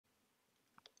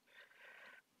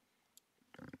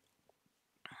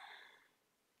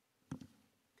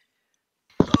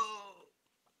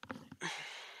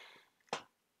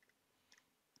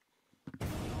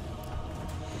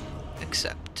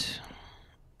accept.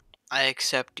 I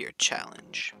accept your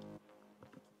challenge.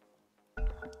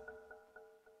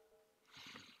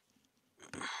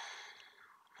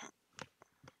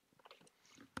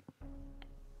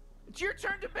 It's your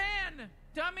turn to ban,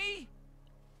 dummy!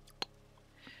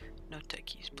 No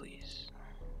techies, please.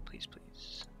 Please,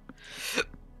 please.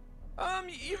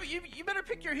 You better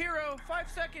pick your hero. 5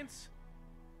 seconds.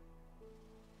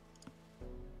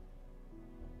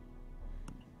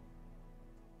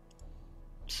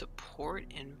 Support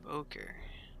invoker.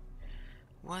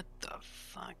 What the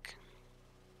fuck?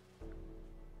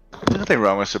 There's nothing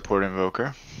wrong with support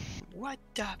invoker. What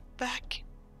the fuck?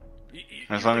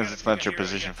 As long as it's not your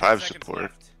position 5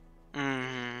 support.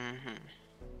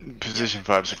 Position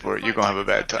 5 support, you're gonna have a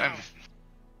bad time.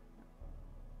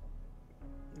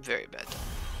 Very bad time.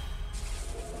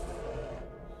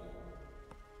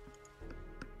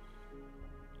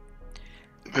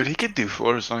 But he could do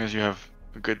 4 as long as you have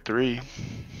a good 3.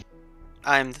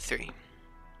 I'm the 3.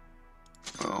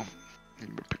 Well, you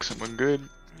can pick someone good.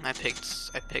 I picked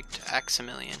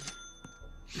Aximilian.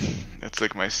 That's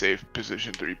like my safe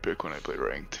position 3 pick when I play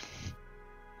ranked.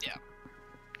 Yeah.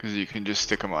 Because you can just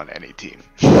stick them on any team.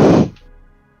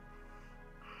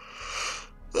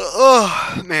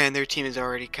 Oh man, their team is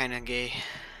already kind of gay.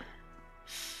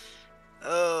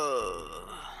 Oh.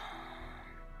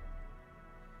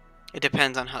 It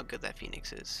depends on how good that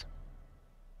Phoenix is.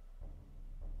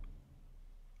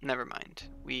 Never mind.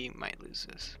 We might lose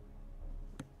this.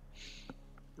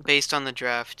 Based on the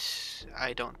draft,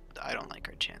 I don't like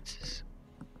our chances.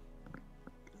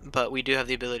 But we do have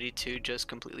the ability to just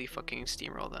completely fucking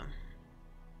steamroll them.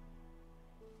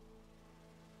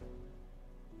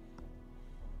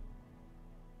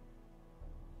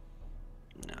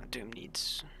 No, Doom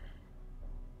needs...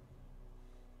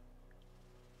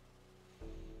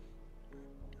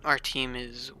 Our team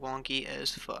is wonky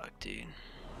as fuck, dude.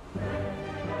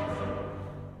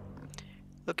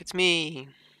 Look, it's me.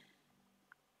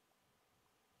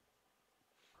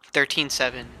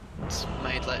 13-7. It's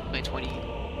my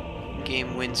 20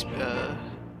 game wins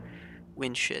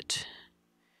win shit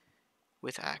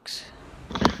with Axe.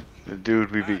 The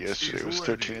dude we beat yesterday was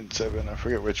 13-7. I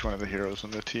forget which one of the heroes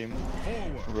on the team.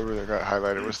 Whoever that got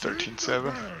highlighted was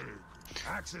 13-7.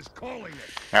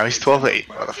 Now he's 12-8,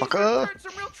 motherfucker.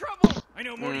 I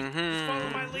know, Morty. Just follow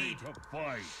my lead.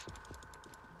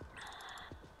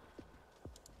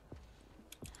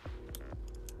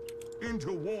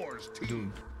 Into wars,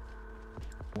 team.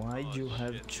 Why'd you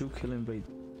have 2 killing rates?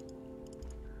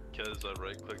 Because I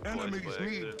right clicked twice Enemies by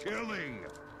need accident. killing.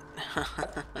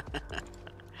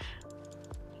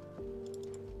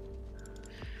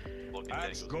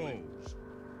 Axe goes.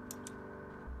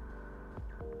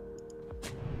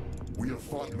 We have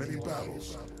fought many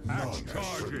battles, none as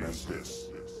certain as this.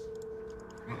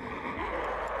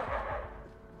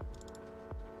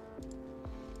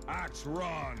 Axe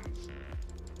runs.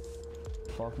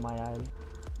 Fuck my eye.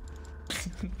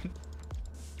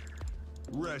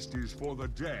 Rest is for the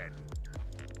dead.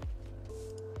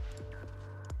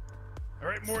 All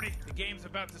right, Morty. The game's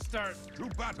about to start. To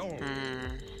battle.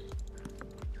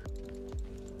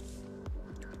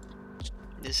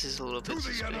 This is a little bit To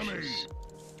the enemy. suspicious.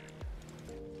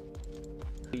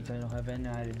 I don't have any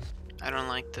items. I don't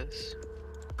like this.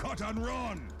 Cut and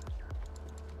run.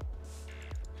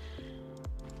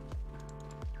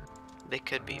 They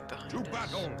could be behind To us.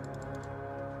 battle.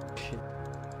 Shit.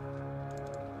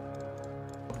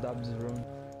 Dubs room.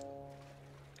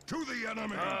 To the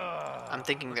enemy. I'm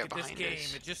thinking they're Look at this behind game.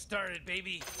 us. It just started,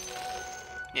 baby.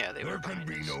 Yeah, they were There can behind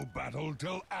be us. no battle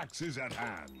till Axe is at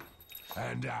hand.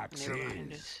 And Axe They were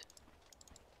behind is. us.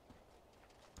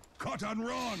 Cut and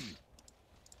run.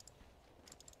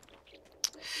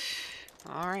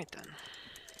 Alright then.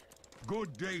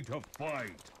 Good day to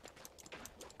fight.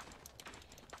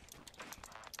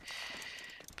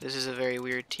 This is a very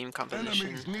weird team composition.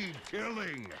 Enemies need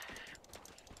killing.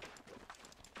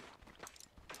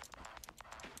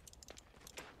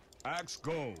 Axe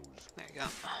goes. There you go.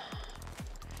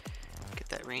 Get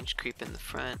that range creep in the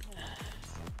front.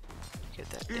 Get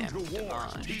that damn Into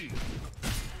wars, Devon. team.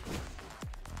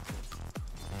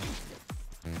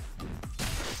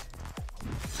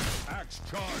 Axe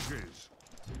charges.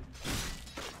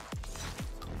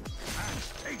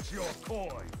 Axe takes your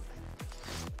coin.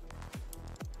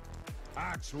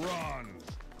 Axe runs.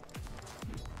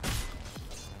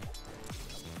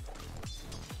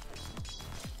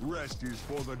 Rest is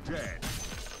for the dead.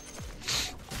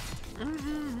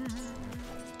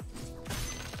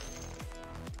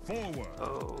 Forward.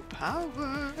 Oh,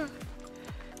 power!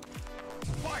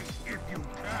 Fight if you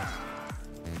can.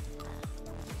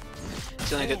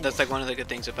 That's like one of the good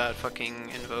things about fucking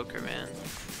Invoker, man.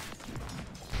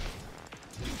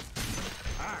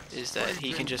 Is that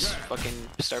he can just fucking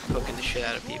start poking the shit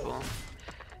out of people.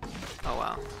 Oh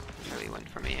wow, he really went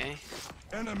for me, eh?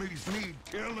 Enemies need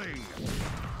killing.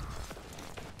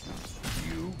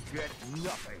 You get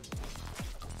nothing.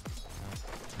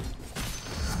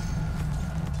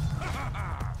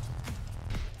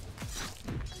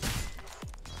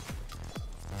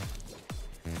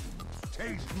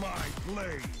 Taste my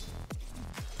blade.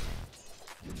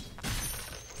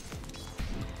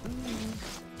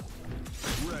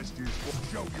 Rest is for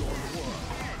show your worth.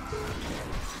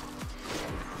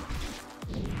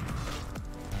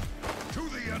 To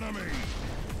the enemy.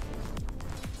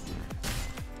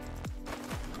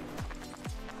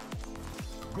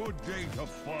 Good day to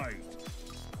fight.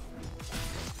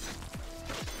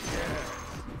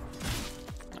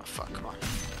 Oh fuck, come on.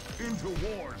 Into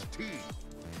war's teeth.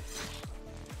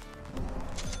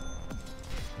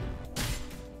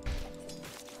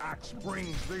 Axe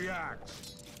brings the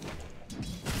axe.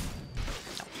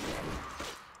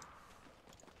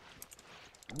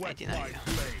 Wet deny my you.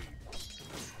 blade.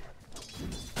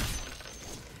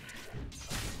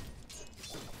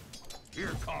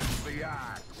 Here comes the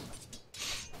axe.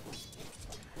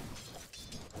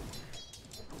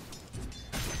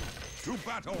 To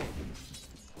battle.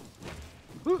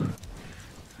 Whew.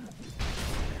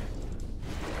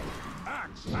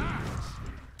 Axe, axe.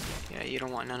 Yeah, you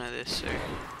don't want none of this, sir.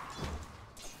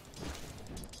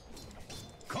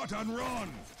 Cut and run.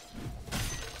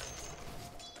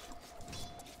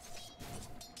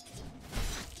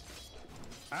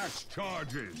 Axe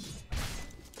charges.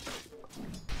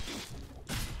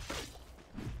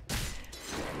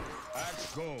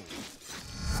 Axe goes.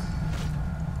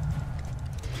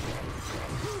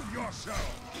 Prove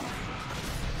yourself.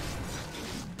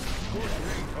 Good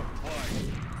rate of fight.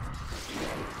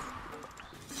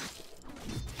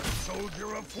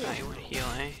 Soldier of Now you fortune. want to heal,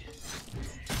 eh?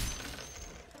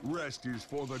 Rest is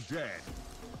for the dead.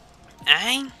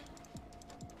 Eh?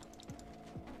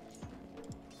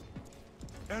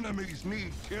 Enemies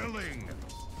need killing.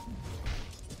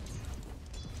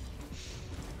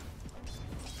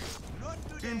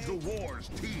 Into war's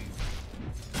teeth.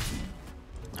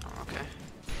 Oh, okay.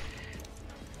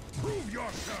 Prove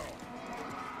yourself.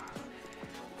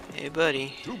 Hey,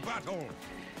 buddy. To battle.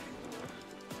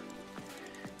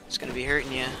 It's gonna be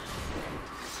hurting you.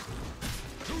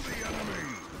 To the enemy.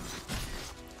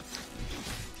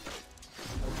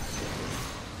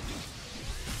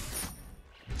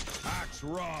 Axe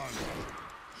run.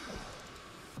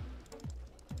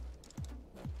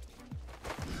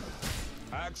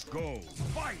 Axe go.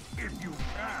 Fight if you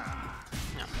can.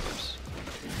 No, of course.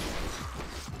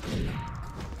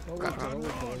 Cut and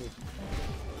run.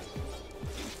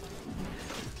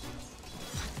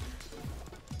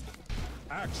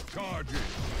 Axe charges.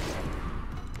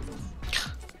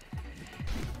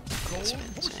 Gold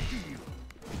Spins, for eh? steel.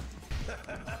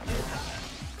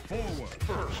 Forward.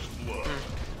 First blood.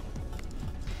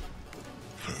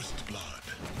 First blood.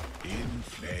 In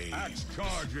flames. Axe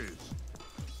charges.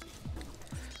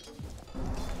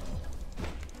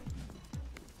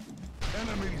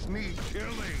 Enemies need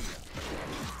killing.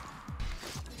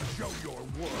 Show your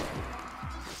worth.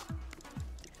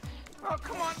 Oh,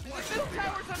 come on! The middle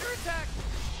tower's under attack!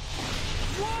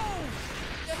 Whoa!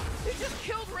 He just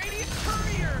killed Radiant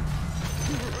Courier!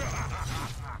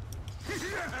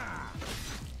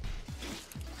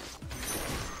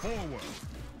 Forward.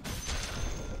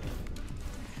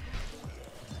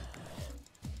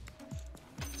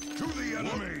 To the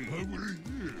enemy.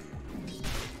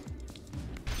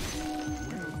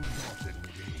 Well-gotten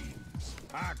gains.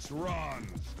 Axe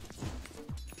runs.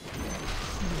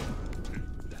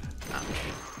 Ouch.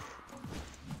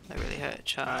 That really hurt,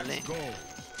 Charlie. Axe goes.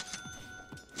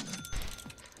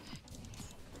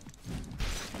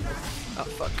 Oh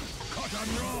fuck. Cut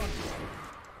and run.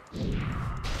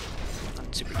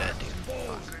 Not super dead, dude.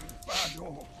 Falls in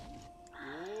battle.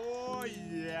 Oh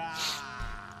yeah.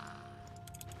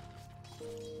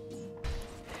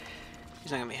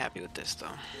 He's not gonna be happy with this though.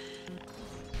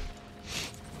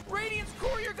 Radiant's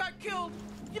Courier got killed!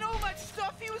 You know how much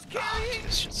stuff he was Ah, carrying?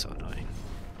 this shit's so annoying.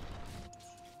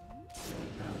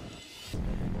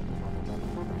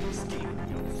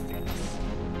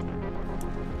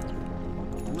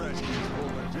 Rest is for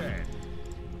the dead.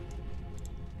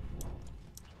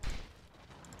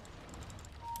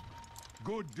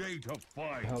 Good day to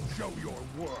fight. Help. Show your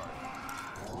worth.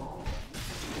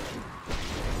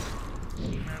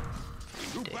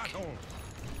 To Dick. battle.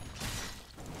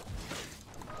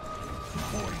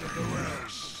 Point of the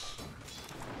race.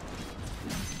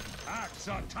 Axe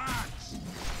attacks.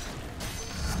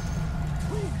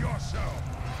 Prove yourself.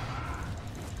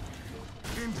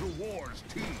 Into war's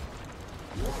teeth.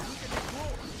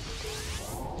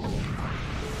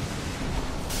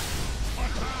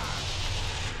 Attack!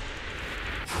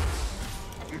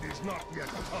 It is not yet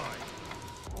time.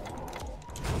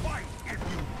 Fight if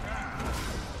you can.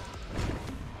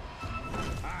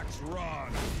 Axe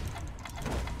run.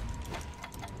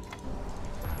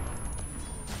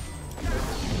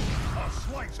 A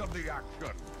slice of the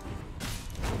action.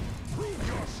 Prove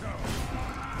yourself.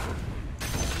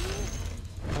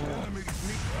 Enemy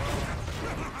sneak.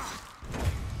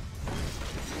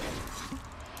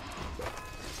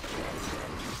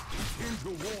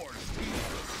 Into war's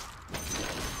teeth.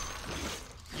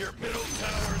 Your middle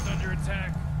tower's under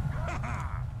attack.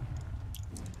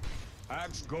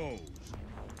 Axe goes.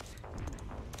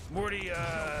 Morty,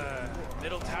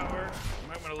 middle tower. You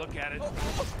might want to look at it.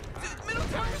 Middle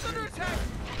tower's under attack.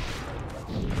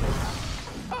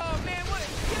 Oh man, what?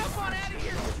 Get up on out of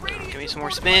here. Give me some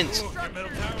more spins. Your middle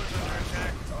tower's under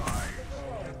attack.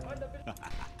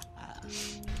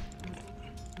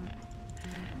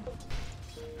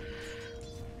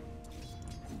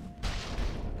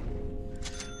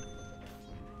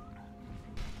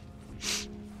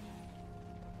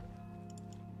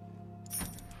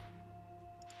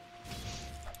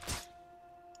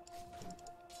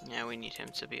 Yeah, we need him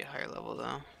to be a higher level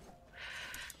though.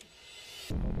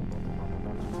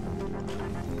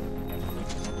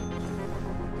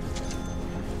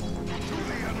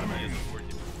 He isn't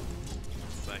working.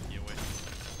 Backing away.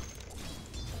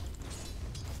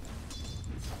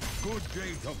 Good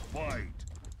day to fight.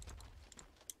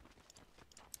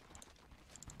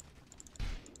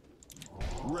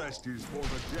 Rest is for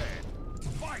the dead.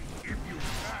 Fight if you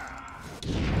can.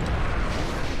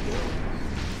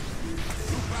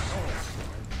 To battle.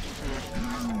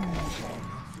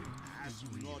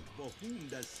 Not for whom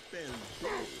the spell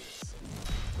goes.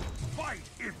 Fight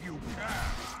if you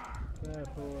can.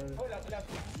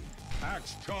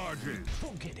 Axe charges.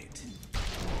 Forget it.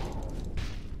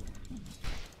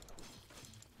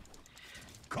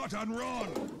 Cut and run.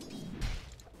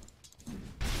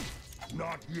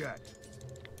 Not yet.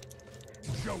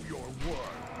 Show your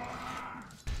worth.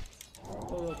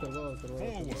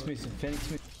 Forward. Smith, Phoenix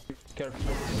Smith.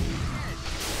 Careful.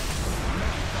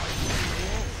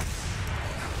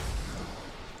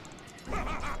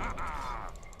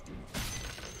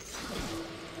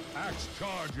 Axe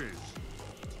charges.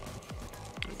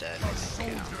 I'm dead. The Yeah.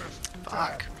 soldier's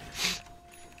Fuck.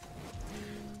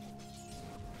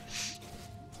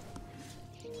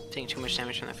 Taking too much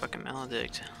damage from that fucking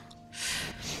maledict.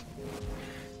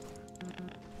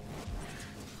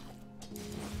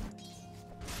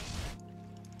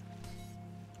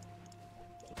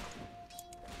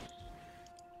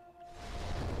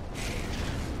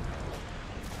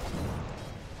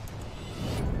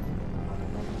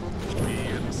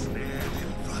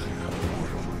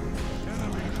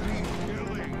 Enemy team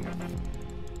killing.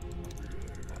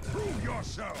 Prove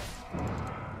yourself.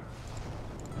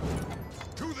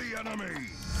 To the enemy.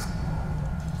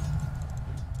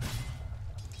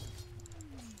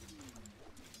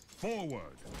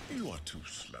 Forward. You are too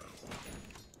slow.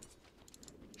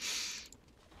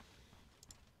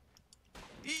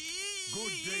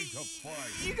 Good day to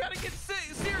fight. You gotta get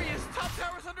serious. Top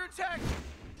tower's under attack.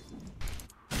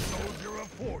 Soldier of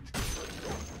fortune.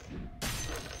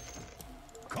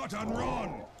 Cut and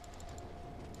run.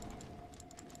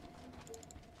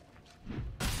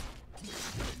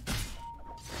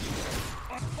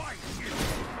 A fight is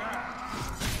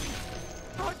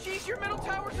Oh jeez, your middle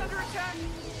tower's under attack.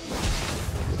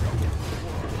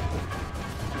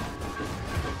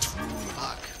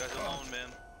 Fuck. Guys alone, man.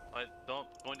 I don't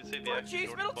going to save the Oh action.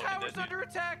 jeez, middle tower's under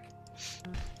attack.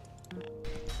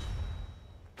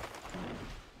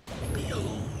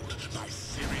 Behold my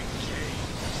searing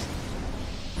gaze.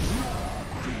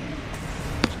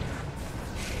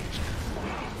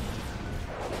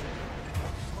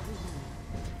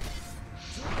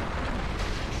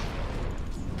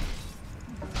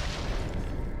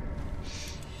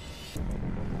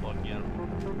 Again.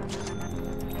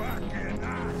 back in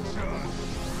action.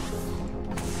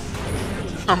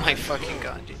 Oh my fucking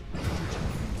god, dude.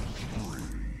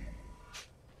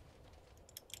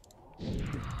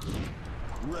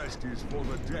 Rest is for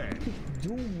the dead.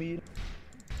 Dormir.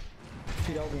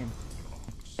 Tirar alguém.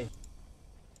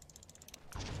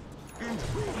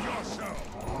 Improve yourself.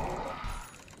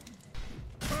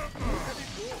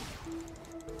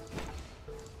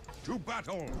 To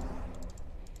battle.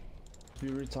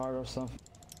 You retard or something.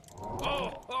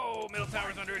 Oh, middle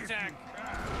tower's under attack.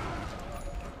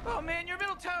 Oh man, your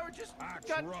middle tower just got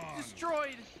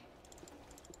destroyed.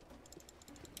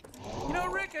 You know,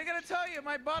 Rick, I gotta tell you,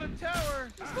 my bottom tower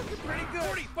is looking pretty good.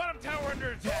 40, bottom tower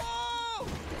under attack. Oh!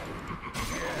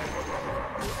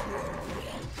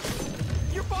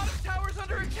 Your bottom tower's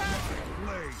under attack.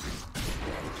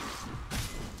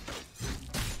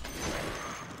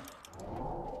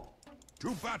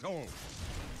 To battle.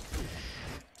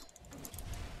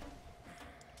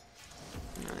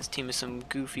 No, this team is some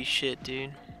goofy shit,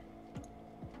 dude.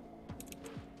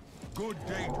 Good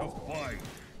day to fight.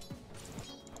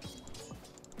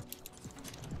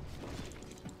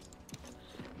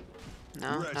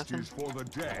 No, Rest nothing. is for the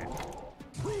dead.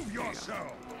 Prove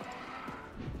yourself.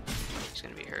 He's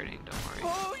gonna be hurting, don't worry.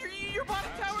 Oh, your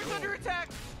bottom tower's under attack.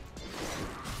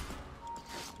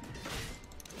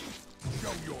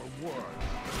 Show your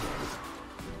worth.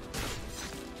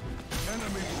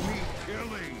 Enemies need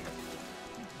killing.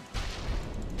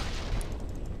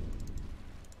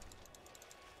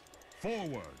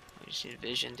 Forward. I just need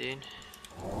vision, dude.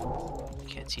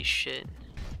 Can't see shit.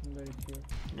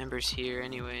 Numbers here,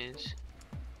 anyways.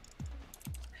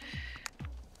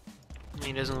 I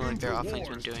mean, it doesn't look like their offlane's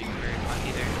been doing very well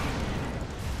either.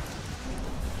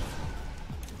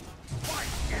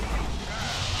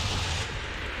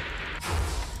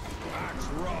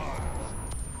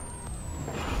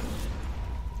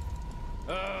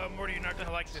 Morty, you're not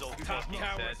gonna like this. So The top fucking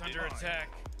tower's sad, under dude. attack.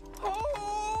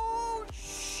 Oh,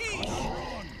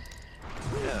 sheesh.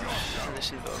 And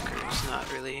this invoker is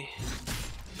not really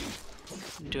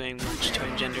doing much to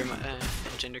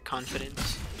engender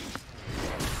confidence.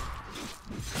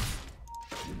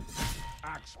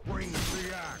 Axe brings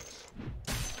the axe.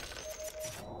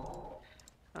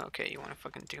 Okay, you wanna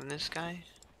fucking doom this guy?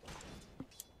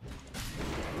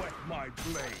 Wet my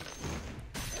blade.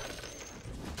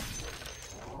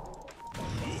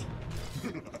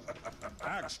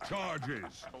 Axe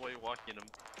charges. No way walking him.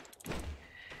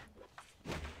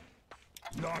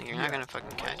 Not You're not yet. gonna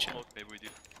fucking catch him. Smoke, maybe we do.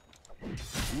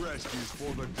 Rest is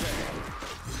for the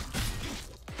dead.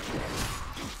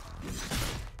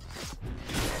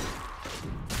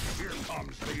 Here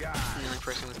comes the I'm the axe. only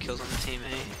person with kills on the team,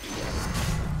 eh?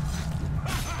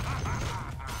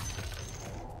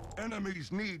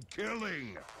 Enemies need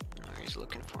killing. Oh, he's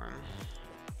looking for him.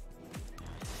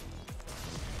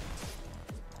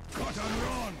 Cut and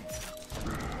run.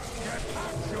 Get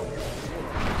back, show your worth.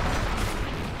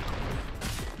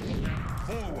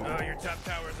 Forward. Oh, your top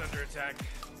tower's under attack.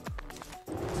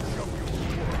 Show your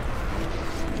worth.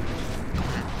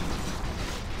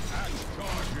 Axe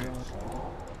charges.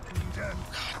 Death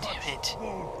Damn it.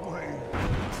 both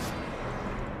ways.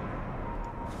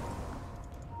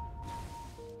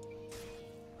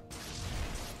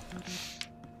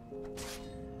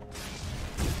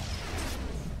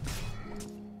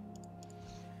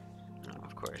 Oh,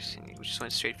 of course. And we just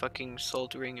went straight fucking soul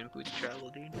to ring and boots travel,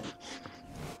 dude.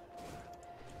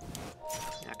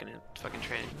 Not gonna fucking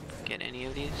try to get any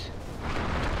of these.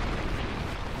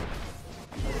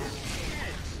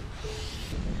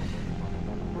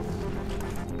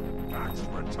 Axe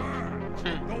return.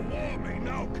 The war may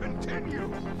now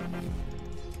continue.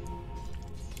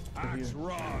 Axe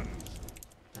runs.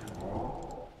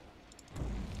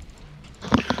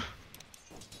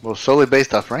 Well, solely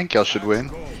based off rank, y'all should win.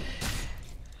 Go.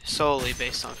 Solely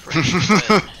based on frame,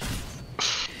 but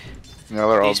Y'all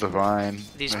are all These- divine.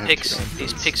 these They have picks, to-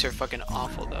 these picks are fucking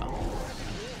awful though.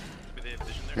 Maybe they have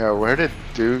vision there. Yeah, where did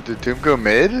Doom go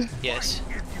mid? Yes.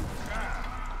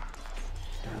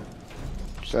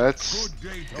 That's Good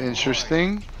day to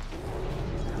interesting.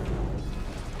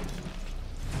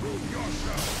 Prove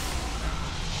yourself.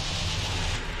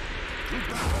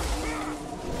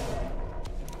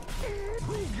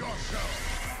 Prove yourself.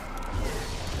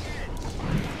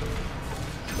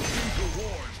 Into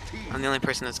war's team. I'm the only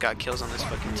person that's got kills on this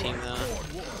fucking team though.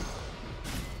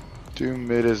 Doom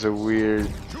mid is a weird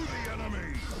To the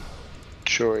enemy.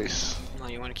 choice. Well,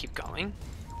 you want to keep going?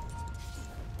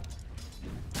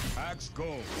 Axe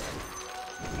go.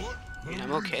 I mean,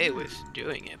 I'm okay with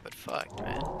doing it, but fuck,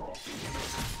 man.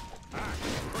 Axe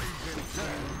prays in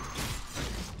death.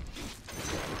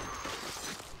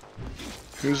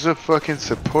 Who's the fucking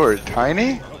support?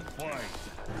 Tiny? To fight.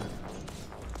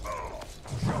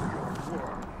 Show your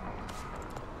worth.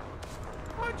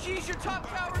 Oh, jeez, your top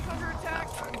tower's under attack.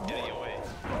 Getting away.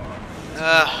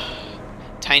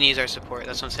 Tiny is our support.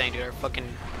 That's what I'm saying, dude. Our fucking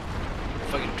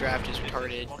draft is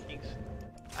retarded.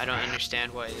 I don't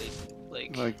understand why they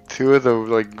Like two of the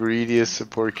like greediest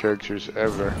support characters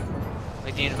ever.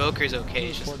 like the Invoker's okay.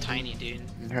 It's just Tiny, dude.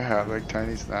 Yeah, like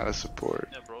Tiny's not a support.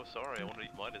 Yeah, bro, sorry. I wanted to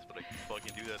eat Midas, but I can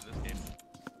fucking do that in this game.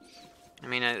 I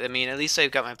mean, at least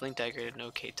I've got my blink dagger at an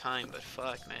okay time, but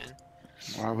fuck, man.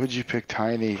 Why would you pick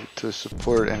Tiny to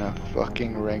support in a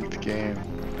fucking ranked game?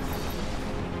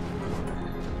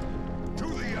 To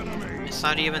the enemy. It's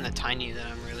not even the tiny that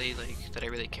I'm really like that I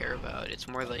really care about. It's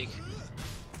more like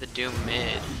the Doom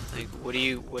mid. Like, what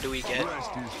do we get?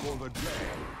 Rest is for the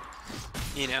dead.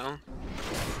 You know?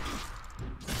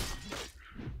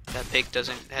 That pig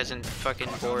hasn't fucking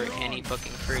bore any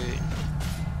fucking fruit.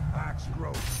 Axe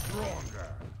grows stronger.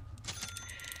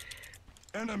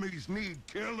 Enemies need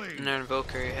killing. And our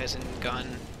invoker isn't going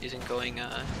Oh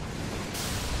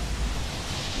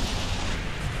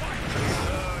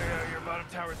yeah, your bottom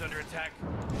tower's under attack.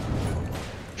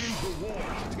 Into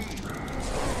war's teeth.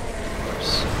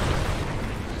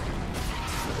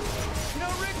 No,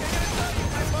 Rick, I gotta tell you,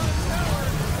 my bottom tower.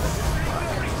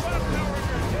 Bottom tower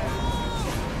under attack.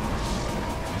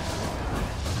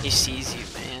 He sees you,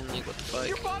 man. Like, what the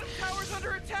Your fuck? bottom tower's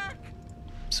under attack.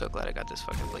 I'm so glad I got this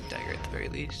fucking blink dagger at the very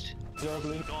least. Your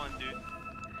blink. Go on, dude.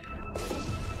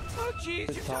 Oh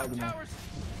jeez, your top Tag me. tower's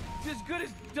as good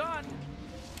as done.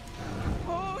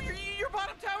 Oh, your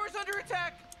bottom tower's under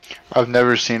attack. I've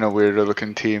never seen a weirder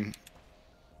looking team.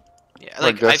 Yeah,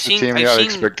 Like, like that's the team you gotta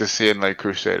expect to see in like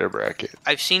Crusader bracket.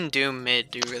 I've seen Doom mid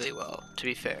do really well, to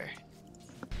be fair.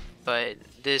 But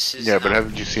this is Yeah, but not-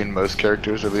 haven't you seen most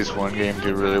characters at least one game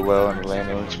do really well in the lane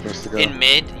they're supposed to go? in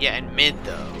mid, yeah, in mid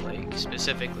though, like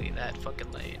specifically that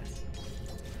fucking lane.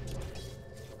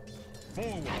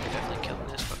 Forward. They're definitely killing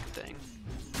this fucking thing.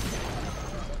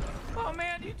 Oh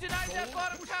man, you denied that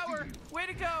bottom tower. Way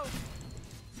to go.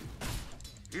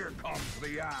 Here comes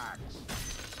the axe.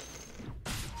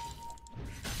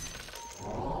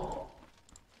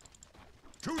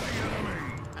 To the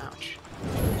enemy. Ouch.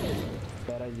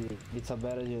 Bad idea. It's a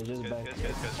bad idea. Just back. Good.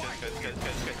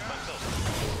 Myself.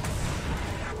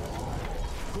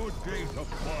 Good day to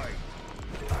fight.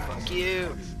 Fuck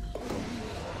you.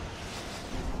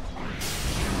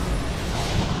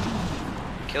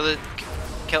 Kill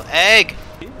egg.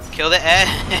 Kill the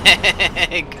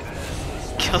egg.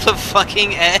 Kill the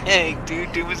fucking egg,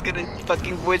 dude.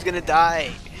 Boy's gonna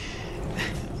die.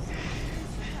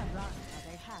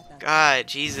 God,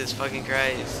 Jesus fucking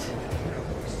Christ.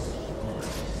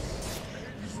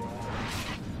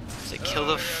 It's like, kill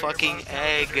the fucking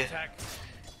egg.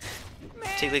 Man,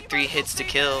 Take like you 3 might as hits well to save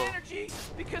kill. that energy,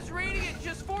 because Radiant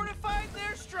just fortified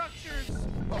their structures.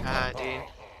 God, dude.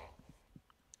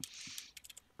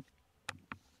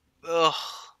 Ugh.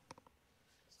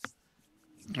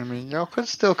 I mean, y'all could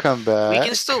still come back. We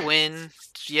can still win.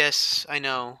 Yes, I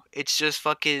know. It's just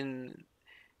fucking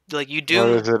like you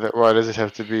Why does it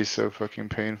have to be so fucking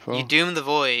painful? you doom the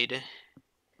void.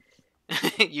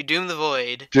 You doom the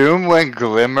void. Doom went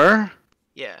Glimmer?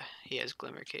 Yeah, he has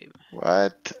Glimmer Cape.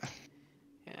 What?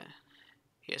 Yeah.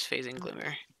 He has phasing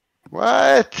Glimmer.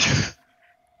 What?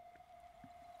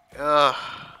 Ugh.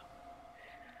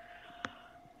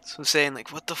 So I'm saying,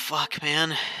 like, what the fuck,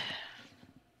 man?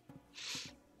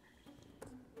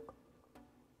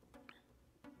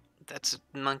 That's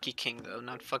Monkey King, though,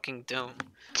 not fucking Dome.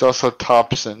 It's also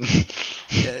Thompson.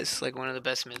 Yeah, it's like one of the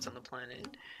best mids on the planet.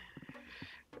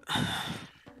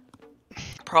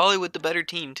 Probably with the better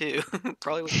team, too.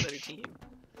 Probably with the better team.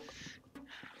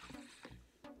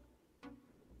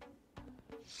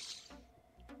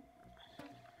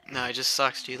 No, it just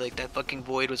sucks, dude. Like, that fucking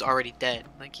Void was already dead.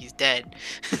 Like, he's dead.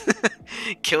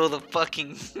 Kill the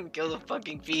fucking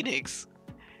Phoenix.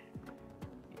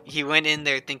 He went in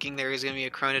there thinking there was gonna be a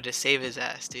Chrono to save his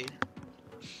ass, dude.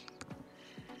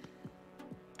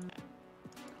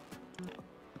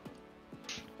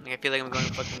 Like, I feel like I'm going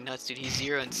fucking nuts, dude. He's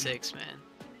 0 and 6, man.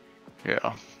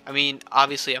 Yeah. I mean,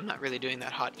 obviously, I'm not really doing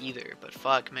that hot either, but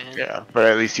fuck, man. Yeah, but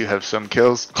at least you have some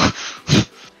kills.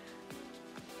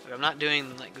 Like, I'm not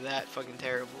doing like that fucking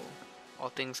terrible, all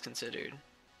things considered.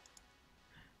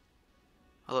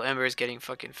 Although Ember is getting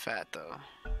fucking fat, though.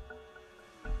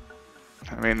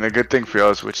 I mean, the good thing for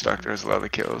y'all is Witch Doctor has a lot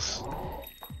of kills.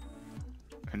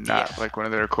 And not Yeah. like one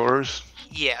of their cores.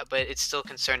 Yeah, but it's still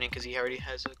concerning because he already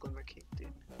has a Glimmer Cape, dude.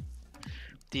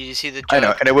 Did you see the jug? I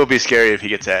know, and it will be scary if he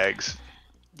gets eggs.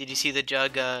 Did you see the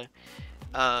jug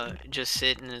just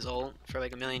sit in his ult for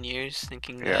like a million years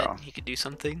thinking Yeah. that he could do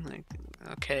something? Like,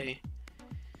 okay.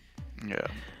 Yeah.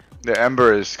 The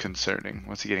Ember is concerning.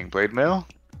 What's he getting? Blade Mail?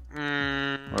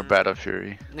 Or Battle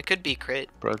Fury? It could be crit.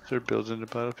 Brother builds into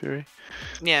Battle Fury?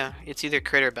 Yeah, it's either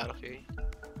crit or Battle Fury.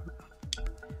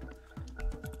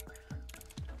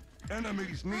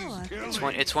 Enemies need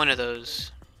killing. It's one of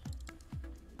those.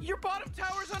 Your bottom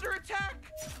tower's under attack.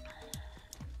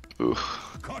 Ooh.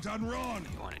 Cut and run.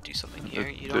 You want to do something here?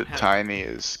 You The don't have. tiny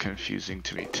is confusing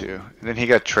to me too. And then he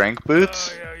got trank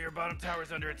boots. Oh yeah, your bottom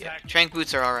tower's under Yeah, attack. trank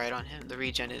boots are alright on him. The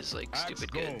regen is like Axe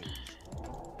stupid go. good.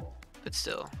 But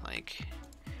still, like.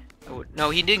 No,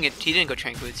 he didn't go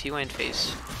trank boots. He went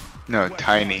face. No,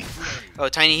 tiny. Oh,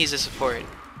 tiny, he's a support.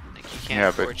 Like you can't Yeah,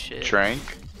 afford but shit. trank.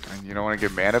 And you don't want to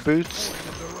get mana boots.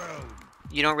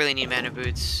 You don't really need mana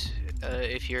boots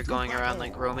if you're going around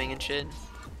like roaming and shit.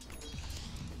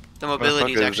 The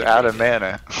mobility is Motherfucker's actually out pretty of good.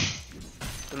 mana.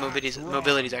 The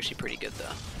mobility is actually pretty good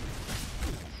though.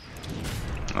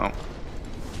 Oh.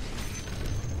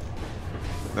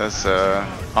 That's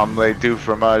omelette du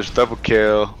fromage double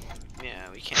kill. Yeah,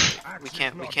 we can't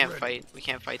fight.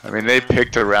 I them, mean, they man.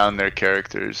 picked around their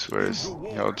characters, whereas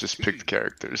y'all just picked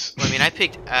characters. Well, I mean, I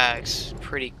picked Axe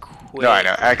pretty quick. No, I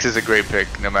know. Axe is a great pick,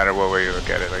 no matter what way you look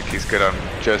at it. Like, he's good on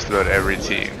just about every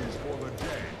team.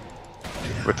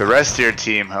 With the rest of your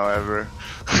team, however,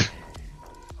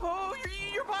 Oh,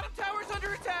 your bottom tower's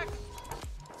under attack.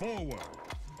 Forward.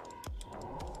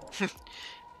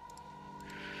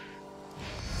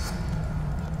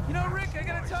 You know, Rick, I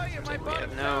gotta tell you, my We bottom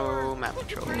have tower. no map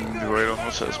control. Void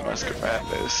almost has Mask of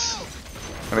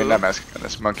Madness. I mean, not Mask of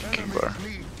Madness, Monkey King Bar.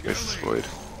 This is Void.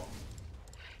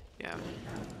 Yeah.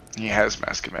 He has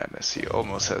Mask of Madness. He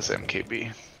almost has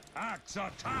MKB. Axe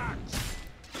attacks.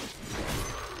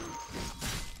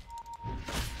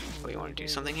 Oh, you want to do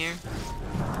something here?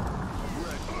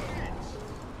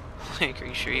 Like, are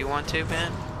you sure you want to,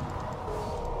 man?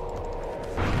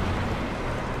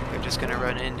 They're just gonna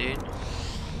run in, dude.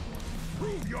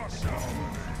 Prove yourself.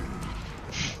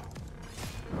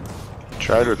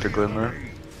 Tried with the Glimmer.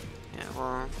 Yeah,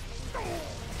 well,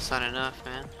 it's not enough,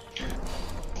 man.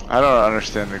 I don't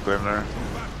understand the Glimmer.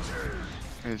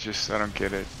 It's just, I don't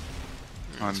get it.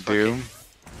 On It's Doom,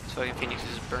 This fucking Phoenix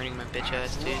is burning my bitch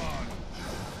ass, dude.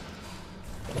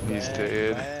 he's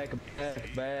dead.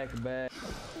 Back.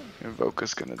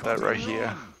 Invoker's gonna die right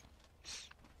here.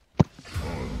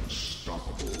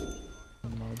 Unstoppable.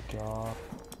 My god.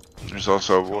 There's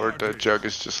also a ward that Jug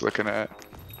is just looking at.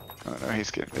 Oh no, he's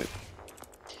getting it.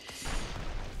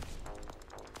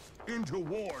 Into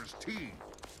war's team.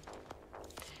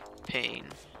 Pain.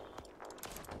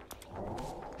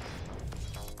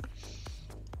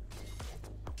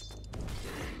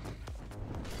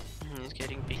 He's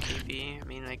getting BKB. I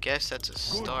mean, I guess that's a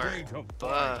start, day to fight.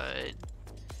 but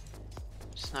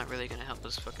it's not really gonna help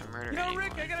us fucking murder You know, anyone.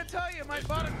 Rick, I gotta tell you, my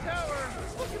bottom tower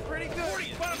is looking pretty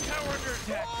good. Bottom tower under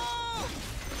attack. Oh!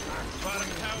 Bottom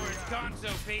tower is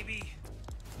gonzo, baby.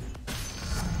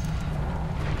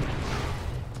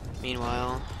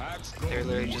 Meanwhile, Axe they're go.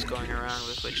 literally just going around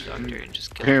with Witch Doctor and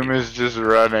just killing Him people. is just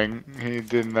running. He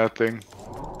did nothing.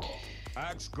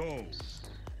 Axe go.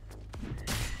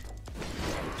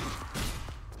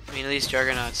 I mean, at least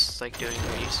Juggernaut's like doing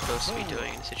what he's supposed to be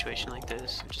doing in a situation like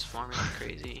this, just farming like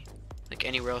crazy. Like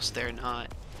anywhere else, they're not.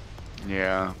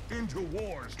 Yeah. Into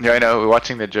war's Yeah, I know.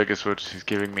 Watching the Jug is what's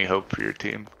giving me hope for your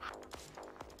team.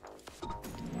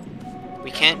 We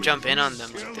can't jump in on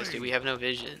them like this, dude. We have no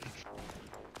vision.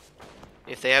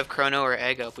 If they have Chrono or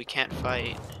Egg up, we can't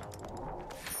fight.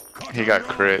 He got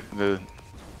crit. The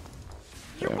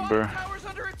Your bottom Ember. tower's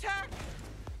under attack.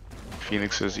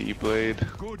 Phoenix has E-Blade.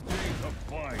 good day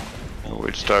to fight. The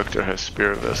Witch Doctor has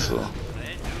Spirit Vessel.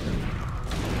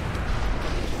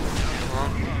 Well,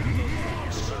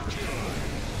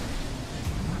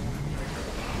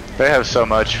 They have so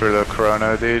much for the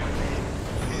Corona, dude.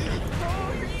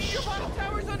 Oh, your bottom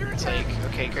tower's under it's attack. like,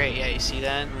 okay, great, yeah, you see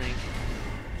that?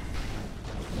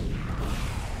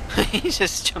 Like, he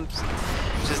just jumps,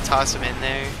 just toss him in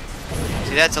there.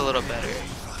 See, that's a little better.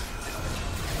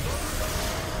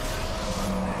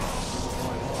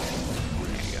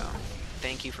 There you go.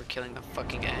 Thank you for killing the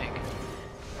fucking egg.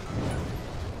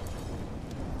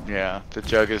 Yeah, the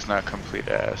Jug is not complete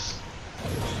ass.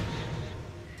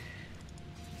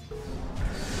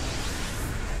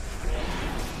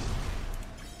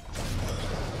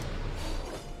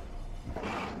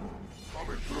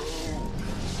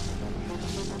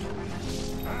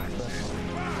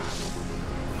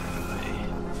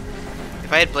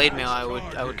 If I had Blade Mail,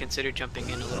 I would consider jumping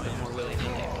in a little bit more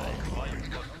willy-nilly,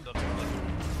 but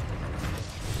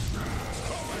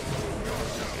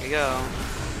there you go.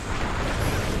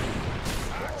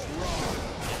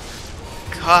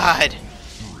 God.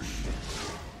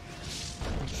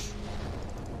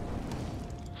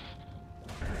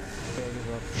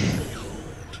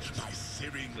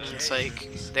 It's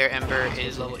like their Ember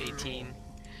is level 18.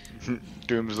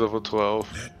 Doom's level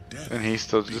 12. And he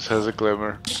still just has a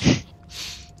Glimmer.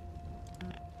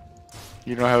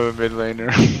 You don't have a mid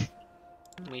laner.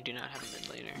 We do not have a mid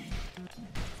laner.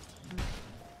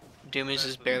 Doom is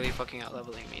just barely fucking out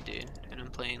leveling me, dude, and I'm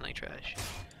playing like trash.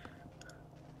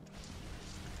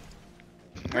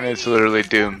 And it's literally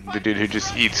Doom, the dude who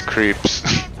just eats creeps.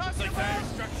 It's like dire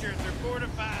structures, they're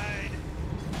fortified.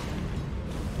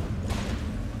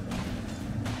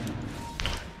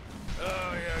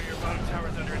 Oh yeah, your bottom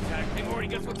tower's under attack. Hey Morty,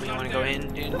 guess what's You not wanna there? go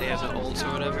in, dude? They have the ults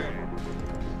or whatever.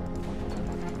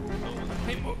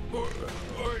 Hey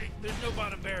Morty, there's no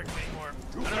bottom barracks anymore.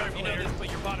 I don't know if you know this, but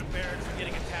your bottom barracks are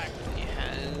getting attacked. He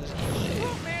has.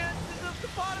 Oh man, the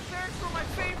bottom barracks were my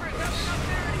favorite. Now they're not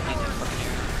there anymore.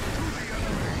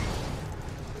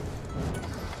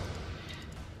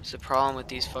 It's the problem with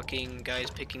these fucking guys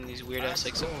picking these weird ass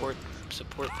like support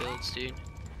builds, dude.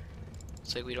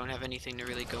 It's like we don't have anything to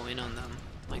really go in on them.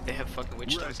 Like they have fucking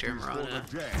Witch Doctor and Mirana.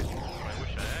 I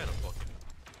wish I had a fucking.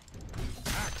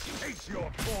 Activate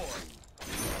your toy.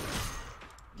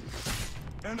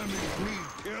 Enemies need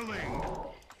killing.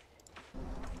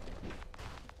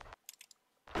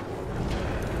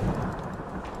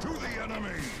 To the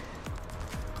enemy.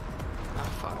 Oh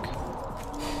fuck.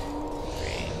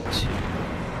 3, 2.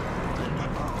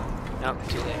 Nope,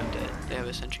 too late, I'm dead. They have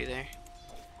a sentry there.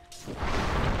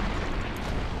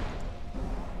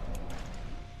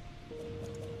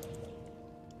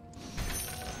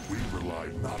 We rely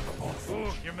not upon Ooh,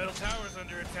 force. your middle tower's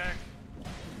under attack.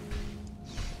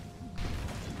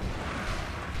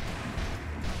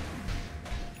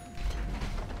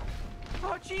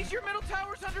 Oh jeez, your middle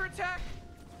tower's under attack.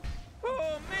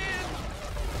 Oh man.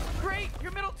 Great,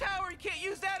 your middle tower, you can't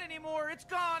use that anymore. It's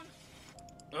gone.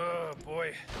 Oh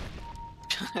boy.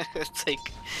 It's like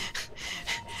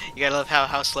you gotta love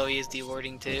how slow he is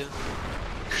dewarding too.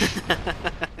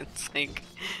 It's like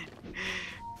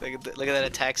look at that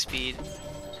attack speed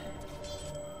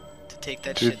to take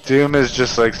that Dude, shit. Doom is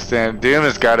just like Doom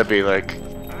has got to be like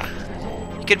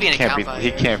He could be an account buyer.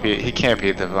 he can't be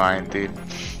a divine, dude.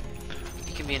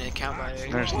 He can be an account buyer.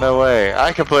 There's no way.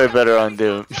 I can play better on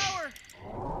Doom.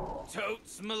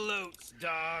 Totes malotes,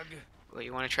 dog. What,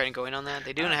 you want to try and go in on that?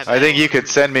 They do not have. I think you could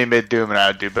send me mid Doom and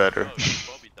I'd do better. Oh, you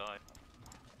probably die.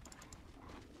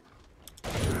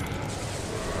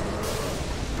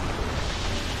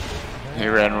 He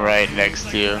ran right next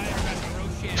to you.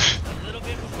 A little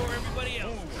bit before everybody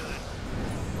else.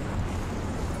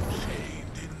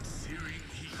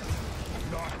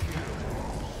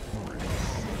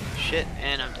 Shit,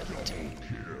 and I'm dead too.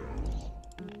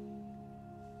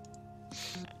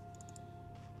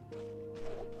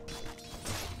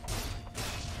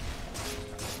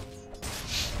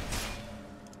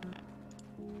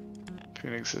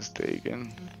 Phoenix is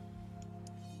Dagon.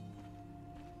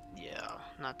 Yeah,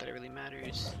 not that it really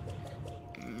matters.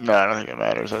 No, I don't think it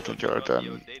matters. I think you're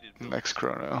done next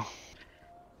chrono.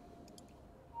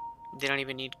 They don't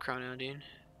even need Chrono, dude.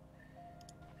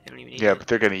 They don't even need Yeah, it. but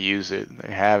they're gonna use it.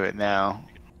 They have it now.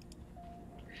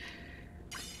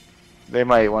 They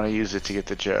might want to use it to get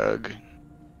the jug.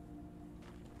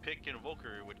 Pick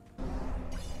Invoker would.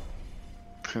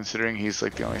 Considering he's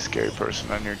like the only scary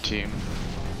person on your team.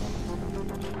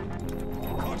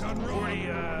 Morty,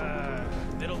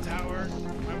 middle tower.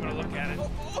 I'm gonna look at it.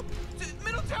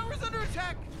 Middle tower's under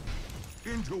attack.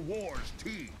 Into war's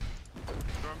teeth.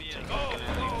 Throw me in.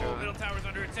 Oh, middle tower's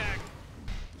under attack.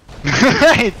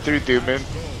 He threw Doom in.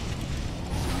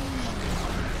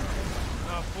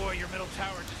 Oh boy, your middle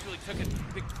tower just really took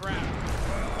a big crap.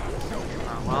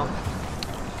 Oh, well.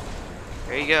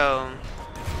 There you go.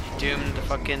 You doomed the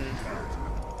fucking.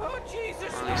 Oh jeez, they're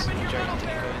Or at least the slamming your Dragon middle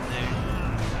didn't go in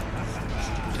barracks.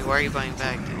 there. So why are you buying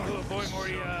back, dude? Oh boy,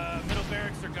 Morty, middle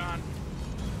barracks are gone.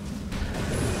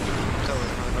 It's over,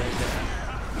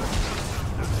 motherfucker.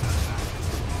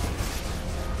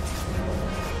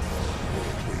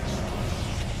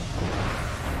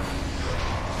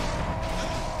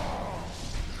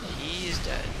 He's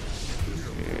dead.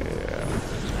 Yeah.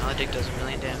 Maledict does 1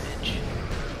 million damage.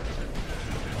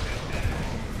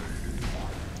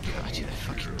 God, dude, I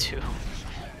fucking do.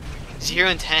 0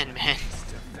 and 10, man.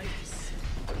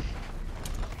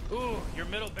 Ooh, your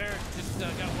middle barracks just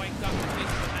got wiped off the face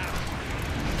of the map.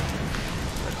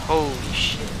 But holy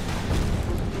shit.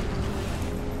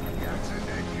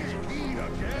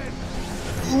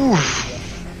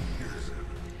 Oof.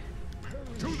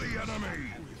 To the enemy.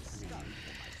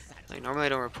 Like, normally I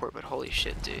don't report, but holy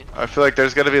shit, dude. I feel like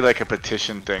there's gotta be like a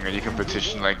petition thing, or you can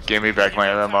petition like, give me back my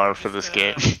MMR for this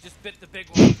game. Just bit the big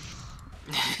one.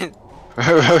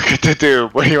 Look at the Doom.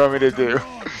 What do you want me to do?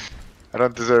 I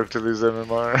don't deserve to lose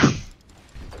MMR.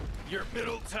 Your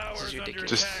middle tower's is under ridiculous.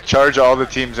 Just attack. charge all the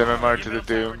team's MMR to Your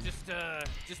the middle tower Doom.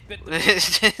 just bit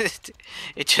the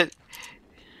It just.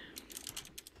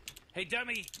 Hey,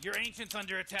 dummy, your ancient's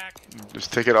under attack.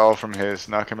 Just take it all from his.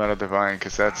 Knock him out of divine,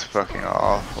 because that's fucking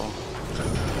awful.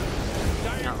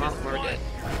 Uh-huh, we're dead.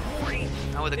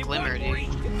 Not with a glimmer, dude.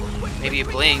 Maybe a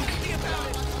blink.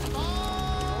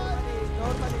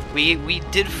 We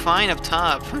did fine up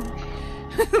top.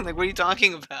 Like, what are you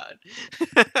talking about?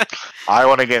 I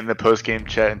want to get in the post-game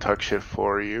chat and talk shit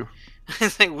for you.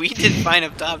 It's like, we did fine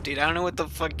up top, dude. I don't know what the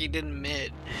fuck you did in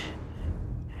mid.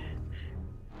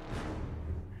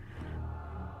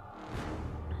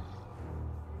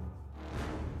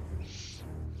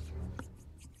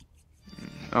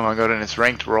 Oh my god, and it's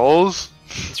ranked rolls?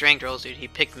 It's ranked rolls, dude. He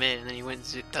picked mid and then he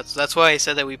went. That's why I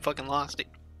said that we fucking lost it.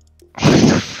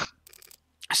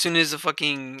 As soon as the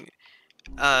fucking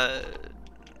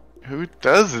Who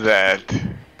does that?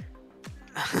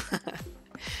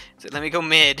 so let me go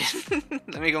mid.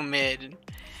 Let me go mid,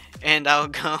 and I'll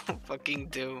go fucking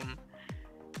Doom.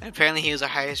 And apparently he was our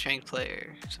highest ranked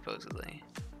player, supposedly.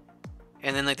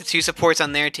 And then like the two supports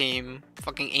on their team,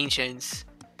 fucking ancients,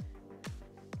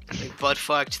 like butt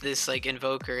fucked this like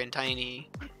invoker and tiny.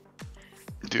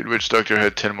 Dude, Witch Doctor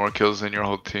had 10 more kills than your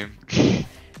whole team.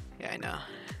 Yeah, I know.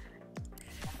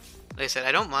 Like I said,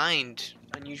 I don't mind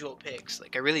unusual picks.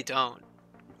 Like, I really don't.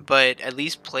 But at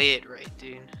least play it right,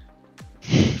 dude.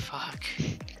 Fuck.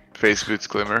 Face Boots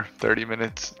Glimmer, 30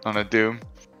 minutes on a Doom.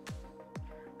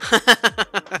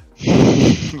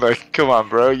 Like, come on,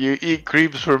 bro. You eat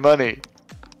creeps for money.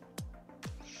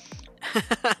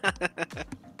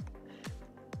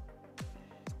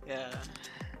 Yeah.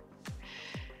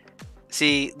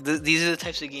 See, these are the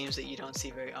types of games that you don't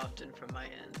see very often from my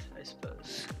end, I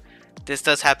suppose. This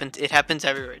does happen. It happens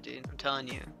everywhere, dude. I'm telling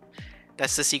you.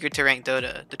 That's the secret to ranked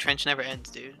Dota. The trench never ends,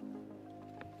 dude.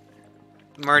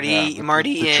 Marty, The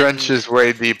and trench is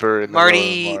way deeper in the world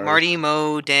of Mars. Marty,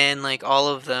 Mo, Dan, like all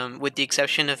of them, with the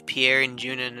exception of Pierre and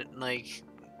Junin, like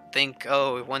think,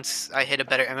 oh, once I hit a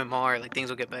better MMR, like things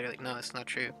will get better. Like, no, it's not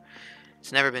true.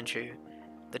 It's never been true.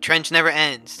 The trench never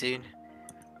ends, dude.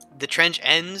 The trench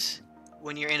ends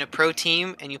when you're in a pro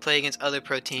team and you play against other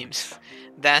pro teams.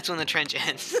 That's when the trench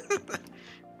ends.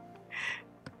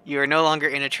 You are no longer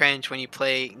in a trench when you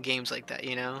play games like that,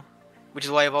 you know? Which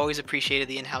is why I've always appreciated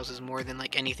the in-houses more than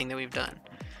like anything that we've done.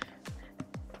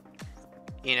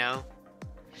 You know?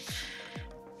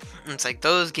 It's like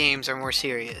those games are more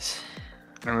serious.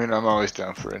 I mean, I'm always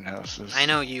down for in-houses. I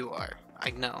know you are.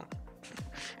 I know.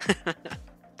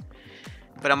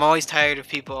 But I'm always tired of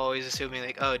people always assuming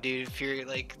like, oh, dude, if you're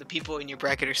like the people in your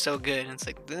bracket are so good, and it's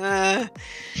like,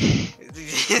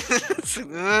 it's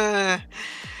like,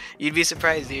 you'd be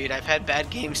surprised, dude. I've had bad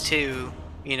games too.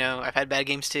 You know, I've had bad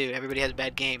games too. Everybody has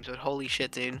bad games, but holy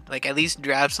shit, dude. Like, at least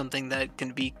draft something that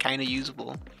can be kind of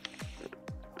usable.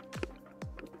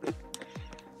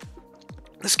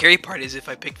 The scary part is if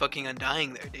I pick fucking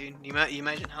Undying there, dude. You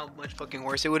imagine how much fucking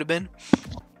worse it would have been?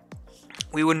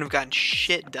 We wouldn't have gotten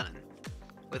shit done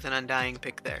with an Undying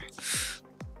pick there.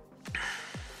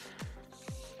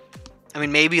 I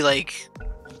mean, maybe like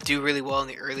do really well in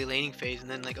the early laning phase, and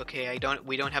then like, okay,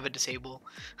 we don't have a disable.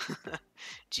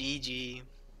 GG.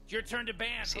 It's your turn to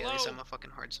ban. See, Hello? at least I'm a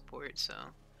fucking hard support, so.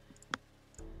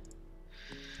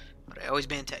 But I always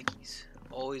ban techies.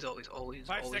 Always, always, always,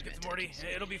 5 always seconds, ban Morty.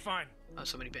 techies. It'll be fine. Oh,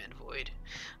 somebody banned Void.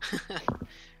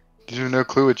 You have no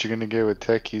clue what you're gonna get with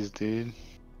techies, dude.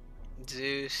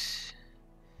 Zeus.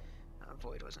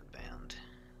 Void wasn't banned.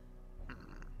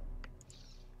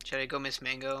 Should I go Miss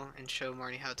Mango and show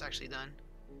Marty how it's actually done?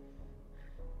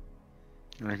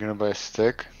 You're gonna buy a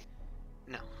stick?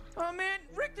 No. Oh man,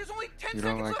 Rick, there's only 10 You seconds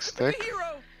don't like left to pick stick? a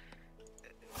hero.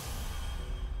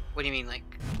 What do you mean,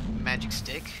 like magic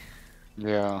stick?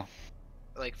 Yeah.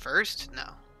 Like first?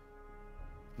 No.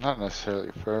 Not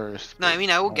necessarily first. No, I but mean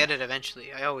I will get it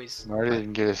eventually. I always. Marty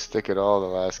didn't get a stick at all the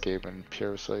last game, and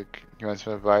Pierre was like, "You want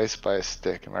some advice? Buy a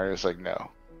stick." And Marty was like,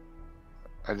 "No,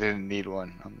 I didn't need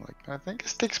one." I'm like, "I think a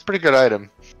stick's a pretty good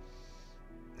item."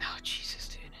 Oh Jesus,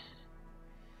 dude.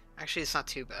 Actually, it's not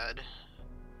too bad.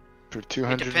 For It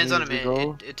 200 depends on a meters mid. to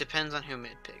go? It depends on who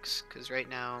mid picks, because right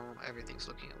now everything's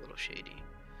looking a little shady.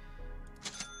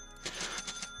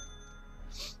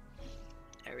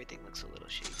 Everything looks a little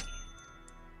shady.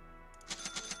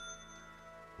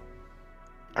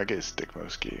 I get a stick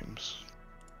most games.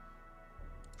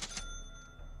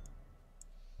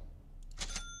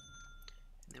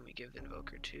 And then we give the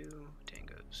Invoker 2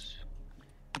 tangos.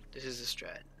 This is the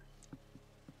strat.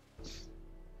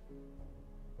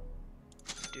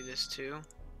 Do this too.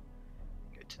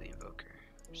 Go to the Invoker,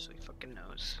 just so he fucking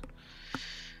knows.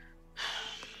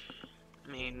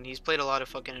 I mean, he's played a lot of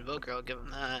fucking Invoker, I'll give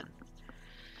him that.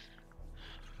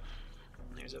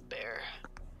 There's a bear.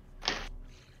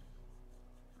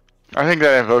 I think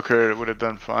that Invoker would have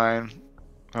done fine.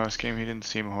 Last game, he didn't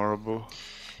seem horrible.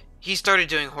 He started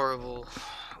doing horrible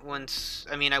once.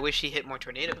 I mean, I wish he hit more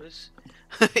tornadoes.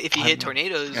 If he hit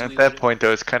tornadoes, At we that would've- point,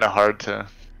 though, it's kind of hard to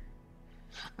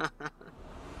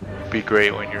be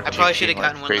great when you're. I probably should have like,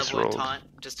 gotten one face level of rolled. taunt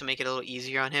just to make it a little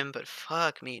easier on him. But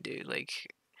fuck me, dude.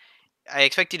 Like, I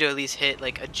expect you to at least hit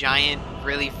like a giant,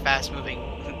 really fast-moving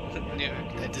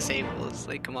nuke that disables.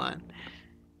 Like, come on.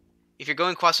 If you're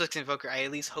going Quasflix Invoker, I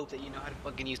at least hope that you know how to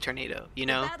fucking use Tornado, you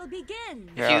know? That'll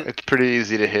begin. Yeah, you- it's pretty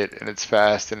easy to hit, and it's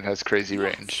fast, and it has crazy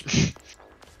range.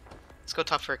 Let's go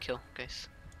top for a kill, guys.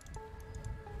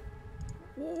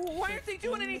 Why aren't they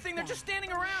doing anything? They're just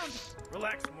standing around.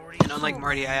 Relax, Morty. And unlike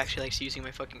Marty, I actually like using my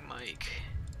fucking mic.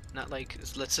 Not like,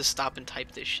 let's just stop and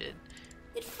type this shit.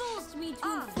 It forced me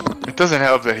to inform It doesn't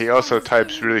help that he also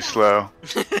types really slow.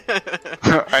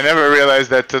 I never realized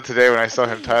that till today when I saw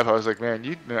him type. I was like, man,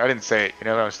 I didn't say it, you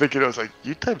know. I was thinking, I was like,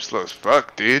 you type slow as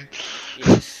fuck, dude.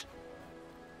 Yes.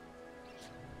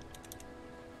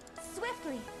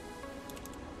 swiftly.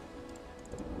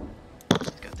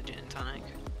 Got the gin and tonic.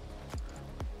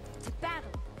 To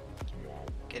battle.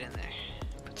 Get in there.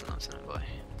 Put some notes in it, boy.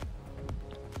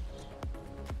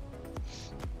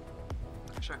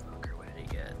 Sorry, Milker, what did he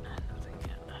get? Nothing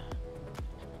yet.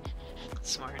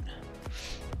 Smart.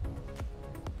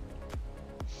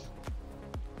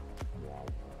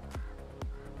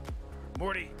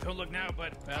 Morty, don't look now,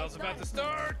 but battle's about to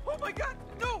start. Oh my god,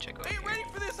 no! Check I over ain't here. ready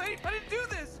for this. I didn't do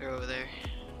this. They're over there.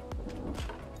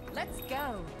 Let's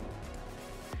go.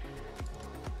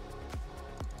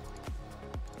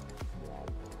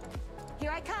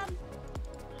 Here I come.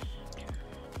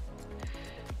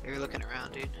 You're looking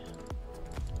around, dude.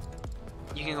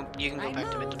 You can go I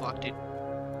back to mid know. to block, dude.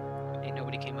 Ain't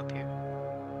nobody came up here.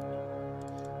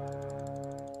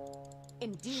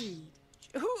 Indeed.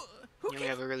 Who Yeah, we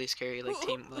have a really scary like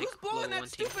team, like who's blowing level that 1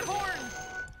 team. stupid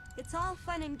horn? It's all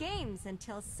fun and games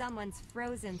until someone's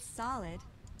frozen solid.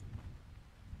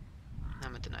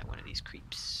 I'm gonna deny one of these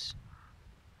creeps.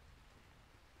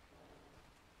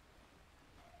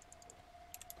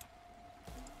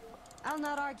 I'll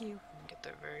not argue. Get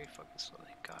there very fucking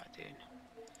slowly. God, dude.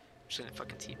 I'm just gonna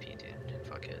fucking TP, dude.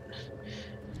 Fuck it.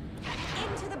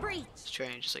 Into the breach. Just try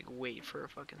and just like wait for a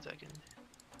fucking second.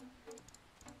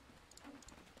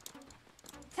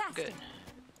 Faster. Good.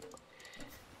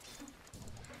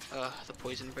 The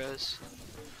poison bros.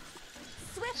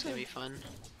 It's gonna Swiftly. be fun.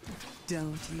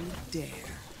 Don't you dare.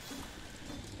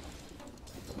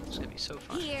 It's gonna be so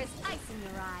fun. Here's ice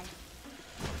in your eye.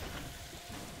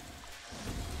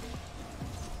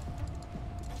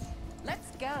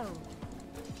 Let's go.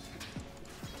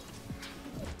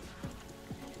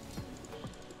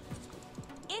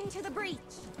 Into the breach.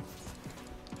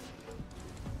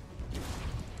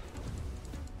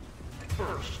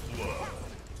 First blood.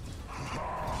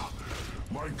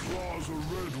 My claws are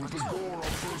red with the gore of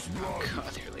first blood.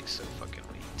 God, they're like so fucking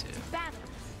weak too. Battle.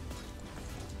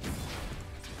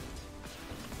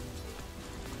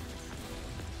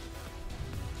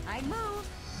 I move.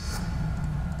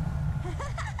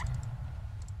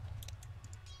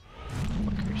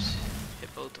 Fuckers.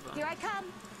 Hit both of them. Here I come.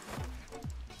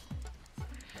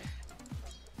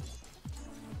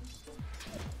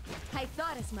 I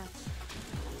thought as much.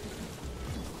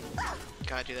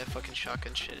 God, dude, that fucking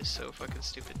shotgun shit is so fucking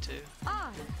stupid too.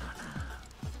 On.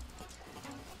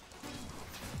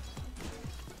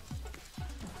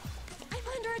 I'm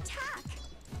under attack.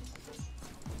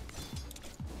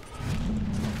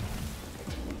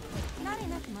 Not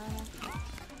enough mana.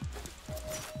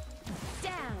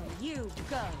 Down you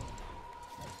go.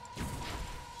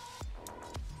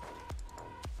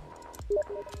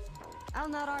 I'll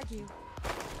not argue.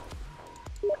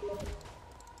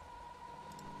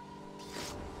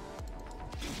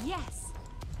 Yes.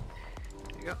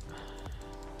 There you go.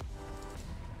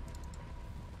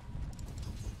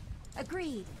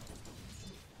 Agreed.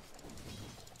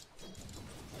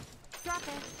 Drop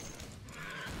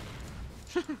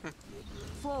it.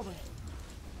 Forward.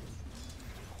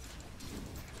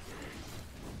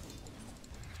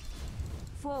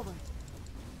 Forward.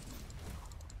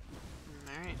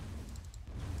 Alright.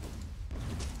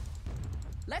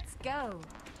 Let's go.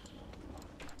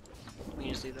 We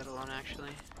can just leave that alone actually.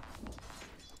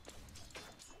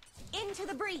 Into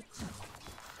the breach.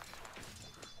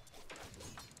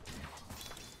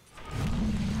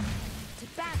 To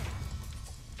battle.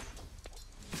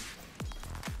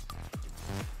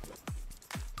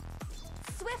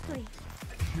 Swiftly.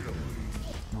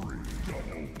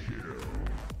 Double kill.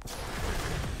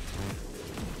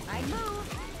 I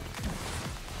move.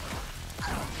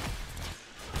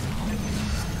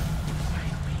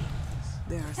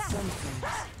 There are Some things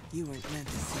you weren't meant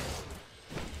to see,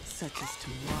 such as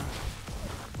tomorrow.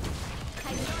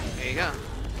 There you go.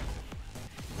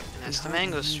 And that's the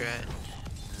mango strat.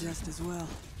 Just as well.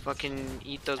 Fucking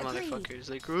eat those Agreed. motherfuckers.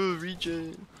 Like, oh,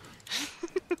 regen.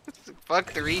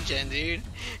 Fuck the regen, dude.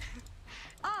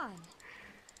 On.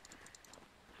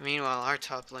 Meanwhile, our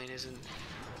top lane isn't.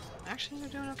 Actually, they're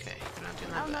doing okay. They're not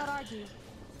doing I'll that not bad. argue.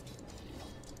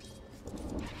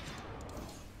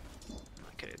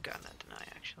 I could have gotten that deny,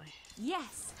 actually.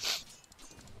 Yes.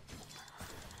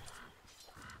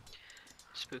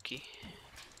 Spooky.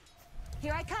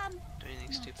 Here I come. Do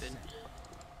anything stupid.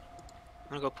 I'm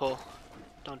gonna go pull.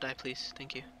 Don't die, please.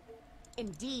 Thank you.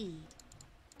 Indeed.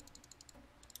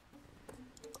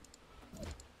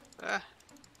 Ah,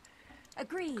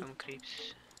 Agreed. come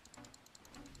creeps.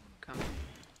 Come.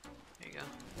 There you go.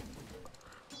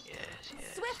 Yes,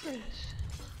 yes. Swiftly. Yes.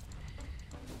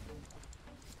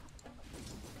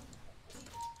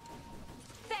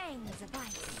 Fangs of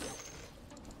ice.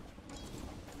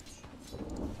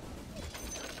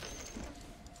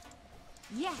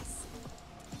 Yes.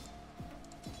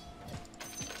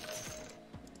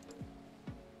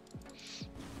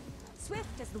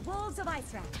 Swift as the wolves of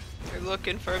Ice Rock. They're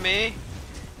looking for me.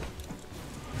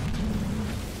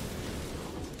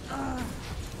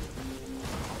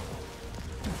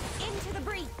 Into the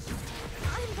breach.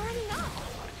 I'm burning up.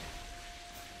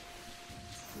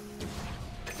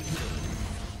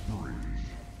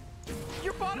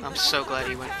 Your bottom I'm tower's so under glad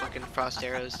he went attack. fucking frost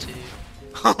arrows too.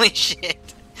 Holy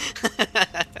shit.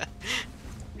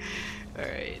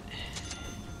 Alright.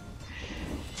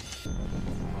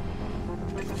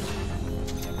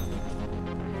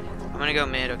 I'm gonna go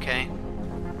mid, okay?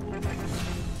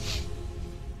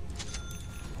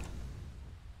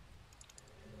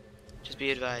 Just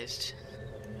be advised.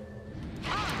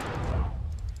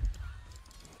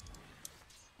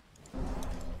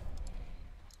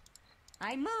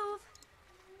 I move.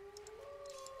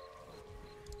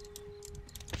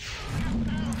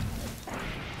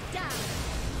 Down.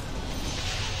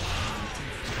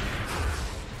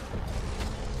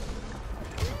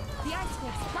 The ice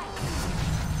cliff's flight.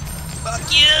 Fuck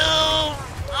you!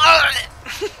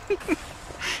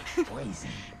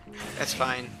 That's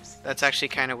fine. That's actually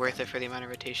kind of worth it for the amount of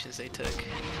rotations they took.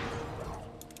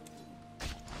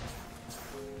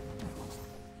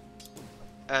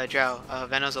 Drow,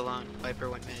 Veno's alone. Viper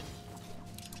went mid.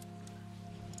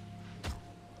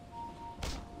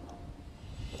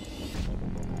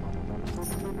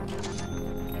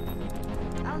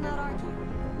 I'll not argue.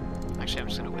 Actually, I'm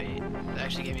just gonna wait. That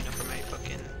actually gave me enough for my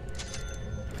fucking...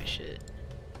 my shit.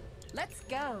 Let's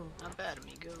go. Not bad,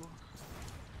 amigo.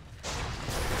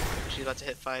 She's about to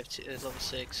hit 5 to level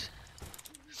 6.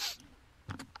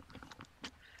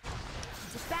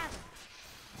 It's battle.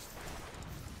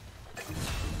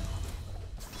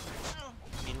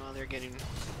 Meanwhile, they're getting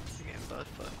butt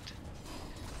fucked.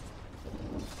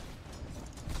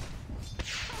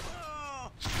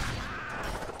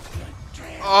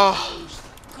 Oh!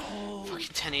 Fucking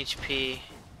 10 HP.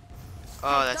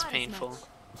 Oh, that's painful.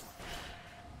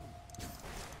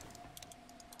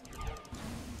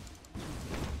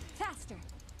 Faster.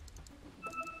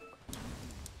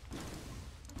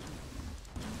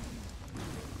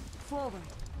 Forward.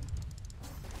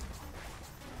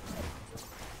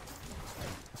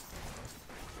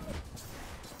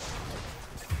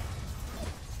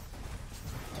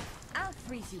 I'll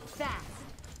freeze you fast.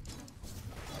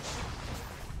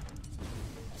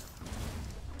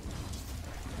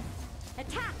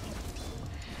 Attack!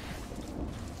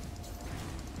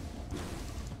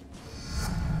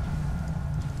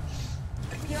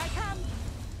 Here I come!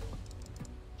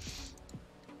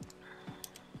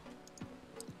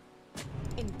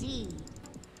 Indeed.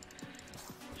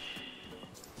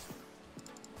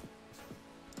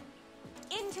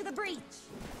 Into the breach!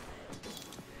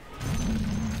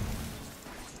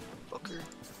 Booker.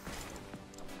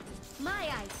 My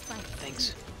eyes fight.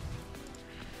 Thanks.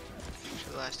 Thanks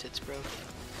for the last hits, bro.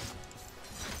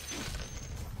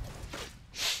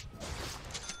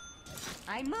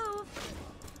 I move.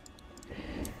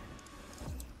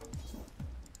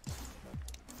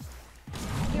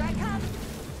 Here I come.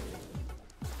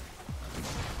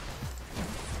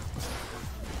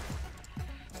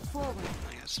 Forward.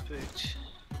 I got spooked.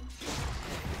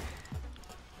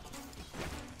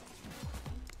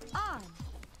 On.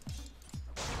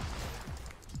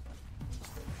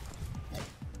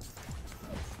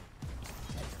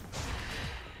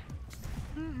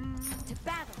 To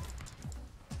battle.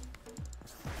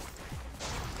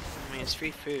 I mean, it's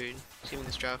free food. It's giving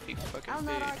this drow free fucking I'll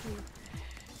not food.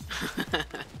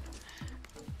 argue.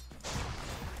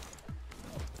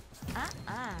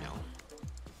 No.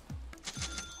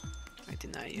 I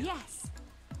deny you. Yes.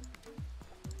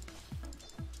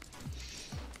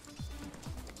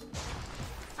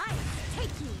 I take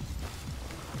you.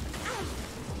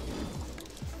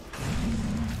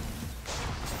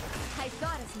 I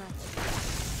thought as much.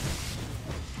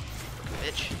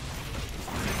 Bitch.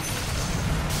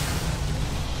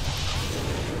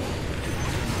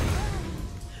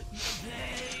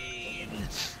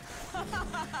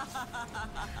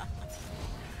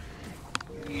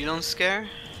 You don't scare?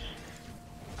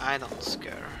 I don't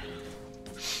scare.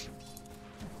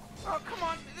 Oh, come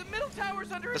on. The middle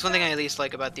tower's under That's one thing I attack. at least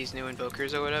like about these new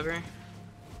invokers or whatever.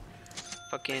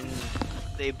 Fucking,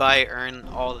 they buy earn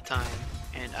all the time,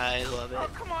 and I love Oh,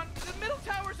 it. come on. The middle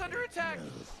tower's under attack.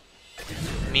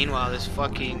 Meanwhile, this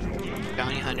fucking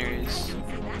bounty hunter is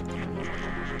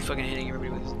fucking hitting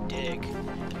everybody with his dick.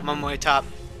 I'm on my way top.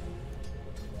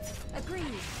 Agreed.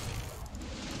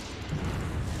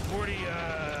 40,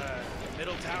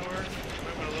 middle tower.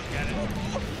 I'm gonna look at it.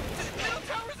 The middle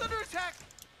tower's under attack.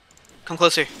 Come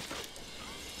closer.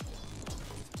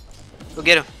 Go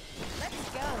get him. Let's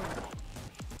go.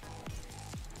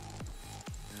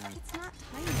 It's not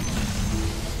tiny.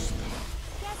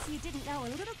 Guess you didn't know a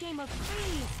little game of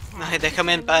freeze tag They come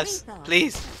in can fast, lethal.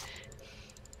 please.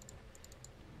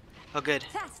 Oh, good.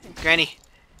 Faster. Granny,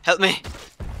 help me.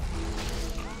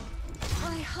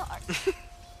 My heart.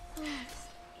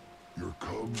 Your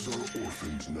cubs are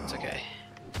orphans now. It's okay.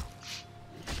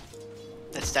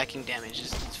 That stacking damage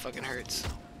just fucking hurts.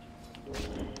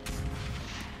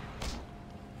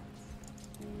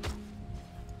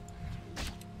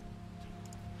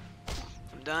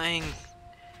 I'm dying.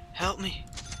 Help me.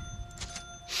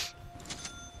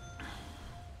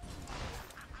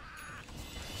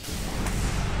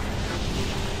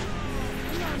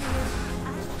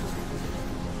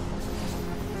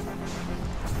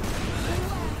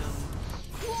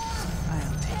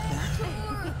 I'll take that.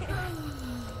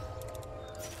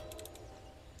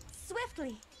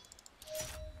 Swiftly.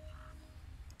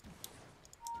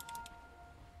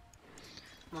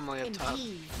 I'm on my way up top.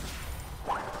 Indeed.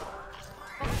 Oh,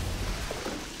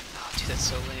 dude, that's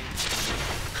so lame.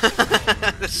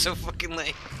 That's so fucking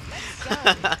lame.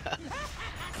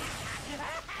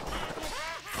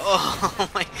 Oh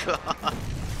my god.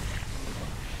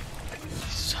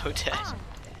 So dead.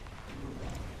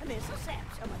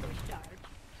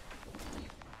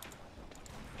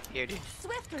 Here, dude.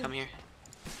 Swiftly. Come here.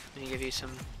 Let me give you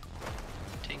some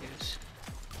tangos.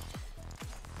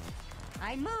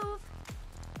 I move.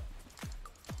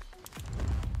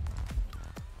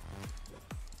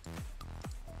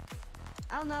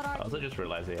 I'll not I argue. also just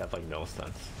realized they have like no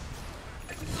stunts.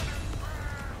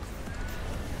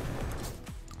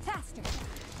 Faster.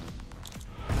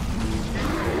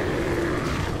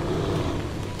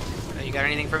 Oh, you got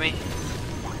anything for me?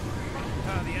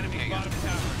 The enemy's There you go. bottom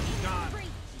tower. He's gone. We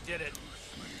did it.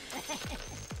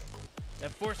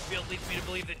 That force field leads me to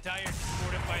believe that Dire just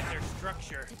fortified their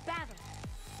structure. To battle.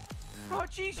 Oh,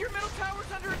 jeez, your middle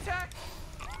tower's under attack.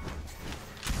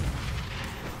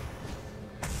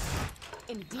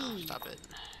 Indeed. Stop it.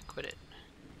 Quit it.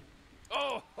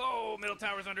 Oh, middle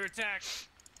tower's under attack.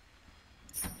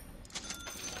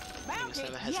 You must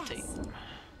never hesitate. Yes.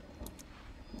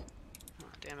 Oh,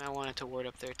 damn, I wanted to ward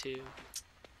up there too.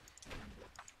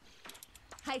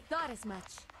 I thought as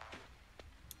much.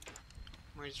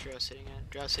 Where's Drow sitting at?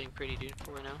 Drow sitting pretty, dude.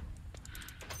 4-0.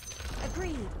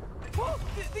 Agreed. Whoa,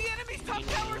 the enemy's top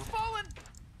tower's fallen.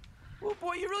 Oh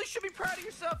boy, you really should be proud of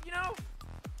yourself, you know?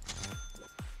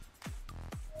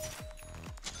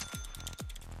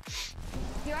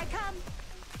 Here I come.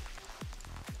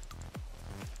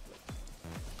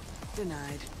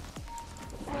 Denied.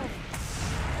 I'm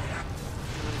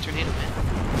gonna tornado man.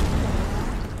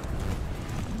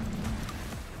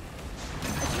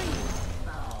 Agreed.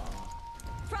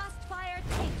 Frostfire,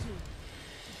 take you.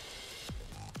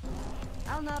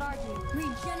 I'll not argue.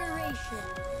 Regeneration.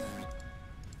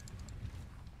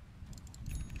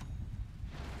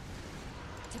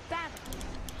 To battle.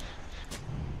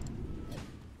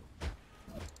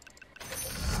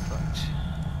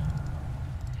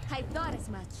 I thought as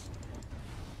much.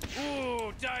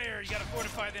 Ooh, Dire, you gotta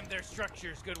fortify them, their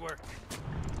structures. Good work.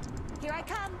 Here I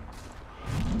come.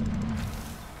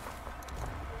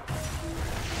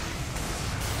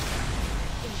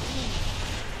 Indeed.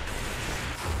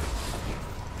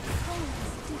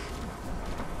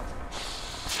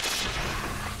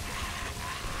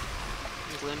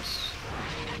 Any glimpse?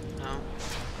 No.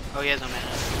 Oh, he has no mana.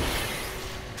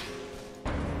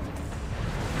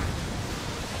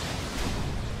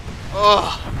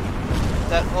 Oh!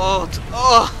 That ult!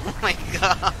 Oh my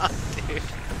god, dude!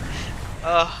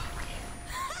 Uh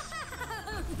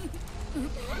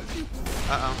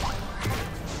oh.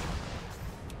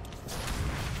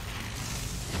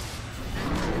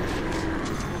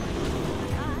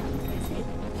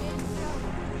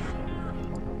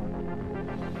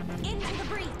 Into the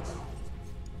breach.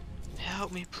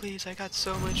 Help me, please. I got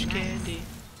so much candy.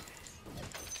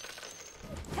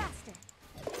 Faster.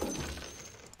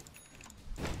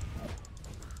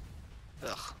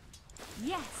 Ugh.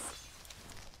 Yes.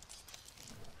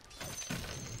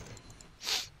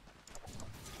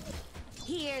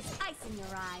 Here's ice in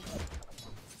your eye.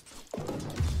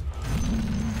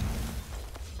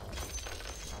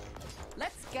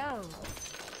 Let's go.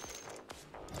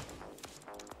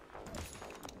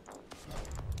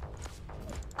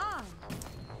 On.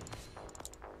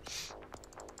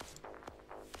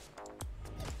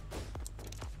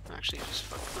 Actually, just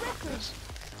fuck this.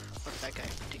 Fuck that guy in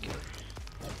particular.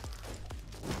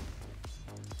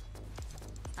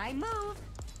 I move.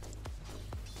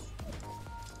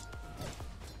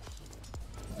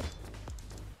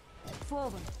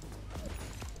 Forward.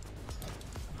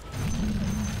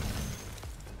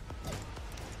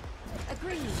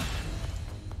 Agreed.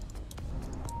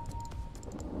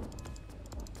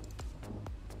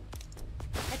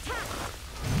 Attack.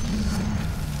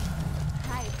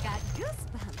 I've got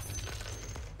goosebumps.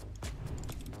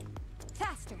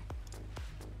 Faster.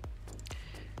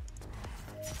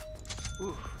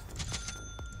 Ooh.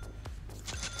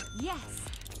 Yes.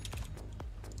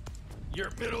 Your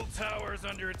middle tower is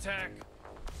under attack.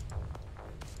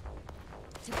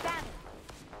 To battle.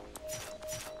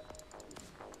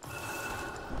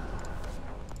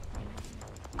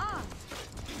 On.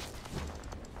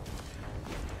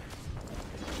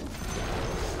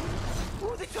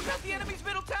 Ooh, they took out the enemy's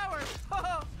middle tower. Ha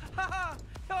ha ha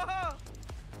ha ha.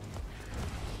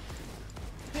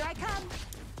 Here I come.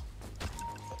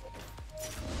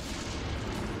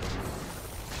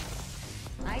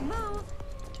 I move.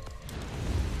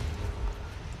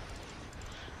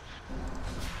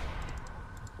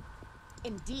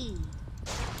 Indeed.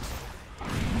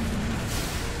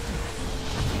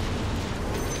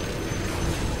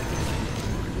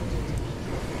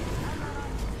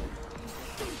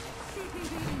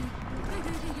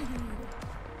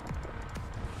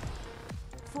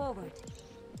 Forward.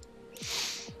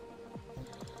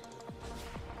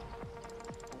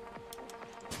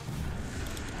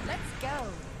 Let's go.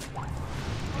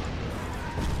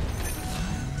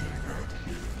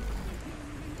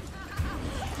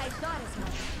 I thought as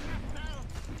much.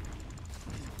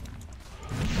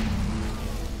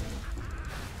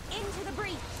 Into the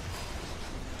breach.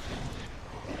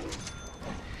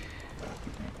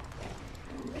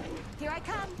 Here I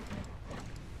come.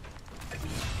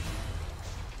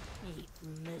 Eat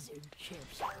lizard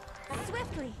chips.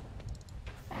 Swiftly.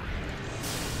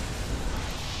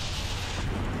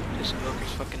 This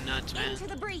Invoker's fucking nuts, man. Into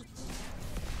the breach.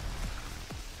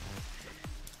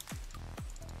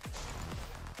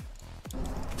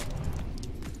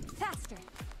 Faster.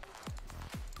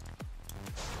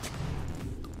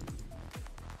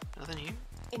 Nothing here?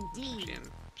 Indeed. Actually,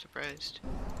 I'm surprised.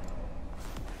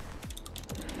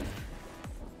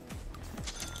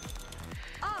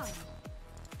 On.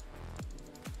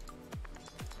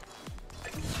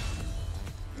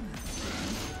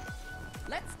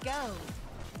 Let's go.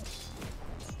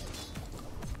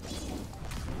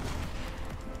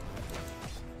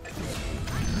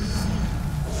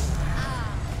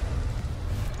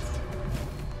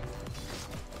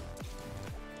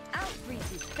 I'll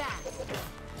freeze you fast.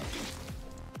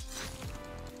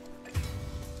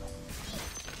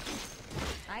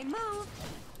 I move.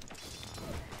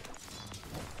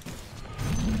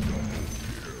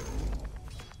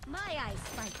 My eyes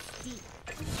spikes deep.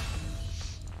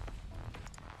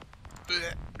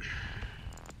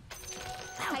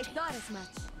 I thought as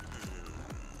much.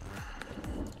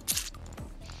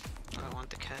 I want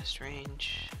the cast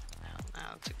range.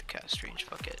 I'll take the cast range,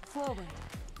 fuck it. Forward.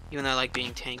 Even though I like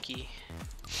being tanky.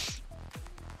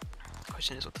 The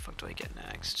question is, what the fuck do I get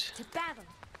next? To battle.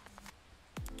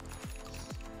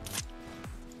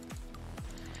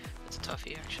 It's a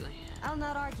toughie, actually. I'll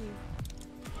not argue.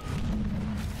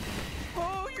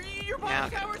 Oh, your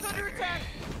bottom Yeah, tower's under attack.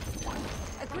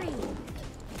 Agreed.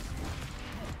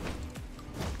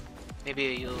 Maybe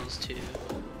a Yules too.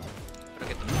 But I'll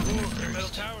get the Ooh, first. your middle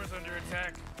tower's under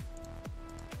attack.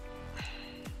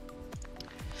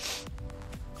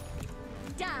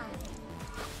 Die.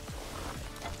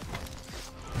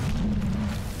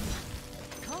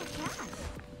 Cold cash.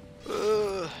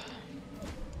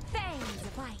 Fangs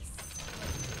of ice.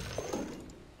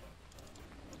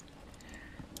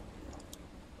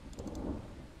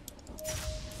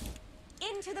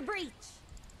 Into the breach.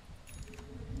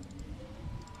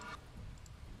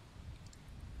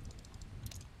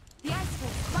 The ice will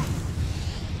fight.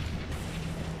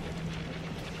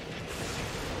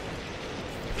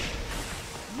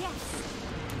 Yes.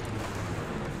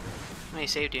 He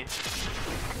saved you.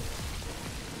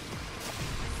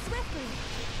 Swiftly.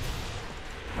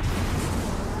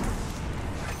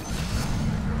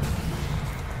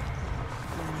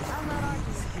 I'll not argue.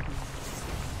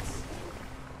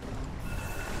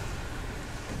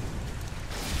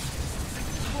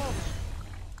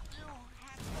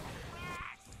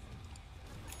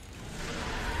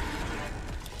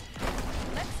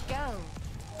 Let's go.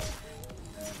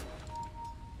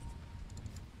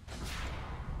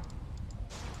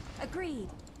 Agreed.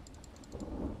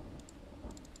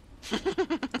 To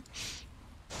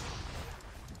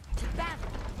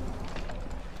battle.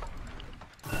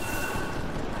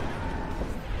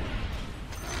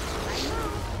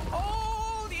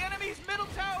 Oh, the enemy's middle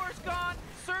tower's gone.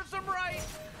 Serves them right.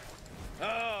 Oh,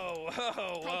 whoa, I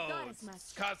whoa. thought as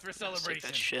much. Cause for Let's take celebration.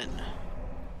 that shit.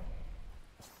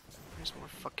 There's more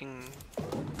fucking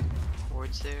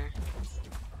boards there.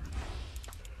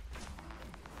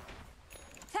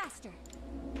 Faster.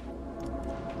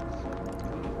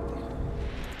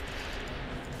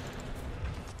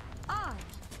 On.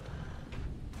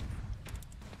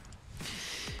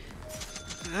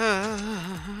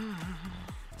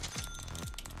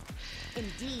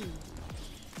 Indeed.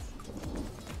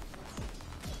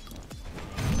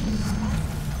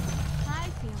 I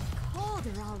feel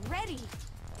colder already.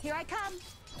 Here I come.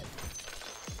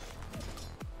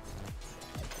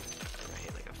 I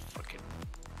hate like a fucking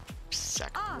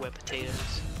sack of wet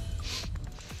potatoes.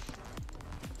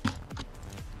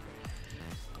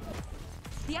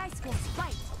 The ice will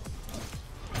fight.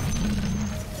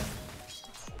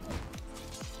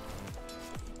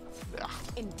 Ugh,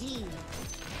 Indeed.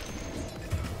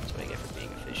 that's what I get for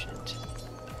being efficient.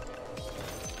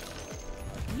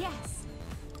 Yes.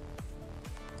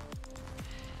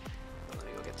 Let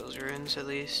me go get those runes at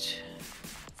least.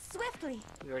 Swiftly.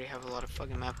 We already have a lot of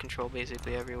fucking map control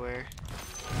basically everywhere.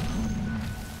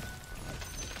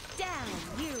 Down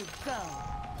you go.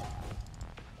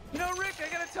 You know, Rick, I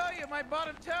gotta tell you, my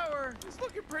bottom tower is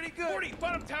looking pretty good. 40,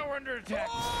 bottom tower under attack.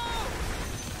 Oh!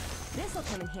 This'll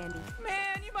come in handy.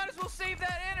 Man, you might as well save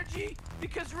that energy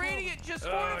because Radiant just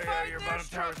fortified your their bottom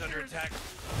tower's structures. under attack.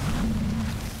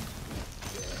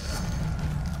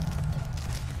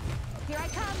 Here I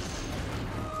come.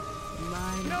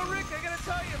 You know, Rick, I gotta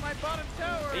tell you, my bottom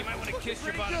tower. You might want to looking kiss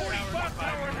your pretty bottom good. tower. Bottom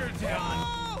tower under attack.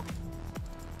 Oh!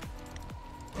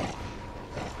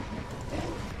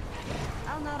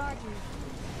 I'll not argue.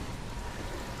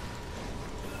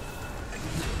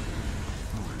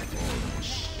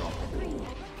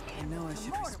 I know I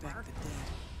should respect the dead.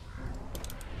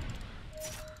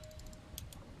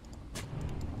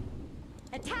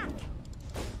 Attack!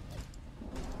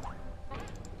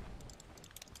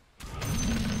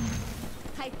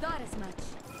 I thought as much.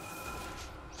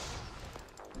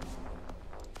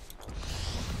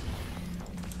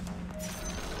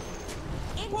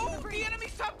 Into Whoa! the The breach.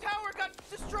 enemy's top tower got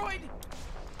destroyed.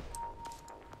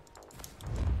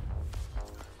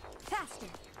 Faster.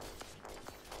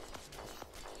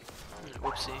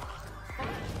 Whoopsie.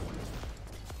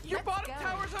 Your Let's bottom go.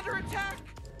 tower's under attack.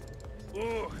 Ooh.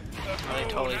 Oh, they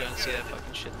totally don't see that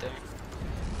fucking shit there.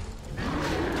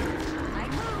 I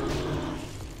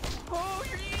move. Oh,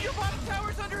 your bottom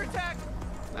tower's under attack.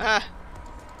 Ah!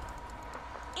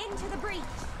 Into the breach.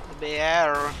 The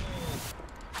bear.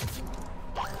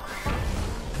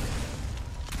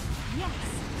 Yes.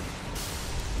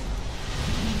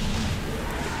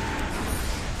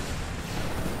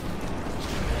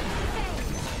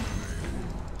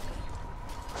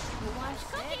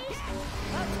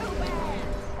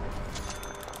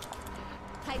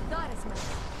 I thought as much.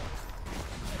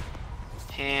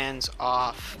 Hands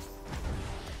off.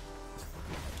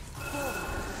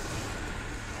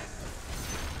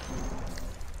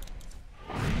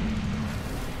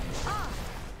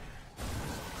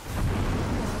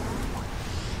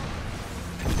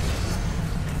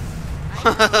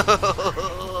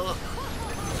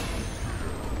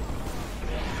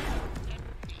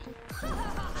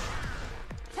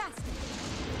 Faster.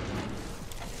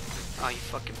 Oh, you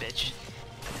fucking bitch.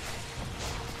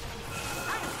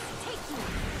 Ice, take you.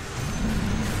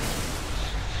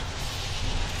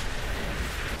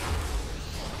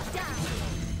 Down.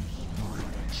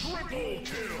 Triple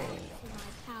kill.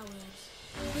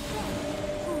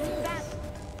 That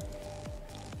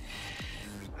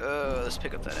Let's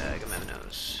pick up that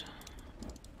Agamemnos.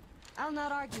 I'll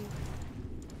not argue.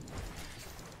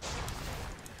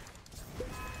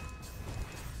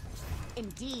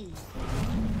 Indeed.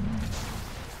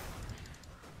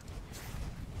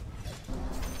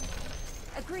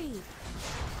 Agreed.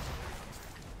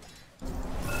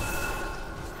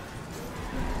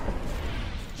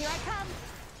 Here I come.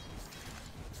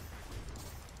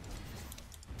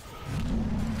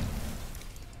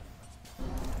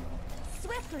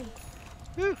 Swiftly.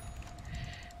 Woo.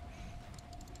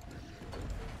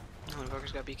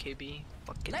 Motherfuckers got BKB.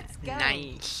 Fucking Let's go.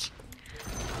 nice.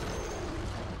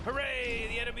 Hooray!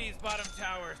 The enemy's bottom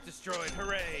tower is destroyed.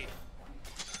 Hooray!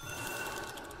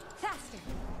 Faster.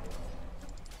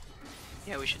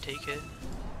 Yeah, we should take it.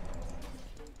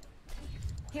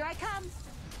 Here I come.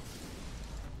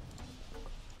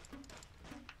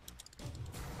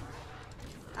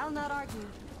 I'll not argue.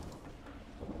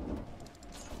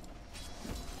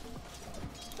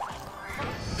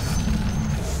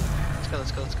 Let's go,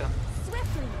 let's go, let's go.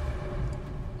 Swiftly.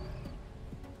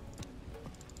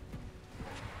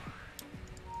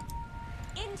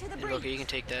 Into the Hey, breach. Loki, you can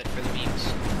take that for the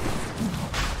memes.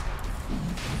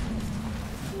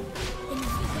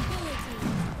 Invisibility.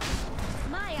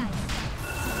 My eyes.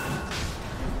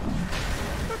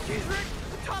 Oh, jeez, Rick!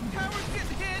 The top tower's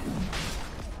getting hit!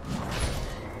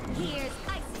 Here's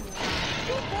icing.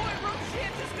 Oh boy,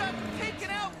 Roshan just got taken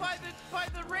out by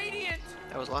the Radiant!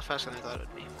 That was a lot faster than I thought it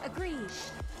would be. Agreed.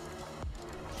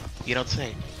 You don't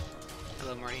say.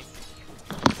 Hello, Marty.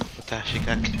 What the shit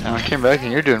got kicked I out? came back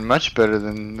and you're doing much better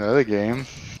than the other game.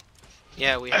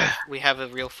 Yeah, we have a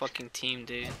real fucking team,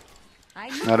 dude. I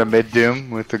know. Not a mid doom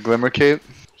with the glimmer cape.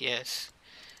 Yes.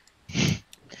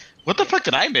 What the fuck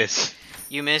did I miss?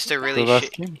 You missed a really The last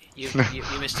shit. game. You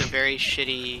missed a very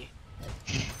shitty.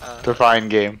 Divine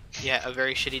game. Yeah, a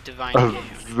very shitty divine A game.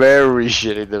 very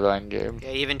shitty divine game.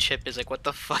 Yeah, even Chip is like, what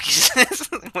the fuck is this?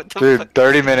 What the Dude, fuck?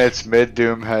 30 minutes mid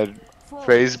doom had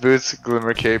phase boots,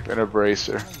 glimmer cape, and a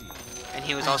bracer. And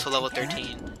he was also level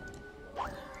 13.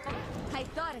 I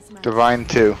thought as much. Divine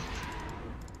 2.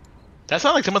 That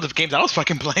sounded like some of the games I was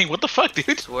fucking playing. What the fuck, dude?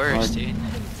 It's worse, dude. Indeed.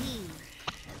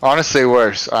 Honestly,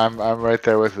 worse. I'm right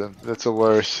there with him. That's a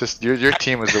worse. Just your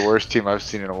team was the worst team I've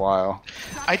seen in a while.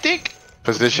 I think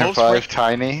Position Most 5, rank-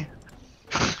 tiny.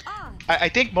 On. I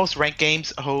think most ranked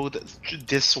games hold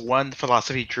this one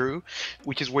philosophy true,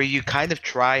 which is where you kind of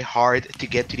try hard to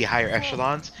get to the higher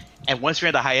echelons, and once you're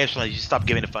in the high echelons, you stop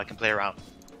giving a fucking play around.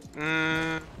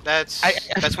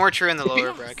 That's more true in the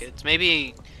lower brackets.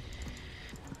 Maybe.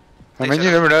 I mean,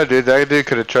 you never know, dude. That dude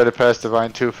could have tried to pass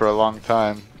Divine 2 for a long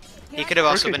time. He could have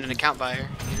also been an account buyer.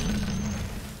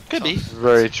 Could be.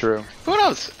 Very true. Who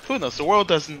knows? Who knows? The world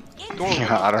doesn't. The world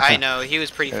I don't I know, he was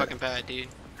pretty fucking bad, dude.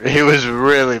 He was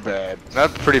really bad.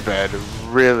 Not pretty bad,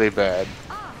 really bad.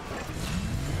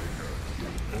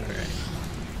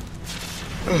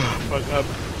 Fuck up.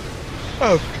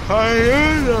 I'm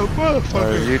tired of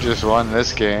motherfucker. You just won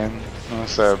this game.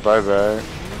 So bye bye.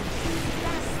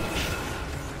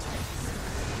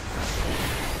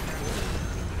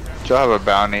 Y'all have a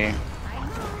bounty.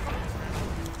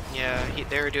 Yeah,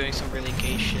 they were doing some really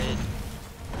gay shit.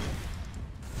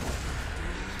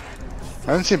 I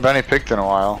haven't seen bounty picked in a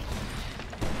while.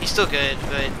 He's still good,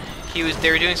 but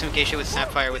they were doing some gay shit with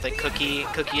Snapfire with like Cookie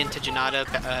into Janata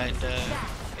and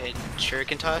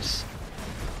Shuriken Toss.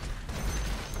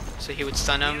 So he would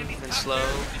stun him, then slow.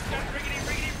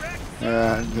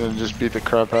 Yeah, and then just beat the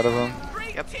crap out of him.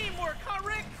 Yep.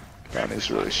 Bounty's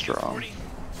really strong.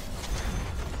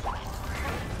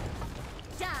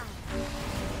 Down.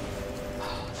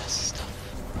 Oh, that's stuff.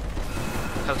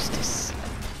 Hostess.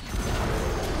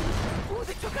 Ooh,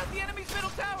 they took out the enemy's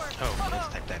middle tower! Oh, let's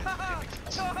type that in. That makes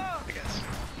sense. I guess.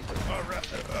 Alright.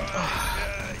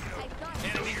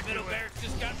 Enemy's middle barracks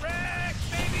just got wrecked,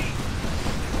 baby!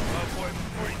 Oh boy,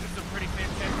 Morty, this is a pretty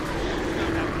fantastic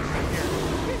stuff happening right here.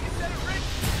 You said it, Rick!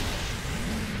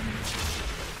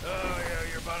 Oh yeah,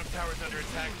 your bottom tower's under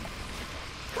attack.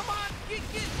 Come on, get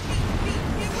with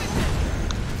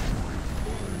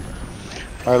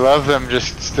it! I love them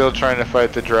just still trying to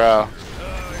fight the drow.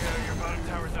 Oh yeah, your bottom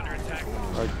tower's under attack.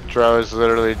 Like, drow is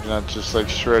literally not just like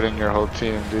shredding your whole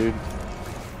team, dude.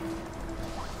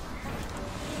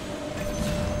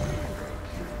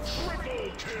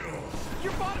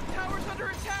 Your bottom tower's under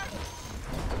attack!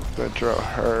 The drow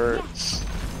hurts.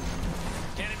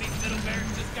 Enemy's middle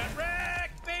barracks just got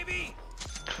wrecked, baby!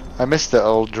 I miss the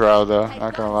old drow though,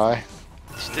 not gonna lie.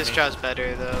 This job's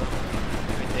better though.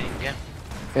 I think. Yeah.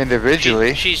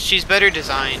 Individually. She's better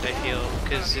designed, I feel,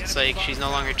 because it's like she's no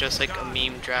longer just like a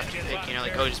meme draft pick. You know,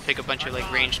 like oh, just pick a bunch of like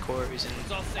ranged cores and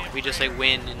we just like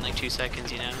win in like 2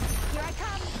 seconds. You know. Here I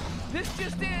come. This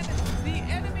just in! The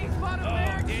enemy's bottom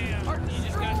barracks are destroyed! You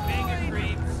just got mega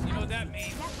creeps. You know what that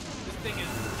means? This thing is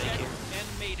dead and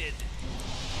decimated.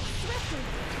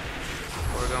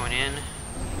 We're going in.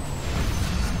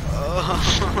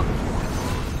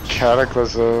 Oh.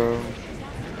 Cataclysm.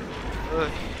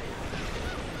 Ugh.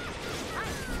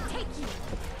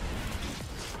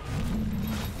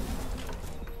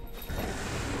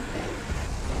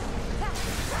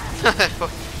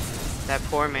 That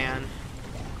poor man.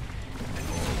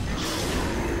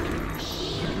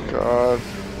 God.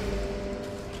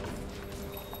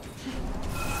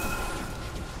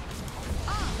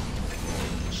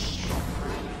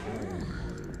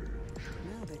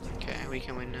 Okay, we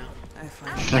can win now.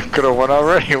 You could have won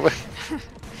already. You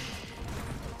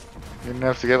didn't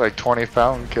have to get like 20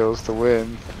 fountain kills to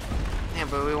win. Yeah,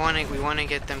 but we want to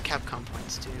get them Capcom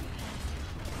points, dude.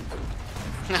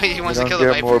 No, he You wants to don't kill the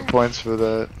get Viper. more points for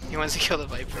that. He wants to kill the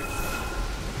Viper.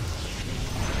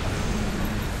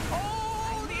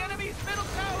 Oh, the enemy's middle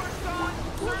tower's gone.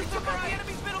 Surge took out the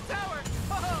enemy's middle tower.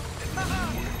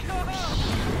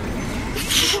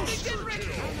 They did, Rick.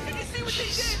 Did you see what they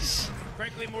did?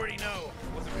 Frankly, Morty, no.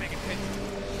 Wasn't paying attention.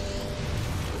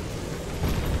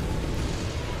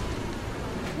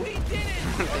 We did it.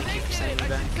 Thank you for saying I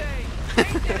that. should say. They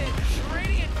did it. The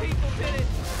Radiant people did it.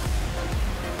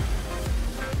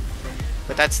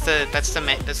 But that's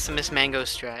the Miss Mango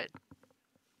strat.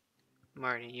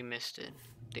 Marty, you missed it.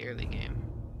 The early game.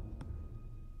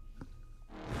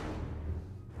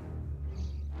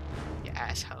 You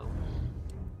asshole.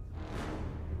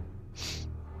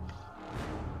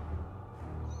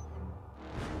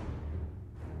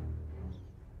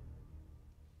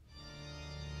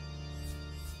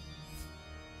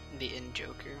 The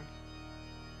in-joker.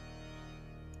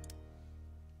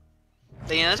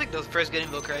 But, you know, that's like the first good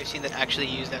invoker I've seen that actually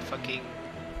used that fucking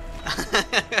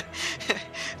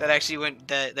that actually went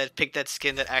that picked that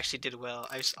skin that actually did well.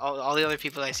 All the other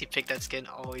people I see pick that skin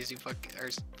always do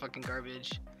fucking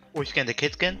garbage. Which skin? The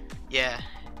kid skin? Yeah.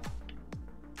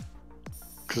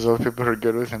 Because all the people who are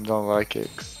good with him don't like it.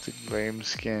 'Cause it's a lame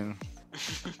skin.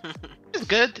 It's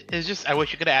good. It's just I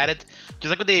wish you could have added,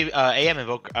 just like with the AM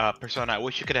invoke persona. I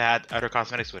wish you could have had other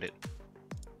cosmetics with it.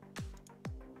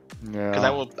 Yeah.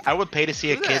 Because I would pay to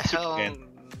see a Who the kid hell super skin.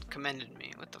 commended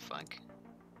me? What the fuck?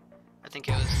 I think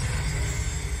it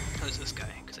was this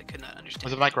guy because I could not understand.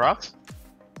 Was it Mike Ross?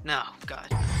 No, God.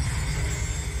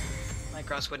 Mike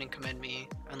Ross wouldn't commend me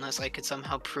unless I could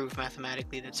somehow prove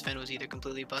mathematically that Sven was either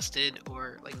completely busted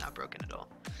or like not broken at all.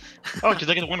 Oh, just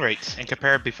look at the win rates and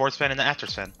compare before Sven and after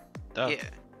Sven. Duh. Yeah.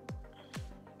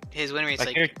 His win rate's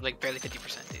Like like barely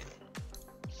 50%, dude.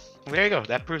 Well, there you go.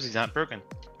 That proves he's not broken.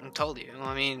 I told you. Well,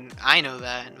 I mean, I know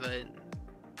that, but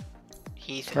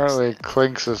he thinks Apparently, that.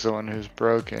 Clinks is the one who's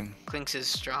broken. Clinks is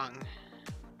strong.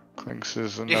 Clinks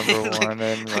is the number one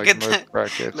in look like at most the-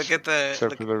 brackets. Look at the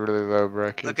except for the really low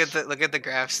brackets. look at the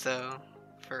graphs though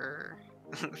for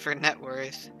for net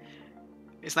worth.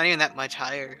 It's not even that much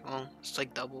higher. Well, it's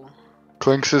like double.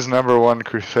 Clinks is number one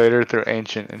Crusader through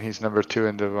Ancient, and he's number two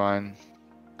in Divine.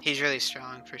 He's really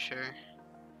strong for sure.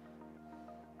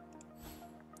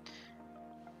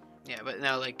 Yeah, but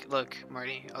no, like, look,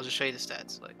 Marty, I'll just show you the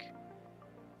stats. Look.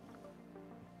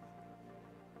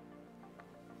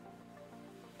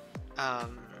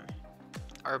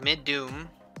 Our mid Doom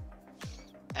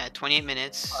at 28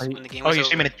 minutes when the game was you're over.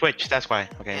 streaming at Twitch. That's why.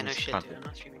 Okay. Yeah, no it's shit, fun. dude. I'm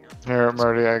not streaming on. Here,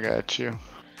 Marty, I got you.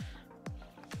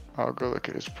 I'll go look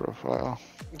at his profile.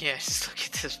 Yeah, just look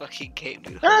at this fucking game,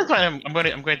 dude. No, that's fine. I'm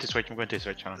going to Switch. I'm going to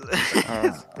Switch. Hold on.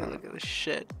 Look at this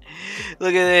shit.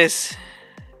 Look at this.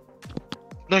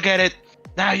 Look at it.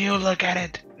 Now you look at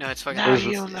it. No, it's fucking. Now His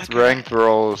you look at ranked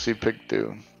roles, he picked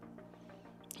Doom.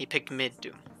 He picked mid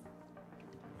Doom.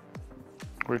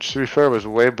 Which, to be fair, was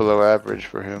way below average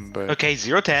for him, but... Okay,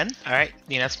 0-10. Alright,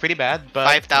 that's pretty bad, but...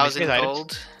 5,000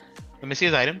 gold. Let me see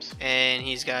his items. And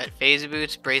he's got phase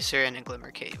boots, bracer, and a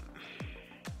glimmer cape.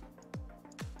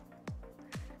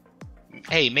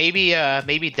 Hey, maybe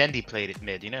Dendy played it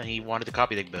mid, he wanted to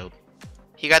copy the build.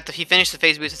 He finished the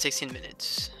phase boots in 16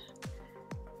 minutes.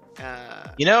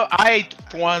 I,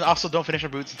 for one, also don't finish my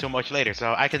boots until much later,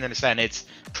 so I can understand its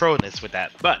proness with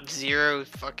that, but...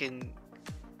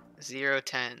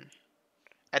 0-10.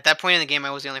 At that point in the game, I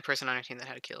was the only person on our team that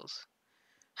had kills.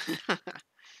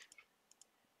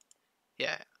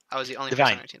 Yeah, I was the only person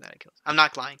on our team that had kills. I'm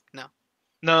not lying, no.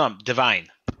 No, Divine.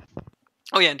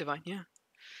 Oh yeah, Divine, yeah.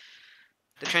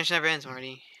 The trench never ends,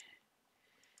 Marty.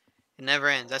 It never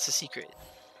ends, that's the secret.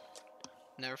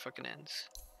 It never fucking ends.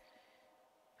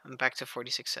 I'm back to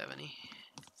 4670.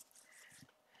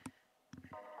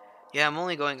 Yeah, I'm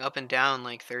only going up and down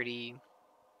like 30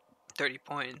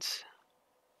 points.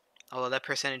 Although that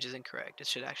percentage is incorrect. It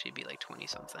should actually be like 20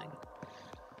 something.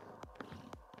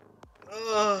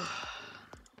 Ugh.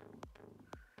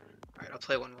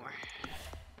 play one more.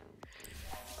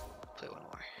 Play one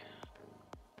more.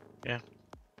 Yeah.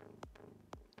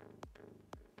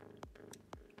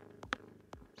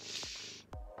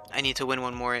 I need to win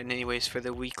one more anyways for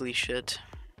the weekly shit.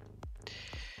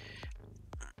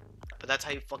 But that's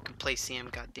how you fucking play CM,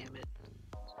 goddammit.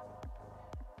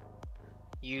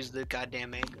 Use the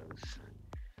goddamn mangoes.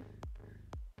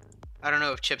 I don't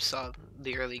know if Chip saw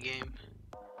the early game.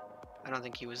 I don't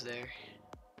think he was there.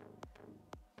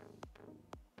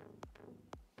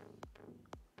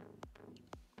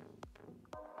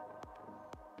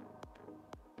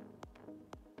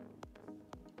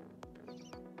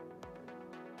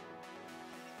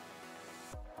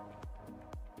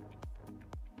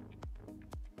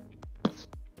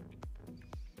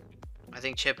 I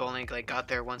think Chip only like got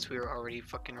there once we were already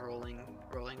fucking rolling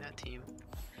that team.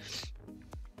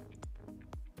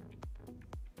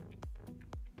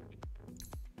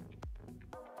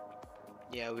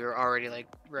 Yeah, we were already like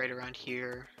right around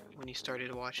here when he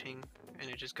started watching, and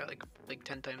it just got like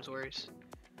 10 times worse.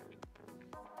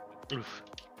 Oof.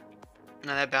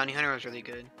 No, that bounty hunter was really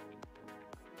good.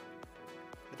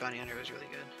 The bounty hunter was really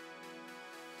good.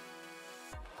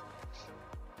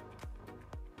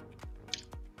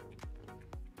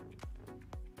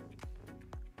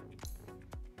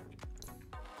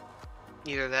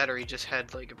 Either that or he just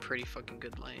had like a pretty fucking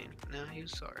good lane. No, he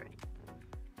was alright.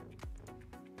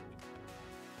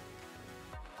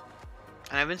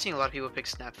 And I've been seeing a lot of people pick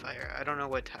Snapfire. I don't know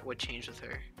what changed with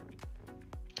her.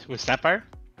 With Snapfire?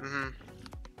 Mm-hmm.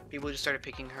 People just started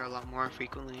picking her a lot more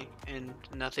frequently, and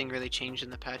nothing really changed in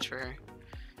the patch for her.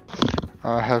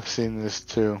 I have seen this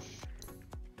too.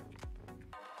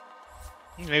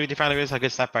 Maybe they finally realized how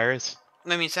good Snapfire is.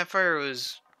 I mean, Sapphire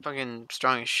was fucking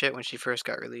strong as shit when she first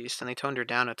got released, and they toned her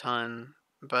down a ton.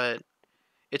 But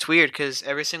it's weird because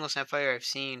every single Sapphire I've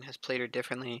seen has played her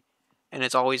differently, and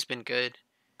it's always been good,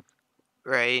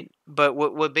 right? But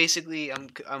what basically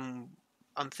I'm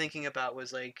thinking about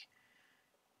was like,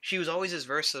 she was always as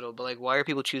versatile, but like, why are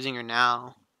people choosing her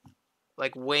now?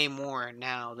 Like way more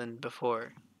now than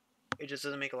before. It just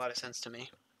doesn't make a lot of sense to me.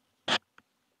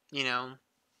 You know,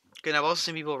 because I've also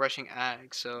seen people rushing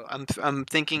Ag, so I'm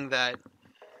thinking that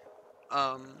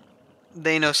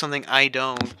they know something I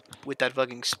don't with that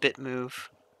fucking spit move.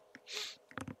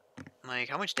 Like,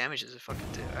 how much damage does it fucking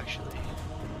do, actually?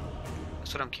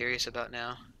 That's what I'm curious about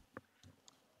now.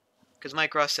 Because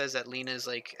Mike Ross says that Lena's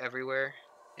like everywhere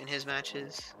in his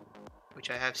matches, which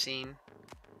I have seen.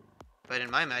 But in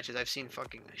my matches, I've seen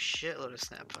fucking a shitload of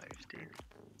Snapfires, dude.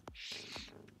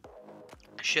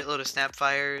 A shitload of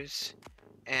Snapfires,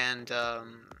 and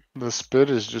The spit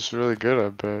is just really good, I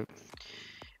bet.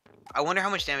 I wonder how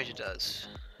much damage it does.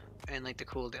 And like the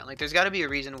cooldown. Like, there's got to be a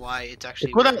reason why it's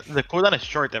actually The cooldown is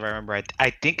short, if I remember. I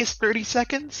think it's 30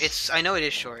 seconds? I know it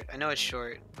is short. I know it's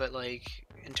short, but like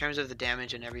in terms of the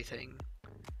damage and everything,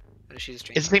 she's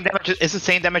it's the same damage. It's the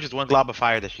same damage as one glob of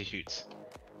fire that she shoots.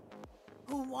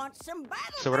 Who wants some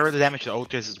battle? So whatever the damage to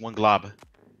ultras is one glob.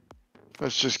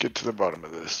 Let's just get to the bottom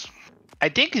of this. I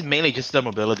think it's mainly just the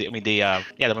mobility. I mean, the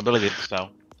mobility of the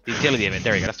spell, the utility of it.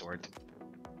 There you go. That's the word.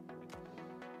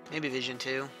 Maybe vision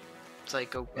too. It's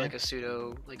like a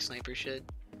pseudo like sniper shit.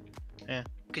 Yeah.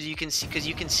 Because you can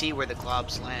see where the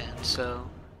globs land. So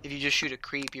if you just shoot a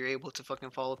creep, you're able to fucking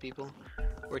follow people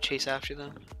or chase after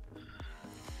them.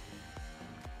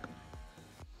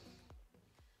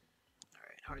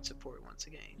 Alright, hard support once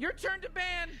again. Your turn to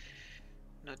ban!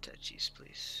 No touchies,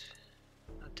 please.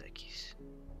 No techies.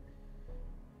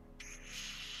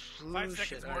 5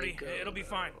 seconds, Morty. It'll be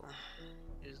fine.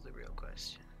 Is the real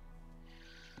question.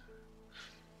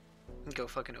 Go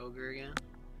fucking ogre again.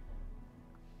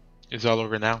 It's all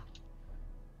over now.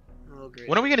 Ogre.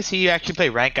 When are we gonna see you actually play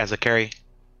rank as a carry?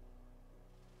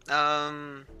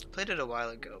 Played it a while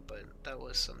ago, but that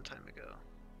was some time ago.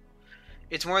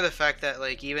 It's more the fact that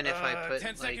like even if I put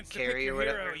like carry or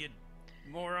whatever. Hero, you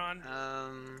moron.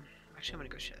 Actually, I'm gonna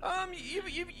go Shadow.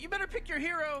 You better pick your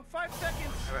hero. 5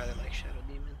 seconds. I rather like Shadow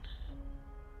Demon.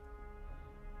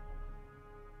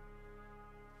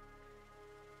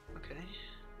 Okay.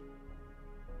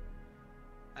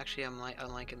 Actually, I'm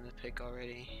liking the pick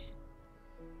already.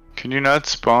 Can you not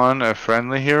spawn a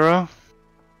friendly hero?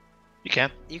 You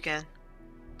can. You can.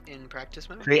 In practice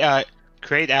mode?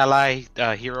 Create ally,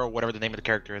 hero, whatever the name of the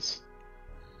character is.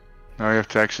 No, you have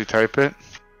to actually type it?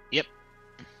 Yep.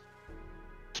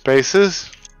 Spaces?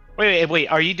 Wait.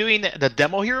 Are you doing the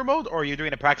demo hero mode or are you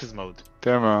doing a practice mode?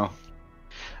 Demo.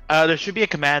 There should be a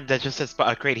command that just says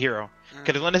create hero.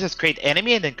 Because the one that says create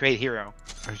enemy and then create hero.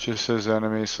 It just says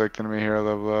enemy, select enemy hero,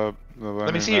 level up, level Let me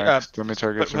enemy see. next, enemy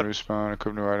targets and respawn,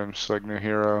 equip new items, select new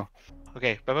hero.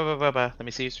 Okay, let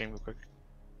me see your stream real quick.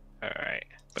 Alright.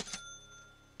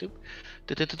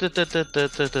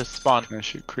 Spawn. Can I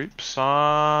shoot creeps?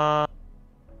 Spawn.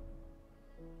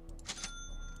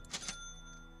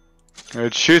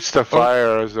 It shoots the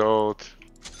fire as ult.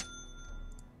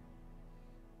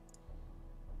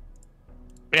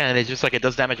 Yeah, and it's just like it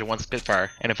does damage in one Spitfire,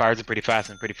 and it fires it pretty fast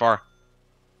and pretty far.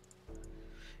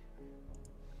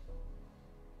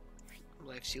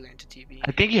 Lifestealer into TB.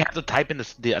 I think you have to type in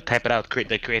type it out,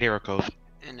 create hero code.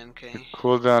 And MK.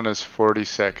 Cooldown is 40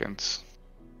 seconds.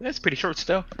 That's pretty short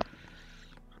still.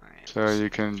 Alright. So you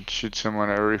can shoot someone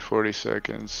every 40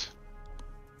 seconds.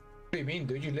 What do you mean,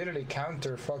 dude? You literally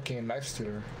counter fucking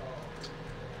Lifestealer.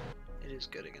 It is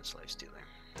good against Lifestealer.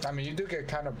 I mean, you do get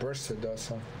kind of bursted though,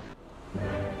 so.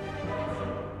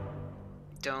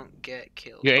 Don't get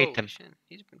killed. You ate him. Shit.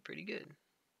 He's been pretty good.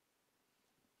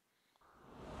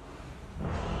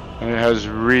 And it has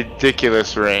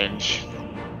ridiculous range.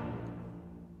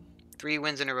 3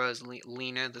 wins in a row is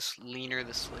leaner the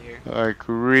Slayer. Like,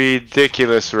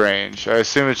 ridiculous range. I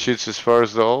assume it shoots as far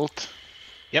as the ult?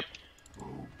 Yep.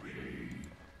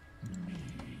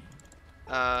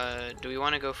 Do we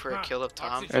want to go for a kill up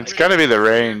top? It's gotta be the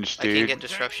range, I can dude. get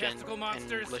disruption,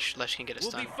 and Lesh can get a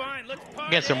stun.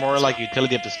 Yeah, so more like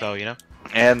utility of the spell, you know?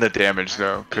 And the damage,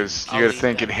 though, because you gotta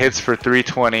think it hits for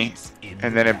 320,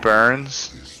 and then it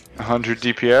burns 100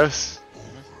 DPS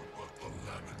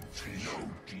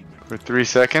for 3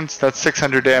 seconds. That's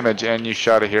 600 damage, and you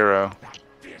shot a hero.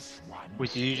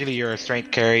 Which is usually your strength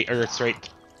carry or strength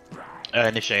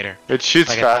initiator. It shoots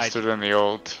Like faster than the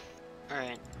ult.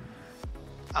 Alright.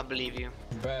 I'll believe you.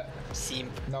 Bet. Seem.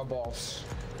 No balls.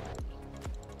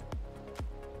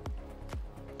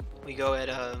 We go at,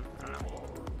 I don't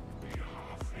know.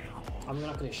 I'm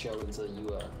not gonna show until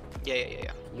you, Yeah. You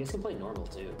guys can play normal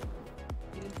too.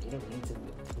 You don't need to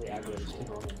play aggro, just play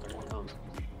normal for one come.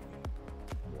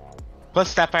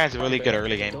 Plus, Sapphire is a really good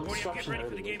early game. Don't disruption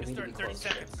early, we need to be close.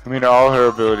 I mean, all her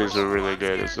abilities are really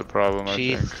good, is the problem, I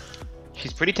think.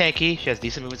 She's pretty tanky, she has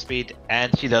decent movement speed,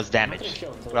 and she does damage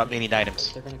without needing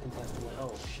items. They're gonna contest and like,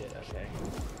 oh shit, okay.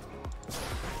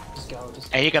 Just go,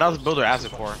 And you can also build her as a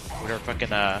core with her fucking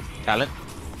talent.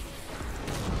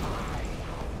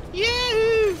 Yeah.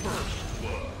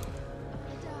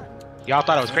 Y'all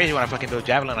thought I was crazy when I fucking built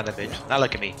Javelin on that bitch. Now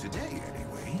look at me.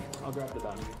 I'll grab the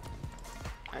bounty.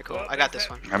 Alright, cool. I got this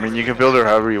one. I mean, you can build her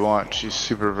however you want. She's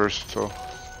super versatile.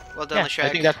 Well done, Yeah, Leshrac. I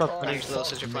think that's what Thanks, little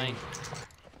sister playing.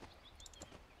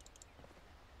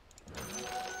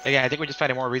 Again, I think we're just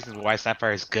finding more reasons why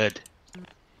Sapphire is good.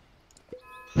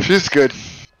 She's good.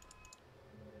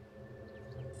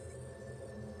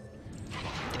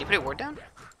 Did he put a ward down?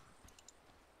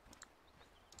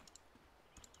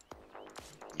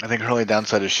 I think her only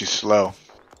downside is she's slow.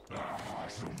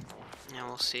 Yeah,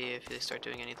 we'll see if they start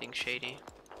doing anything shady.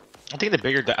 I think the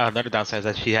bigger another downside is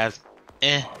that she has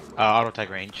auto attack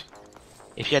range.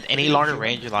 If she had any longer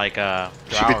range, like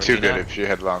she'd be too good if she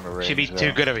had longer range. She'd be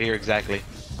too good over here, exactly.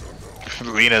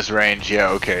 Lena's range, yeah,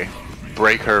 okay.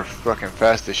 Break her fucking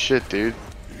fast as shit, dude.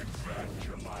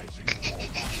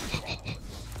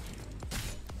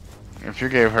 If you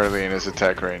gave her Lena's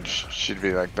attack range, she'd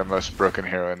be like the most broken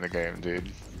hero in the game,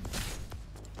 dude.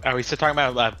 Are we still talking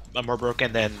about more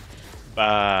broken than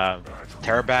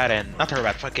Terrabat and not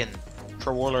Terrabat, fucking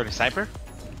Pro Warlord and Sniper?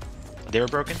 They were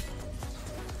broken.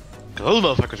 Those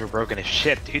motherfuckers were broken as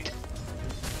shit, dude.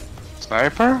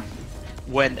 Sniper?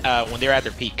 When they were at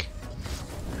their peak.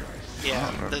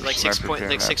 Yeah, the, like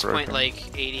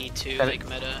 6.82 like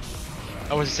meta.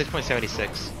 Oh, was it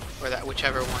 6.76? Or that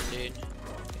whichever one, dude.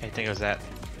 I think it was that.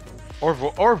 Or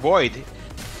Void.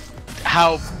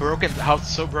 How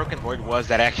so broken Void was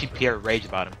that I actually PR rage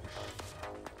about him.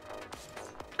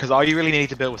 Because all you really need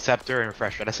to build was Scepter and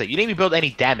Refresher. That's it. You didn't even build any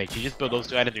damage. You just build those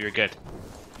two items and you're good.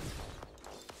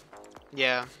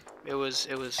 Yeah, it was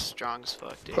strong as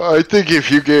fuck, dude. I think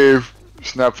if you gave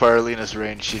Snapfire Lena's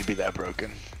range, she'd be that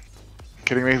broken.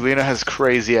 Kidding me? Lena has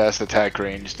crazy ass attack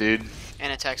range, dude.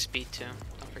 And attack speed too.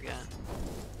 Don't forget.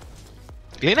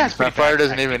 Lena has pretty Snapfire bad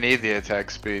doesn't attack even need the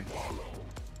attack speed.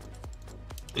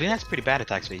 Lena has pretty bad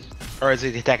attack speed. Or is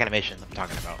it the attack animation I'm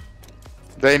talking about?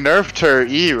 They nerfed her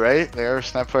E, right? They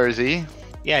nerfed Snapfire's E?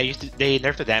 Yeah, they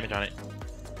nerfed the damage on it.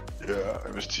 Yeah,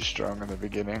 it was too strong in the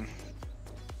beginning.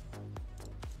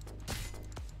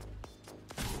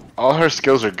 All her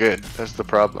skills are good, that's the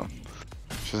problem.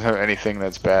 She doesn't have anything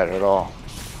that's bad at all.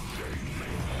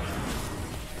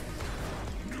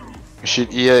 You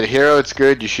shoot E at a hero, it's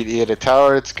good. You shoot E at a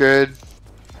tower, it's good.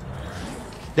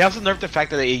 They also nerfed the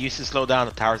fact that it used to slow down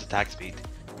the tower's attack speed,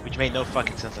 which made no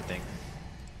fucking sense, I think.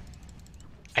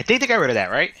 I think they got rid of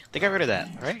that, right? They got rid of that,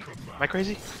 right? Am I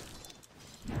crazy?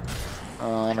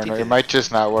 I don't know. It might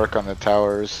just not work on the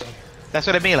towers. That's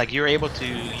what I mean. Like, you're able to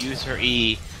use her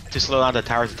E to slow down the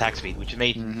tower's attack speed, which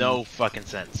made no fucking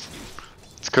sense.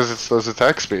 It's because it slows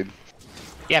attack speed.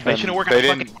 Yeah, but it shouldn't work on They the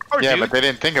didn't. fucking tower, Yeah, dude. but they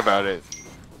didn't think about it.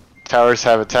 Towers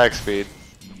have attack speed.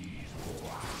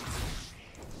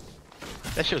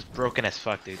 That shit was broken as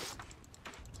fuck, dude.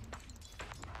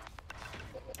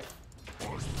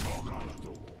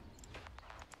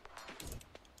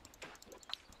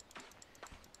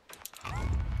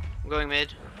 I'm going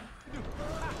mid.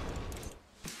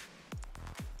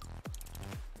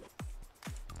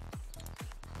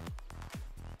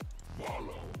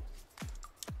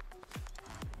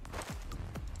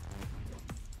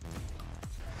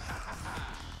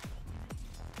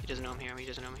 He doesn't know I'm here. He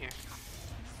doesn't know I'm here.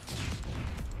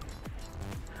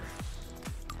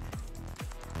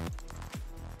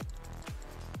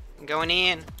 I'm going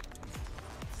in.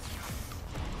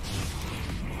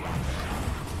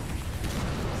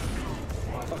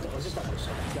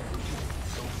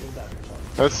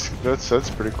 That's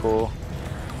pretty cool.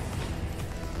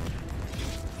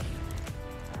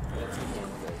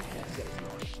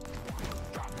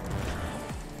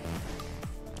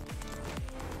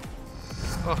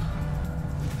 Oh.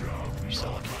 You're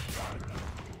so lucky.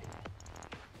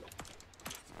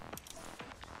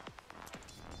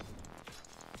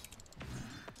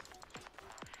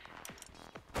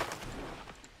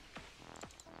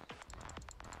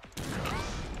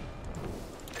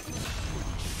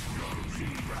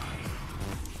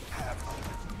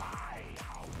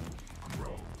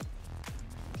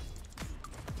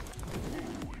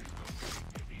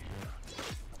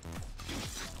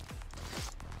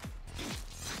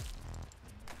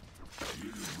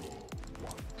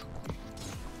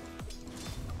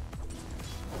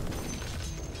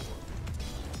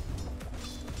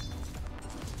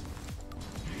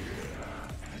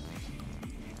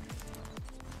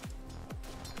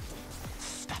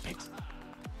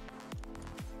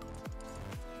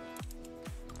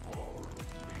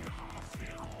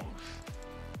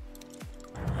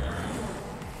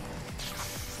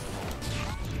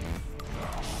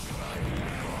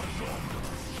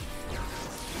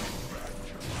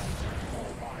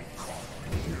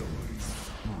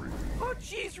 Oh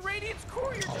jeez, Radiant's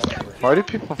courier just got Why do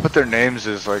people put their names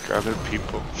as like other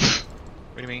people?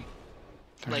 What do you mean?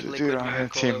 Like There's a Liquid dude on a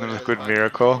Miracle team or with whatever Liquid the fuck.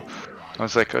 Miracle. I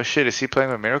was like, oh shit, is he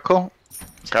playing with Miracle?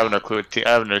 I have no clue. I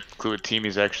have no clue what team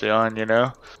he's actually on. You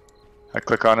know. I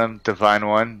click on him, Divine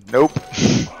One. Nope.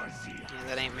 Yeah,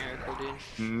 that ain't Miracle, dude.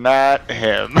 Not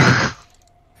him. I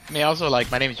mean, also,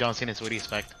 like, my name is John Cena, so what do you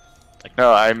expect?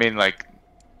 No, I mean like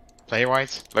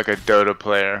Player-wise? a Dota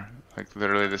player. Like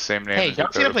literally the same name Hey, as a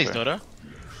John Cena Dota plays player. Dota.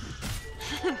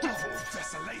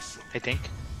 I think.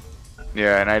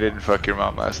 Yeah, and I didn't fuck your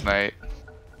mom last night.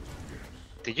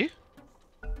 Did you?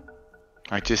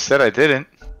 I just said I didn't.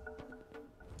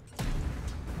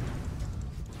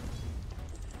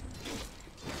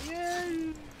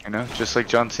 You know, just like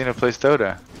John Cena plays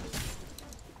Dota.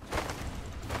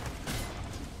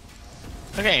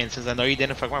 Okay, and since I know you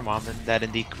didn't fuck my mom, then that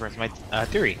indeed confirms my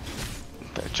theory.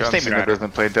 That John Statement Cena writer.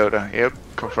 doesn't play Dota. Yep,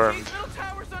 confirmed.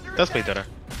 Does play Dota.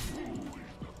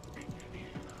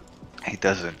 He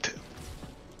doesn't.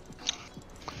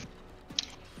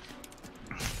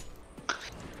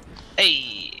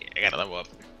 Hey, I gotta level up.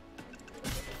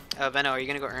 Venno, are you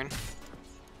gonna go earn?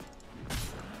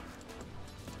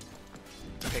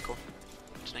 Okay, cool.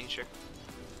 Just making sure.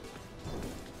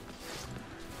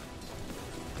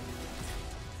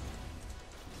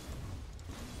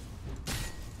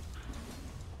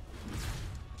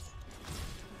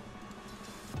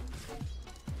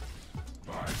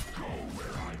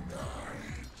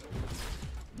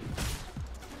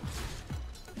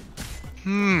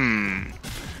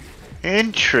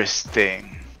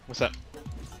 Interesting. What's up?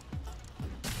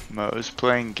 Mo's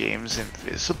playing games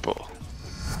invisible.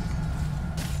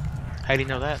 How do you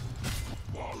know that?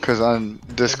 Because on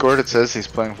Discord it says he's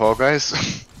playing Fall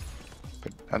Guys.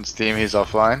 But on Steam he's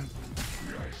offline.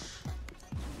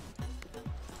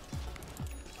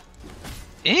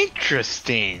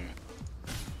 Interesting.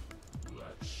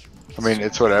 I mean,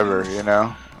 it's whatever, you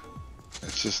know?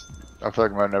 It's just, I feel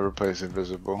like Mo never plays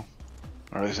invisible.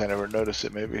 Or at least I never noticed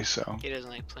it, maybe, so. He doesn't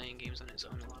like playing games on his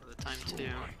own a lot of the time, too.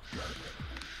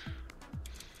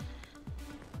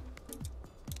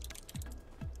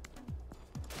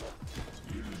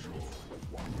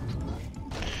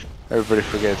 Everybody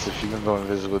forgets if you can go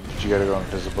invisible, you gotta go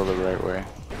invisible the right way.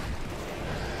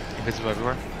 Invisible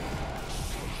everywhere?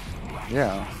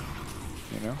 Yeah.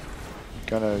 You know? You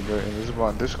gotta go invisible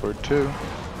on Discord, too.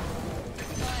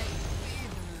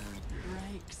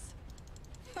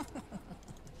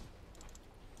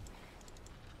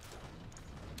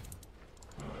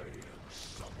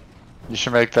 You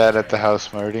should make that at the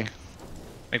house, Marty.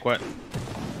 Make what?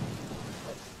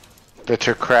 The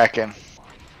Turkraken.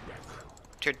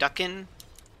 Turducken?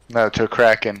 No,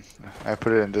 Turkraken. I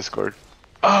put it in Discord.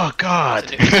 Oh God!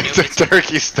 It's a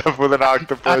turkey stuff with an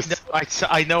octopus.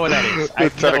 I know what that is. The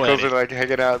tentacles are like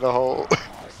hanging out in the hole.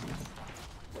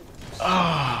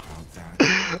 Oh.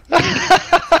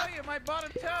 My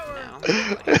bottom tower.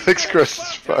 It looks gross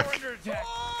as fuck.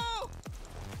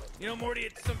 You know, Morty,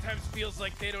 it sometimes feels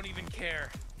like they don't even care.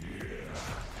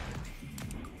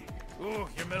 Ooh,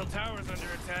 your middle tower's under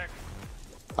attack.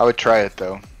 I would try it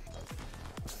though.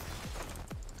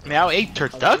 I mean, I'll eat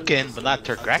turducken, but not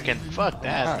turkraken. Fuck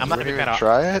that. I'm not a big fan of.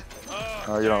 Try it?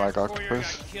 Oh, you don't like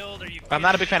octopus? I'm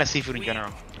not a big fan of seafood in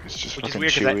general. It's just Which is fucking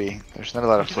weird chewy. There's not a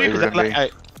lot of flavor in me.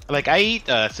 I eat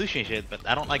sushi and shit, but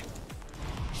I don't like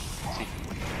seafood.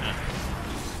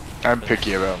 I'm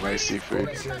picky about my seafood.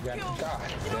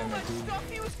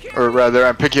 Or rather,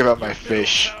 I'm picky about my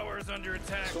fish.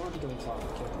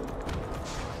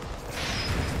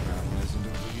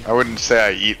 I wouldn't say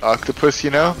I eat octopus, you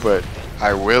know, but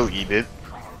I will eat it.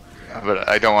 But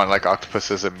I don't want like octopus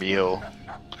as a meal.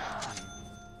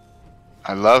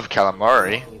 I love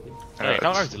calamari.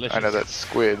 Calamari's delicious. I know that's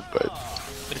squid, but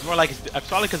it's more like it's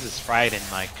probably because it's fried in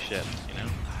like shit, you know.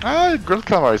 Grilled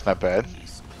calamari's not bad.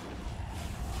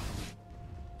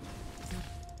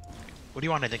 What do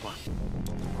you want, Enigma?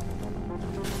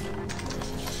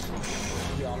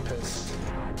 Yeah, I'm pissed.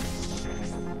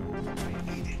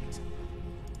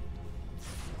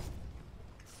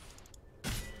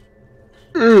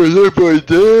 I've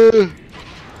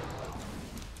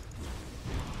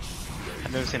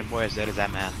never seen a boy as dead as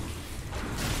that man.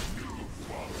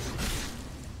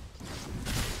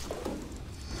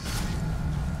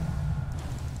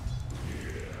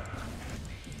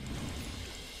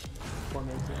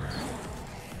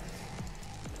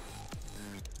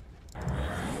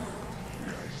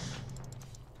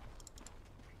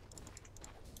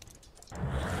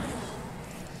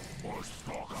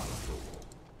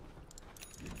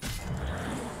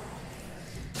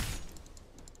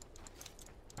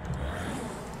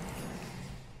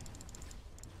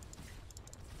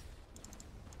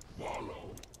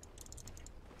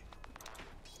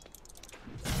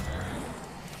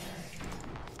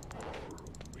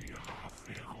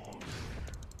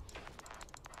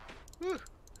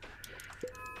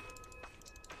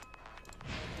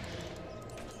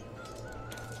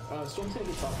 Storm's gonna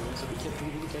get top room, so we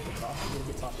can't get the top. We're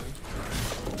gonna get top room.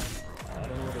 I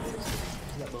don't know what it is.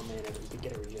 It's that low mana, but we could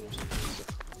get a regen or something. So.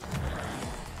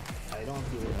 I don't have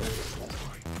to be able to play this last one.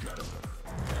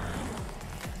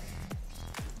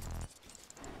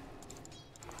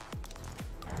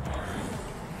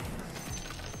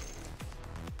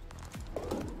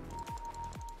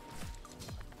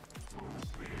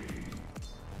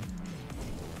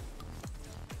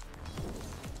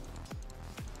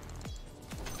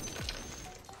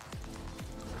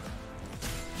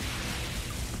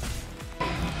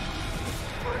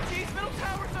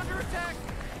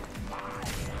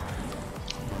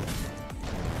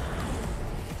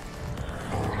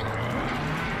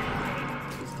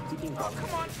 Oh,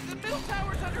 come on! The middle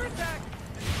tower's under attack!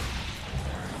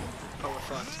 Oh, we're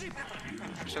fucked.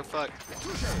 We're so fucked.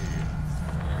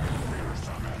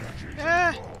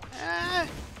 Oh,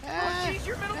 jeez,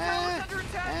 your middle tower's under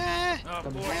attack! Oh,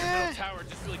 boy, your middle tower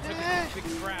just really took a big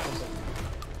crap.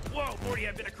 Whoa, Morty,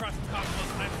 I've been across the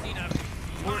cosmos and I've seen a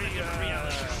Morty, middle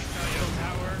tower.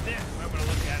 This, I'm gonna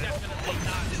look at it. Definitely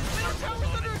not middle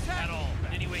tower's under attack! At all,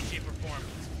 in any way, shape, or form.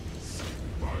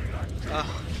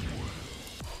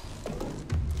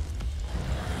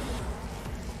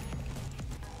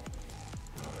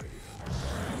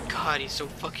 God, he's so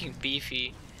fucking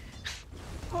beefy.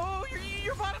 Oh,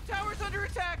 your bottom tower's under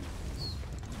attack!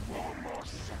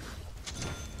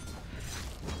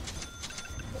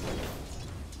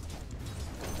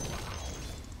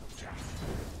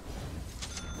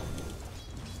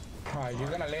 You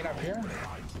gonna lane up here?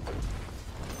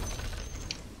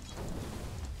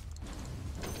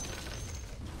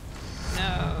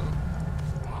 No.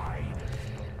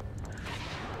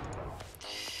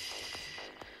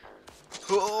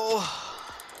 Oh.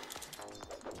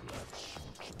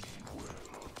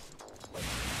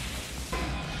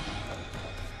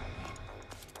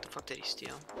 The fuck did he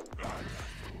steal?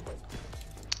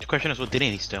 The question is, what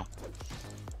didn't he steal?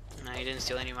 No, he didn't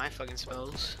steal any of my fucking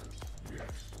spells.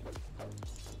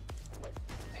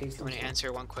 I'm gonna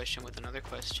answer one question with another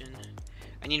question.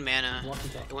 I need mana.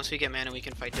 And once we get mana, we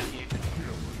can fight down here.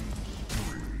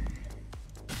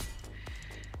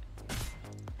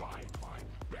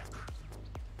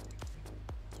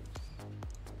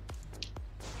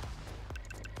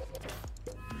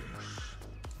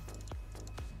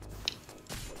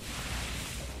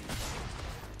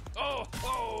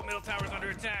 Oh, middle tower's under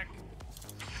attack.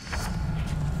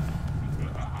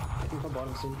 I can come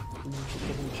bottom soon.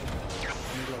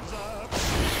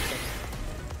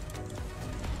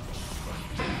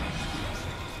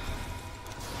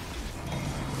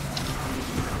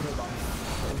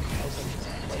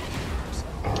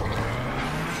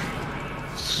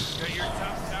 Your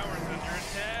top tower's under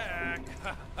attack.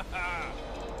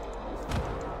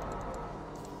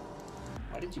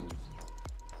 Why did you?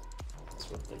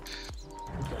 That's what they.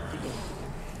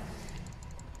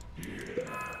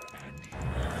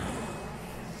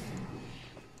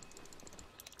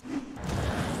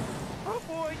 Oh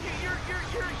boy,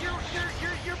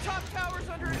 your top tower's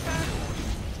under attack.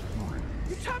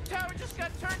 Your top tower just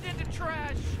got turned into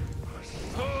trash.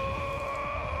 Oh,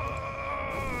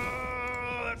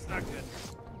 that's not good.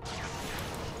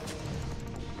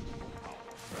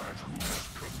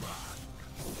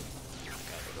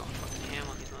 We're going fucking ham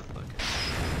on these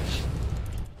motherfuckers.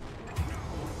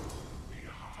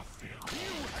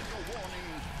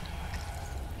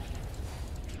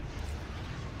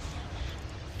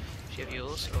 She have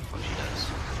heals? Oh fuck, she does.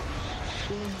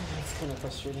 It's kind of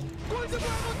frustrating.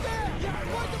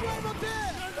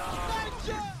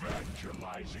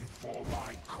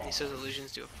 These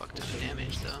illusions do a fuck ton of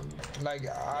damage though. Like,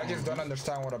 I just don't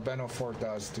understand what a Beno 4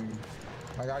 does, dude.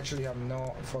 Like, I actually have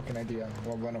no fucking idea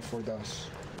what Beno 4 does.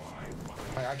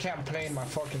 Like, I can't play in my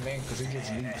fucking lane because he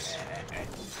just leaves.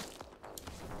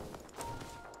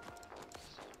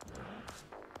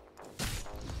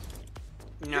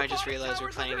 You know, I just realized we're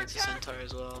playing against the Centaur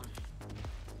as well.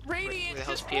 Radiant Where the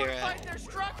hell's just Pierre fortified at? their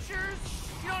structures.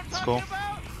 You know what I'm It's talking cool.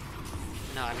 about?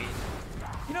 No, I mean,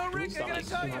 You know, Rick, I gotta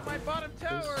tell you, my bottom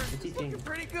tower is looking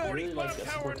pretty good. I really like Bottom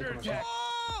that tower support under to come attack.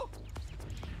 Oh!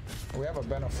 We have a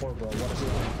Beno 4, bro. What is it?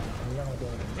 We don't know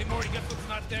what Hey, Morty, guess what's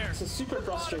not there? It's super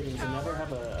frustrating to never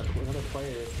have another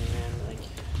player with me, man. Like,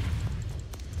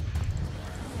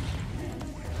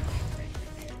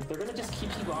 they're gonna just keep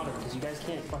you bottom because you guys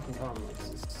can't fucking come. Like,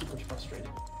 it's super frustrating.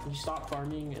 You stop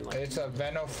farming and like. It's a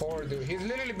Beno 4, dude. He's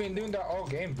literally been doing that all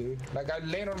game, dude. Like, I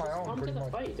lane on my own I'm pretty gonna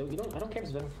much. fight. You don't. I don't care if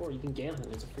it's Venom 4. You can gale him.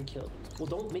 It's a free kill. Well,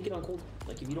 don't make it on cold.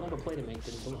 Like, if you don't have a play to make,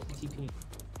 then don't TP.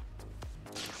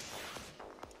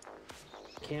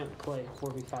 Can't play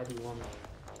 4v5v1.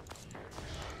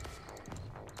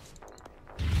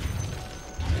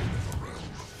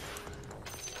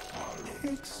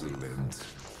 Excellent.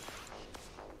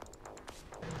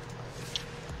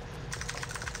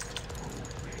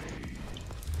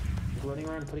 Running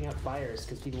around putting out fires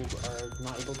because people are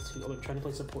not able to. Oh, trying to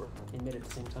play support in mid at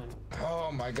the same time.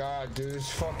 Oh my god, dude. This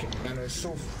fucking Beno is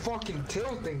so fucking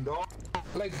tilting, dog.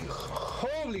 Like,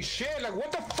 holy shit. Like,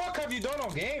 what the fuck have you done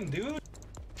all game, dude?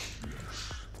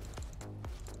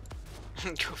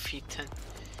 go feed 10.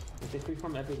 If they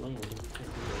freeform every lane, then you can't do it.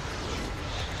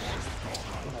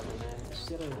 Whatever, man. Just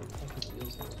gotta fucking do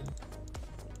something.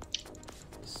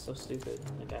 It's so stupid.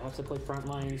 Like, I have to play front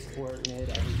line, support, mid,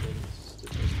 everything. It's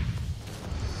stupid.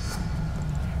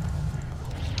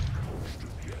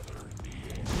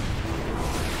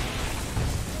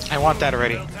 I want that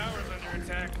already. Middle tower's under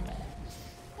attack.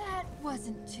 That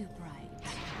wasn't too bright.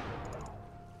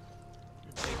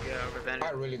 Big revenge. I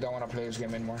really don't want to play this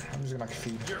game anymore. I'm just gonna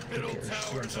feed. Your Who middle cares? This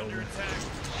tower's game's under over. attack.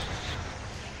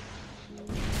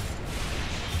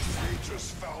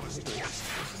 Nature's foulest taste.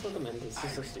 Just let them end. It's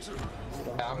just so stupid.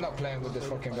 Yeah, I'm not playing with this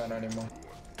fucking Beno anymore.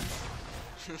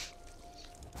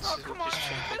 Oh, come on.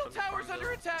 Middle tower's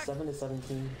under attack. 7 to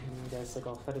 17. And you guys like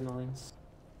all fed in the lanes.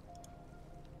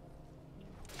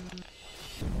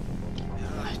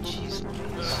 Jeez.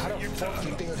 How the fuck do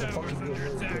you think it's a fucking good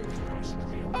move, dude?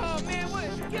 Oh man,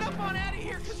 what? Get up on out of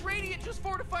here, cause Radiant just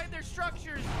fortified their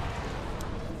structures.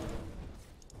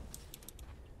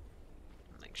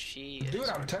 Like she Dude, is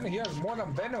I'm telling you, he has more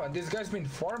than Beno, and this guy's been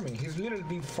farming. He's literally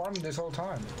been farming this whole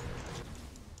time.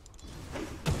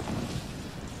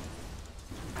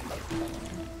 God,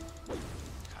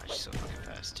 she's so fucking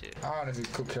fast too. I honestly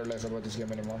could care less about this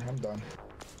game anymore. I'm done.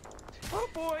 Oh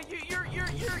boy, your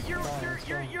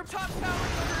top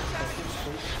tower's under attack.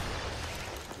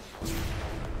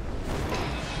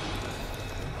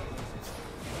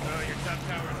 Oh, your top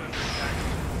tower's under attack.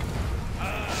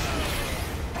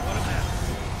 What a mess.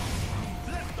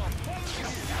 Let the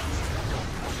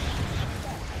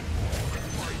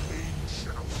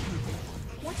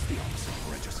What's the opposite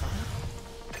of regicide?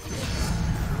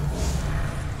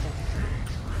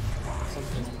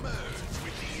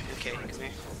 Okay, come here.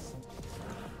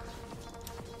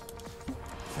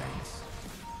 Thanks.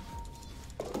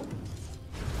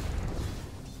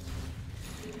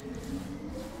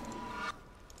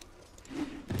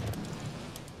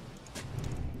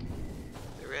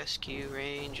 Rescue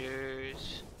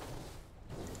Rangers.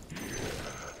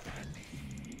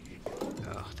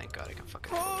 Oh, thank God I can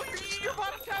fucking. Oh, your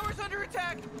bottom tower's under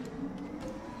attack!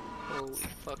 Holy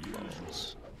fuck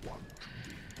balls.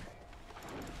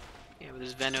 Yeah, but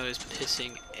this Venno is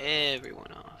pissing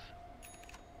everyone off.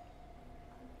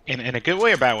 In a good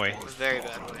way or bad way? A very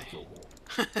bad way.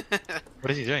 What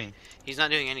is he doing? He's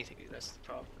not doing anything, dude. That's the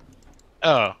problem.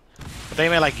 Oh. But they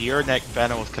meant like your neck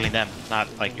Venom was killing them, not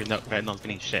like your neck Venom was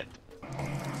getting shit. I'm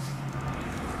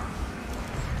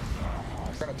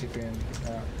gonna TP in.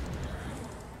 Yeah.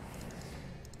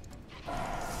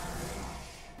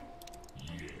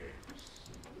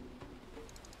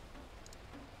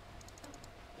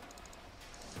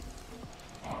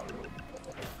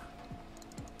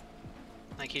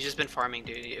 Like, he's just been farming,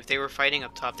 dude. If they were fighting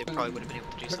up top, they probably would have been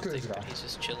able to do something, but he's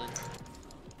just chilling.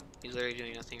 He's literally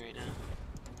doing nothing right now.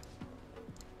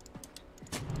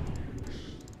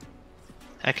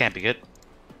 That can't be good.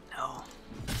 No.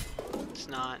 It's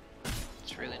not.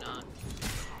 It's really not.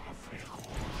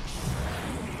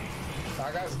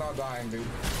 That guy's not dying, dude.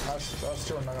 That's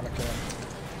still not gonna kill him.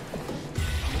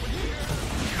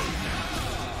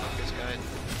 Fuck this guy.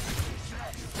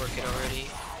 Work it already.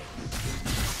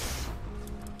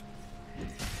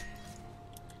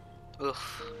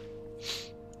 Oof.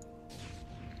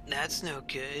 That's no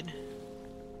good.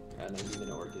 I know even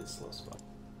know where it is slow spot.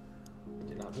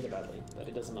 Did not hit it badly, but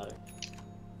it doesn't matter.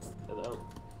 Oh,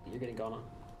 you're getting gone on.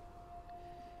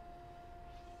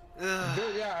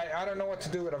 Dude, yeah, I don't know what to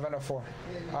do with a Venom 4.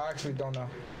 I actually don't know.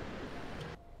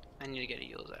 I need to get a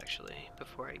Yules actually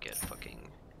before I get fucking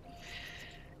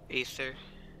Aether.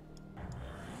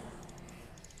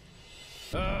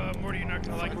 Morty, you're not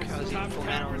gonna like this. The top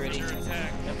tower is under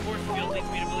attack. That force field leads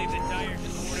me to believe that Dire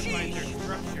just fortified their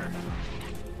structure.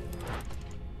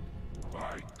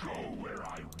 I go where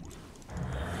I will.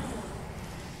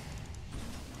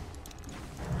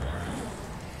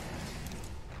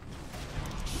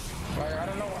 Like, I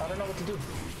don't know what to do.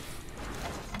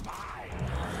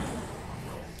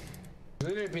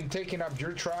 Literally been taking up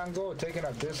your triangle, taking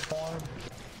up this farm.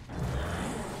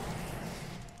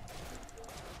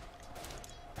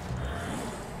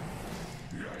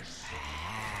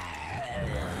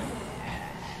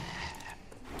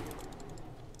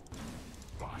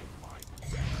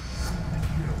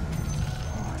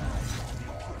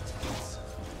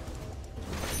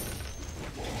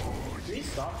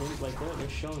 Like they're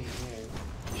showing here.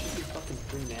 You should be fucking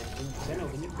free, man. Zeno,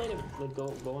 can you play to like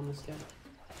go on this guy?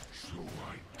 So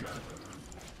I gather.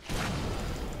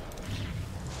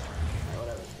 Alright,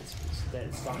 whatever. It's dead.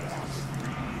 It's stop.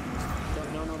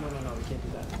 No. We can't do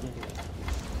that. We can't do that.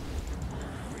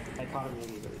 I caught him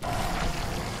immediately.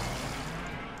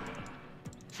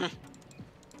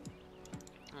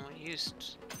 Oh, I used.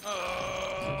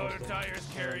 Oh, Dire's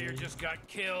carrier just got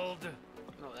killed.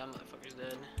 Oh, that motherfucker's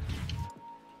dead.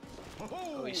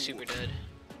 Oh, he's super dead.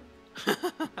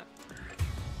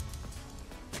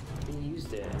 He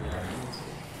used it and it got canceled.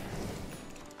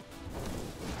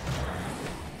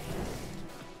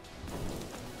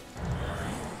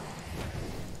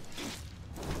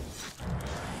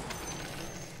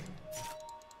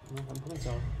 I'm coming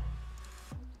so.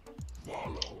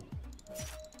 Follow.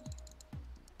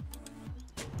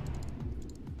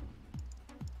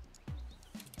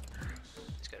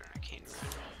 He's got an arcane rune.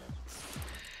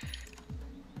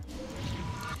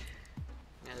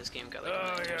 Yeah, this game got like a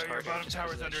million times harder bottom just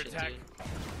tower's 'cause of that under shit, attack. dude.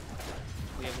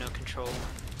 We have no control.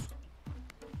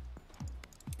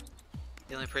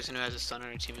 The only person who has a stun on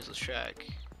our team is Lestrak.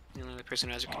 The only person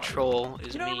who has a control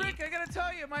is You know, me. Rick, I gotta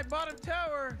tell you, my bottom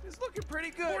tower is looking pretty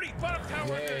good. 40, bottom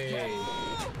tower. Yay.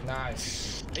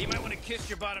 Nice. You might want to kiss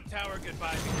your bottom tower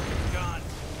goodbye because it's gone.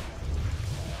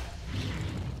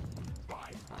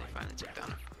 They finally took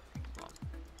down. Well,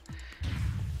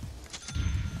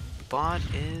 bot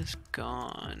is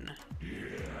gone.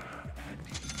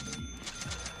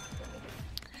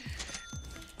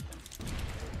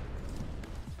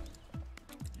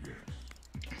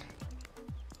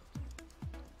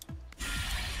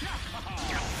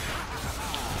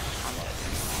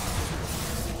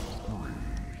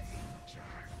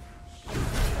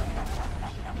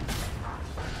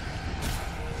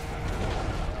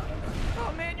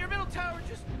 Oh man, your middle tower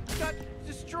just got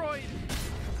destroyed.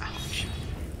 Ouch.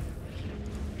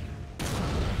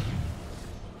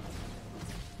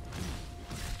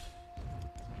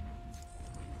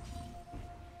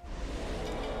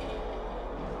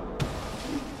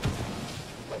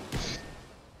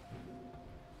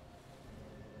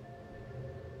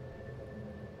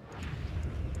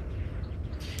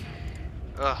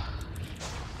 Ugh.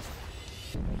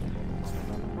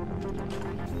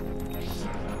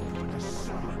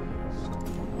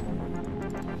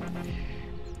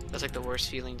 That's like the worst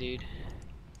feeling, dude.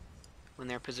 When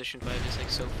their position 5 is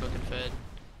like so fucking fed.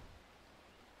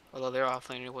 Although their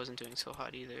offlaner wasn't doing so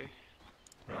hot either.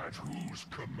 At whose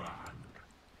command?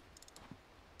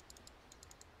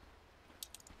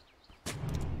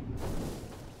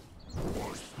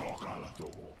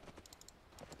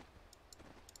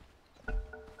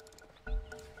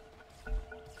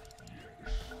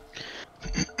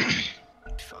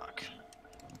 Fuck.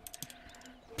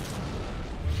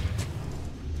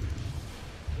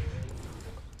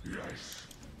 Yes.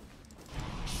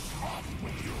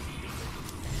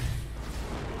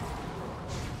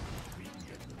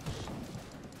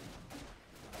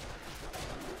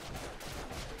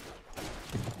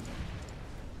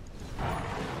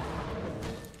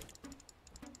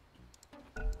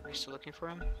 Are you still looking for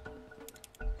him?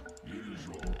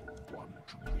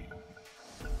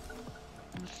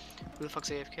 Who the fuck's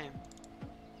AFK?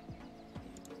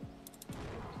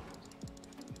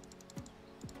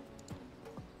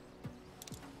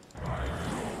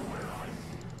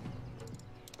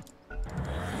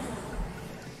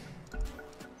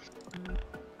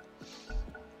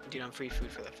 Dude, I'm free food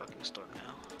for that fucking storm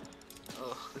now.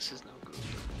 Ugh, this is no good.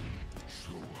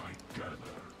 So I gather.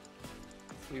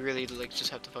 We really like just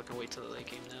have to fucking wait till the late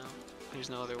game now. There's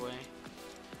no other way.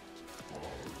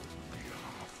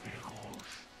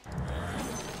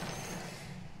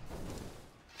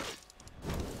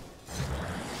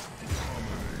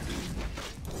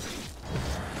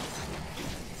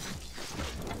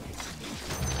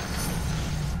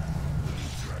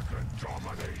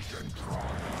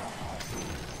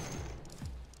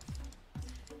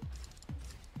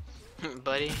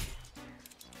 Buddy.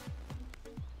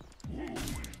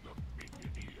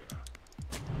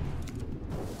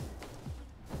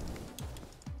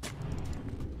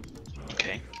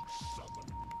 Okay.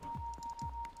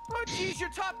 Oh jeez, your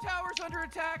top tower's under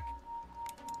attack!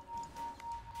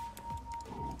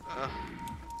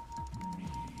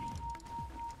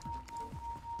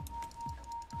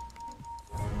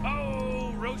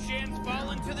 Oh, Roshan's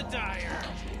fallen to the dire.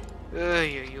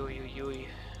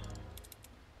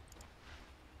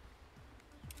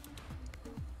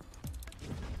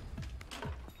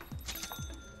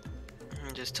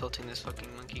 I'm just tilting this fucking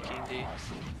Monkey King, dude.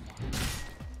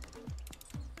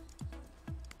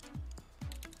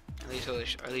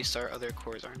 At least our other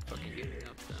cores aren't fucking giving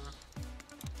up though.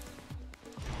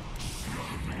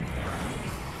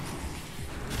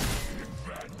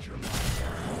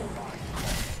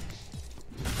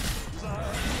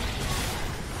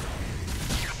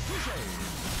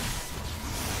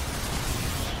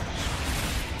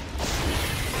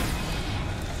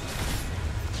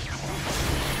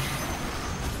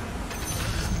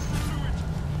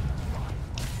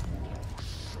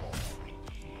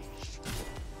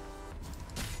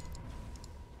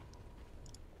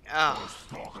 Oh.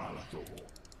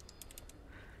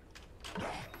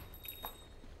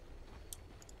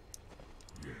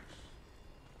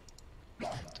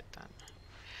 Take that.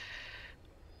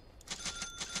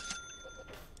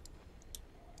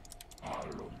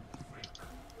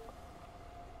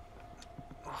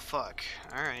 Oh fuck.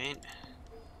 Alright.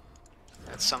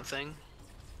 That's something.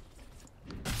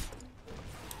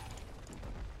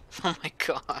 Oh my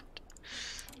god.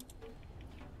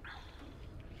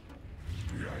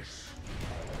 Yes.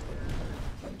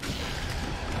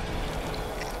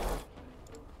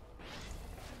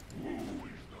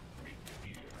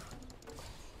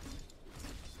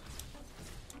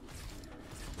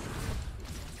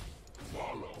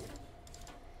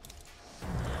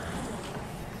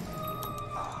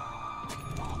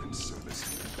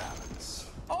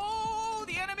 Oh,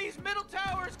 the enemy's middle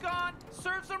tower's gone.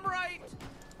 Serves them right.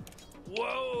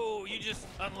 Whoa, you just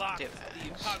unlocked the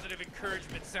positive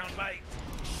encouragement soundbite.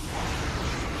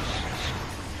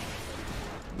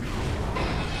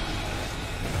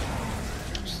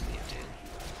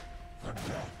 The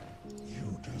death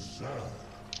you deserve.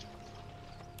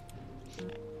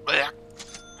 Put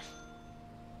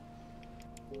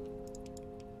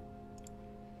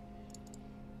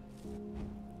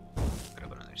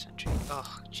up another sentry.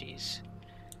 Oh, jeez.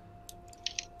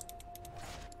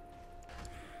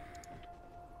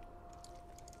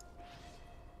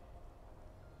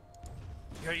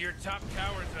 Your top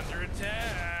tower's under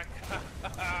attack.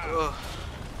 Ugh.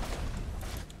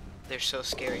 They're so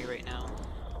scary right now.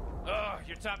 Oh,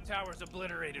 your top tower's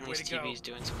obliterated. At Way least to go. TV's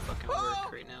doing some fucking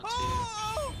work right now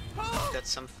too. He's got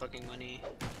some fucking money.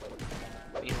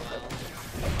 Meanwhile,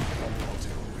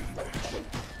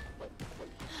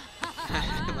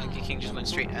 Monkey King just went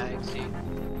straight ags, dude.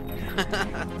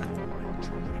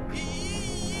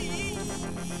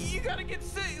 You gotta get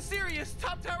serious.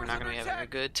 Top tower's We're not under gonna be attack. having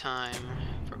a good time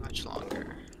for my much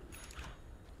longer.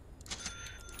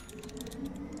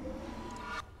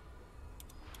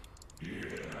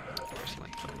 Of course, he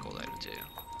might put a gold item too.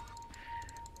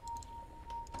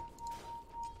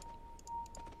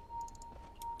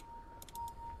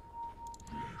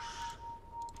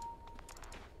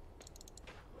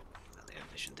 Well, they have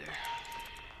vision there.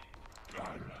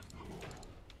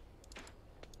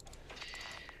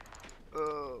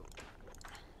 Oh.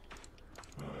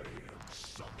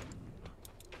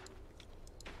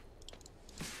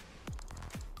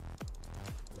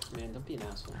 Man, don't be an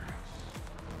asshole.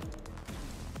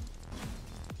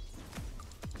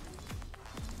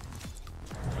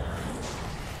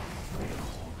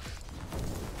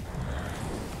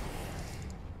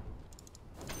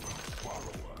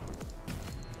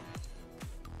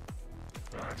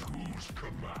 At whose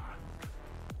command?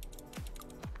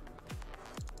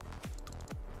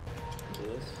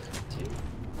 This, two.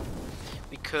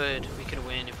 We could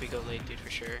win if we go late, dude, for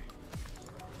sure.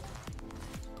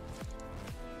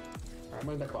 Alright, I'm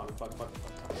going back bottom. Fuck.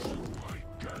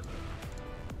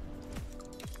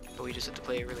 But we just have to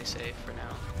play it really safe for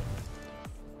now.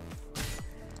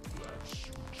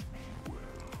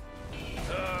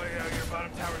 Oh yeah, your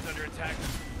bottom tower's under attack.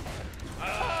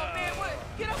 Oh man, what?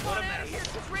 Get up on out of here,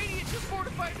 because Radiant just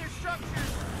fortified their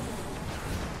structures.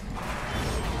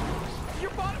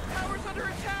 Your bottom tower's under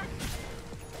attack.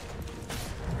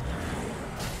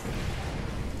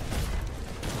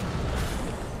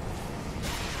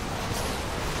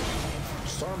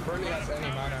 Storm barely has any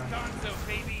mana. Gonzo,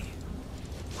 baby.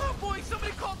 Oh boy,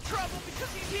 somebody called trouble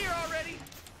because he's here already.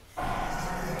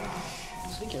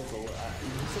 Just be careful.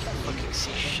 Fucking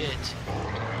see shit.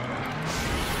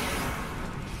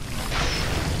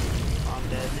 I'm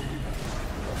dead.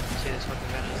 See this fucking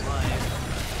gun is live.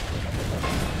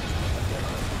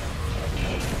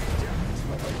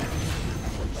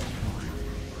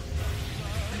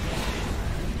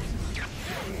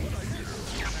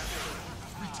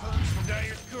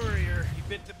 Dyer's courier, you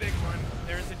bit the big one.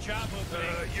 There's a job opening.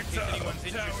 Your anyone's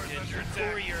interested. Your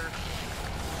courier.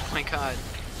 Oh my god.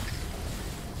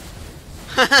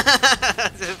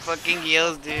 The fucking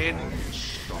yells, dude.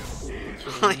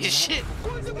 Holy shit.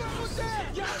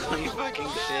 Holy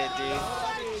fucking shit, dude.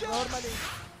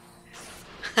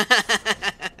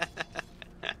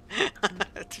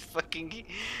 That's fucking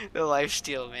the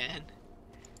lifesteal, man.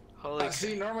 Holy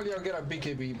see, normally I'll get a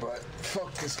BKB, but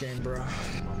fuck this game, bro.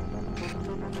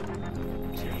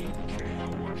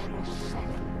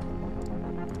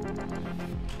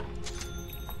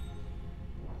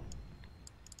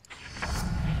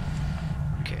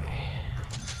 Okay.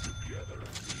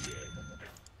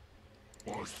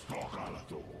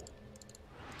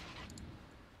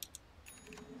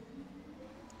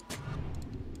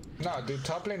 Nah, dude,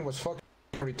 top lane was fucking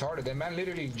retarded. The man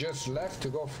literally just left to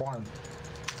go farm.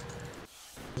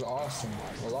 It was awesome.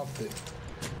 I loved it.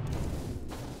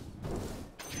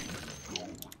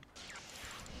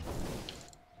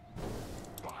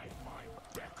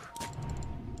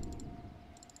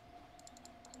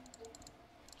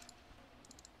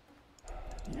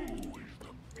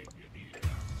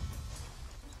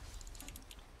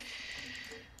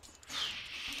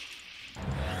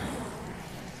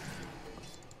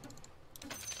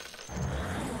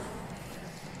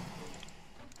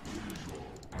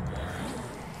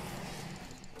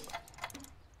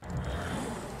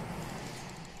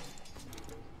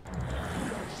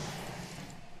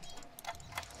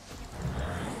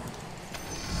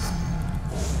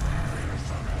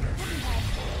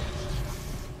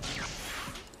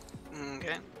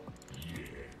 Okay.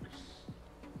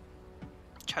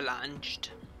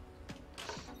 Challenged.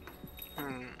 Do I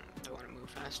want to move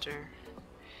faster?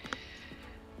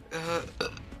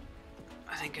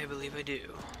 I believe I do.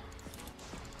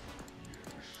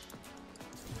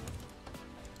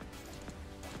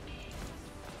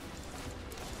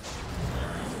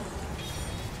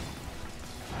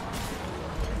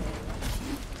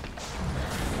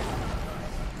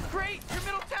 Great, your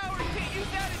middle tower, you can't use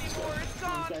that anymore. It's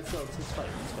gone. Let's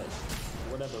fight.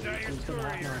 Whatever. Dyer's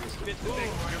courier, bit the big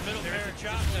one. Your middle there's a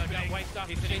job got wiped off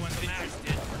in case anyone's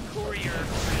interested. Courier.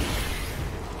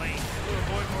 Lane. To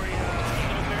avoid more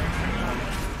middle barracks.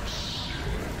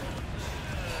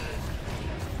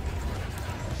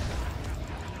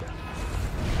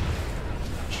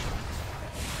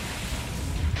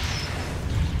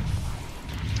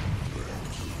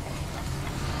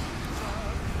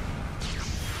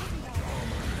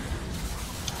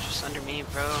 Just under me,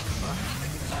 bro. Fuck.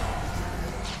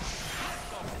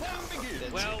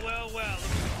 Well. Look at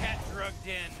the cat drugged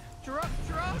in. Drug?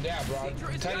 Yeah, bro.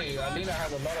 I'm telling you, Alina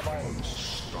has a lot of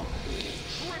items.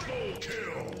 Triple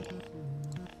kill.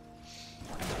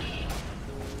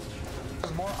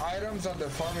 There's more items on the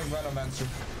farming Venomancer.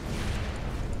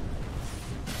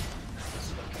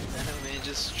 Venom, man,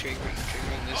 just triggering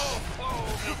this.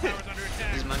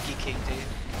 This Monkey King, dude.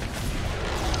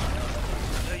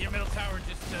 Your middle tower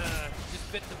just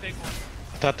bit the big one.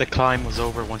 I thought the climb was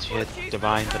over once you hit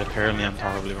Divine, but apparently I'm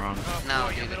probably wrong.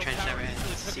 No, dude, the trench never ends.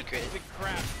 It's a secret.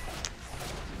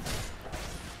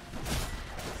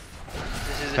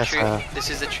 This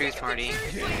is the truth, Marty.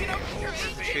 This is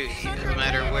the truth. It doesn't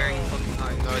matter where you fucking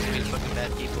are. There's always gonna be fucking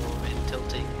bad people and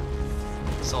tilting,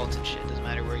 salt and shit. Doesn't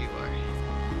matter where you are.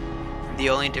 The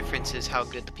only difference is how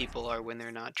good the people are when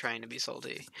they're not trying to be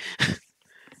salty.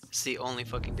 It's the only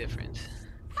fucking difference.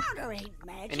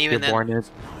 And even then, I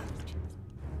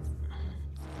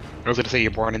was gonna say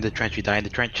you're born in the trench, you die in the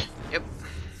trench. Yep.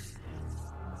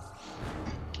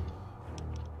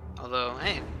 Although,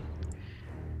 hey,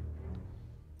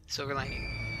 silver lining.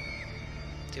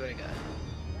 See what I got.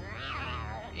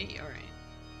 Hey, all right.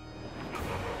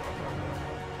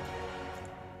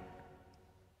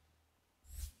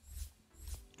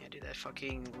 Yeah, dude, that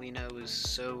fucking Lena was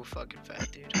so fucking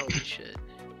fat, dude. Holy shit.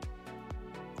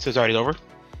 So it's already over?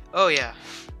 Oh yeah,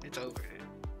 it's over, dude.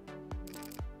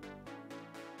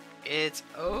 It's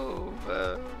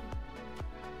over.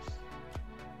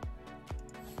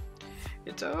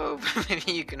 It's over.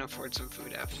 Maybe you can afford some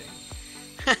food after.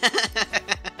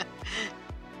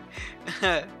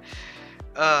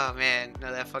 Oh man,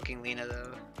 no, that fucking Lena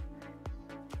though.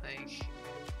 Like,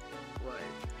 what?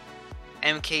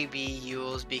 MKB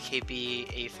Yules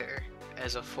BKB Aether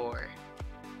as a 4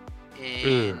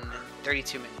 in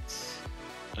 32 minutes.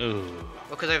 Ooh. Well,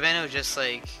 because Arveno just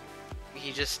like,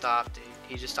 he just stopped, dude.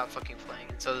 He just stopped fucking playing,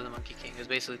 and so did the Monkey King. It was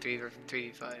basically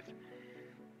 3v5.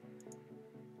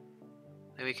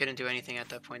 And we couldn't do anything at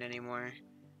that point anymore.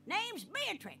 Name's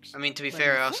Beatrix. I mean, to be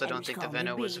fair, I also don't think the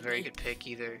Veno was a very good pick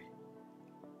either.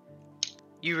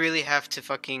 You really have to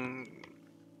fucking,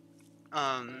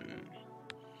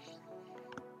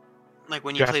 like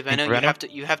when you play Veno,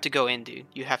 you have to go in, dude.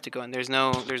 You have to go in. There's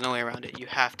no way around it. You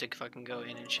have to fucking go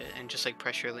in and shit, and just like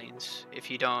pressure lanes. If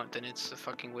you don't, then it's a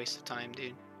fucking waste of time,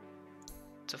 dude.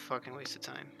 It's a fucking waste of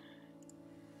time.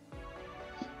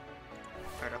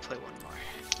 Alright, I'll play one more.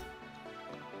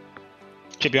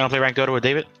 Chip, you wanna play ranked Dota with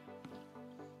David?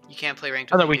 You can't play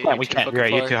ranked. Oh no, we can't. You're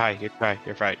right. You're too high. You're right.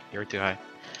 You're too high.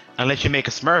 Unless you make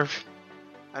a Smurf.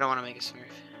 I don't want to make a Smurf.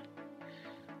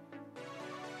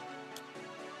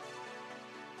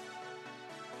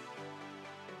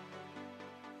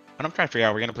 But I'm trying to figure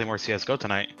out. We're gonna play more CS:GO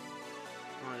tonight.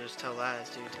 I want to just tell Laz,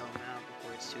 dude. Tell him now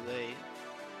before it's too late.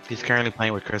 He's currently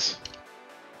playing with Chris.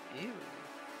 Ew.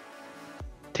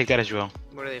 Take that as you will.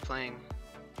 What are they playing?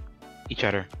 Each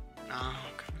other. Oh,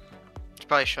 okay. It's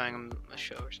probably showing him a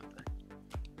show or something.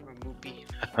 Or a movie.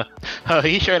 Oh,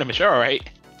 he's showing him a show, right?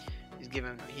 He's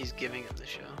giving him the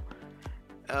show.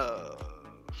 Oh.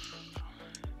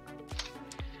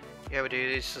 Yeah, but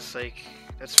dude, it's just like,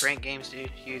 that's ranked games, dude.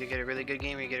 You either get a really good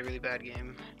game or you get a really bad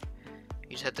game.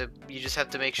 You just have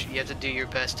to make sure, you have to do your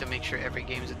best to make sure every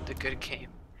game is a good game.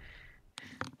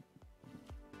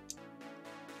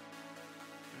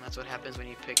 And that's what happens when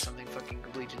you pick something fucking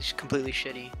completely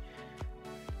shitty.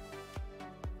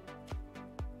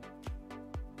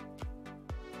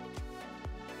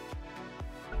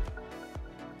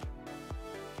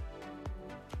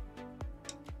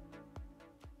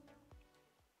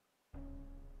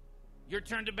 Your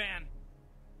turn to ban.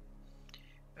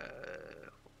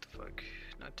 What the fuck?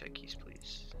 Not techies,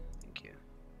 please. Thank you.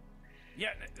 Yeah,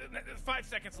 5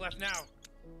 seconds left now.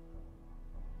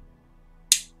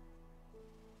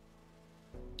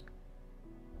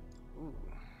 Ooh,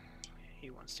 he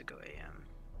wants to go AM.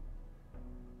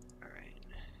 Alright.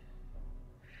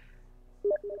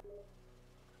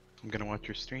 I'm gonna watch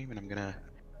your stream and I'm gonna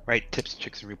write tips,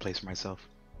 tricks, and replays for myself.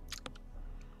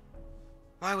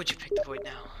 Why would you pick the Void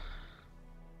now?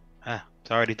 Ah,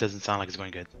 it already doesn't sound like it's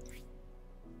going good.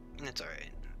 It's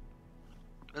alright.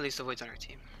 At least the Void's on our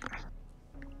team.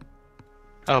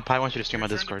 Oh, Pi wants you to stream on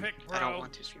Discord. I don't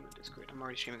want to stream on Discord. I'm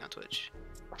already streaming on Twitch.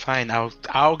 Fine,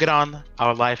 I'll get on.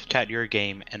 I'll live chat your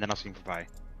game and then I'll stream for Pi.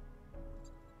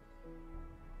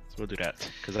 So we'll do that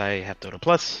because I have Dota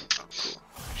Plus. Oh, cool.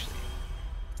 Actually,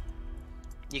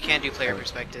 you can't do player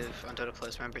perspective on Dota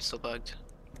Plus. Remember, it's still bugged.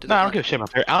 No, I don't give a shit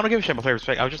about player. I don't give a shit about player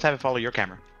perspective. I'll just have it follow your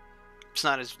camera. It's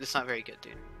not very good,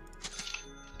 dude.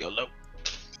 YOLO.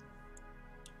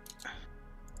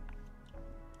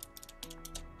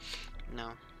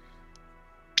 No.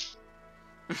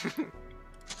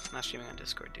 Not streaming on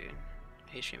Discord, dude.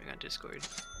 I hate streaming on Discord.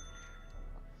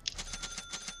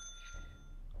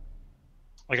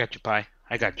 I got you, Pi.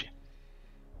 I got you.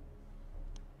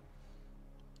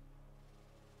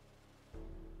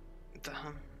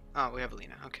 Oh, we have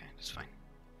Alina. Okay, that's fine.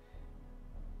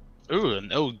 Ooh,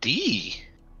 an OD. Is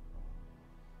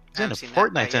I in haven't a seen that.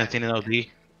 Fortnite Yeah, anything in OD?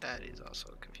 that is also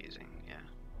confusing. Yeah,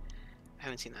 I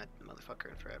haven't seen that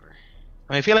motherfucker in forever.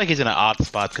 I mean, I feel like he's in an odd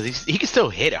spot because he can still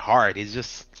hit it hard. He's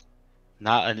just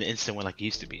not an instant win like he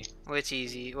used to be. Well, it's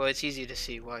easy. Well, it's easy to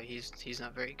see why he's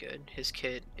not very good. His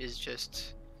kit is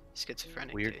just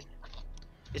schizophrenic, Weird. dude.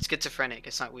 It's schizophrenic.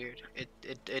 It's not weird.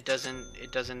 It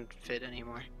doesn't fit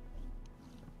anymore.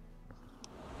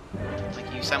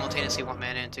 Like you simultaneously want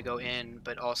mana to go in,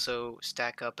 but also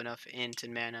stack up enough int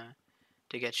and mana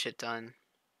to get shit done.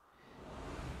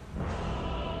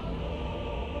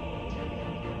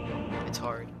 It's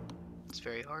hard. It's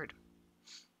very hard.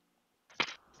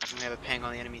 And we have a Pang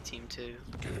on the enemy team too.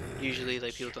 Usually,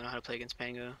 like people don't know how to play against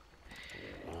Pango,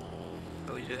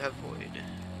 but we do have Void.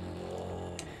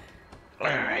 All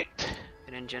right.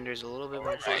 It engenders a little bit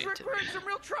more fight. We're in some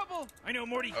real trouble. I know,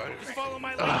 Morty. Just follow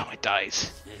my lead. Oh, my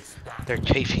dies. They're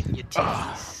chafing. Your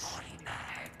titties.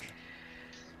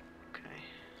 Okay.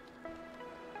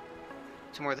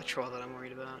 It's more the troll that I'm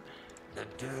worried about. The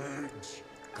dirge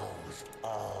goes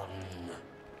on.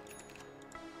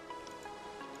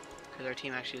 Because our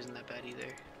team actually isn't that bad either.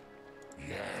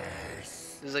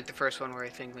 Yes. This is like the first one where I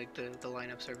think like the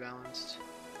lineups are balanced.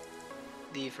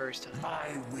 The first time.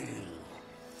 My will.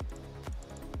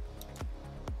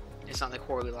 It's not like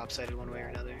horribly lopsided one way or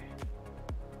another.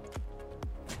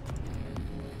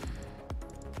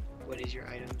 What is your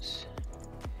items?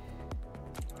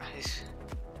 Nice.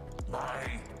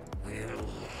 My will.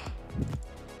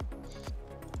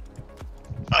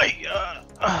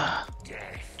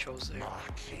 Trolls there.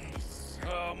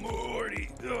 Oh, Morty.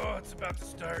 Oh, it's about to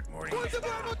start, Morty.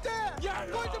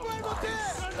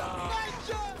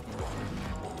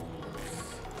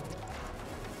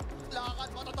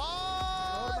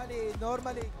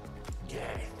 Normally.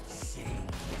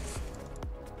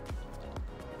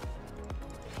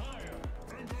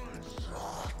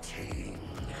 Rotting.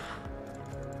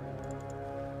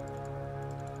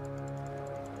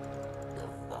 The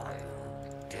vile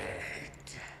dead.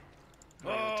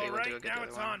 Oh, right now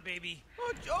it's on, baby.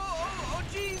 Oh,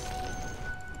 jeez.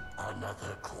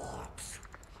 Another corpse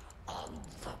on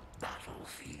the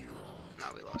battlefield. No,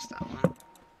 we lost that one.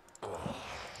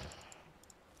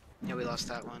 Yeah, we lost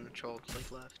that one. Troll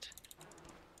like left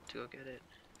to go get it.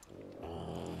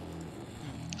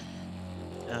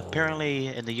 Apparently,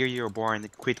 in the year you were born, the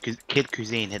Kid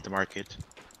Cuisine hit the market.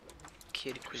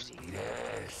 Kid Cuisine.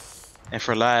 Yes. And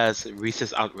for Laz,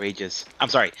 Reese's Outrageous. I'm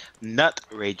sorry,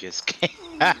 Nutrageous.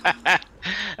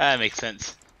 That makes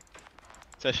sense.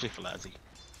 Especially for Lazzy.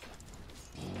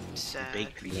 Sad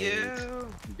Baked for Lays, you.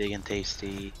 Big and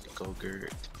Tasty,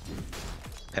 Go-Gurt,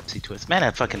 Pepsi Twist. Man, I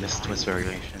fucking miss Twist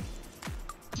variation.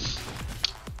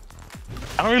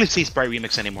 I don't really see Sprite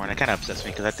Remix anymore, and it kind of upsets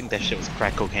me because I think that shit was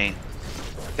crack cocaine.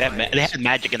 They had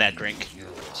magic in that drink.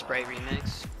 Sprite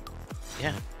Remix? Yeah.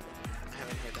 I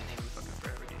haven't heard that name in fucking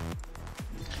forever, dude.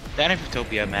 That and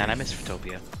Fruitopia, man. I miss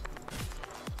Fruitopia.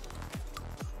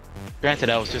 Granted,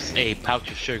 that was just a pouch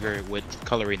of sugar with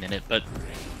coloring in it, but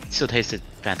it still tasted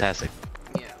fantastic.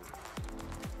 Yeah.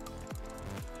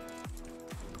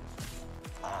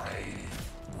 I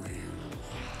will.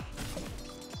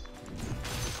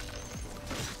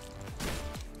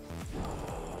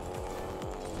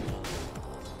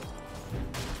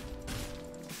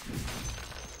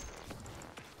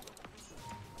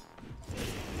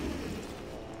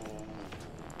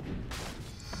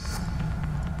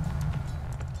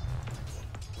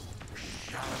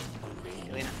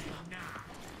 Elena.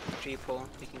 After you pull,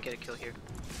 we can get a kill here.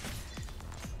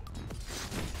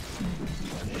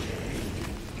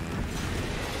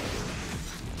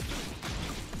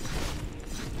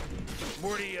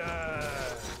 Morty,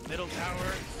 middle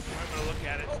tower. I'm gonna look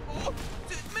at it. Oh,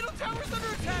 middle tower's under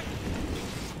attack.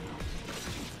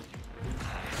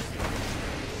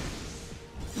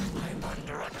 I'm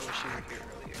under I wish you were here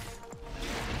earlier.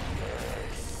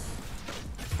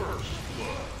 first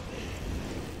blood.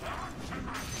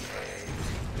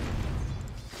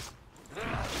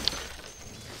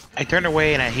 I turn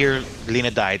away and I hear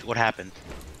Lena died. What happened?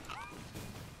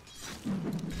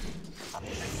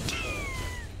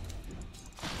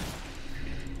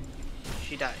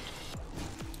 She died.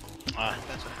 Ah.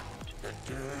 That's what happened. The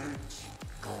dirge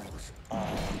goes on.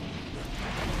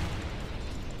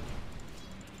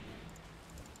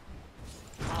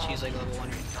 She's like level 1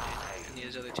 or 9, and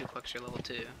these other two fucks are level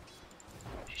 2.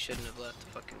 She shouldn't have left the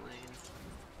fucking lane.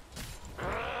 I'm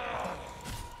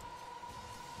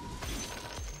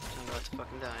about to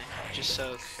fucking die. Just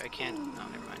soak. I can't. No,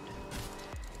 never mind.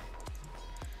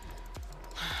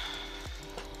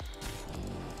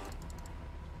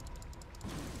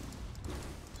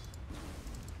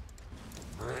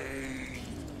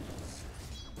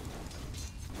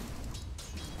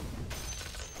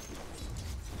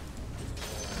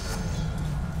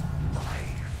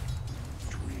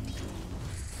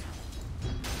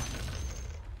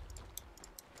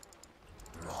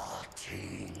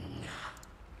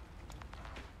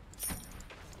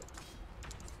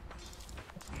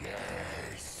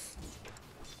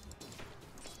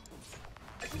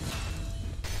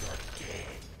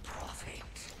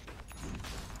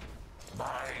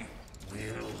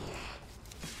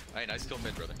 go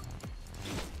mid, brother.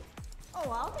 Oh,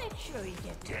 I'll make sure you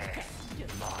get dead.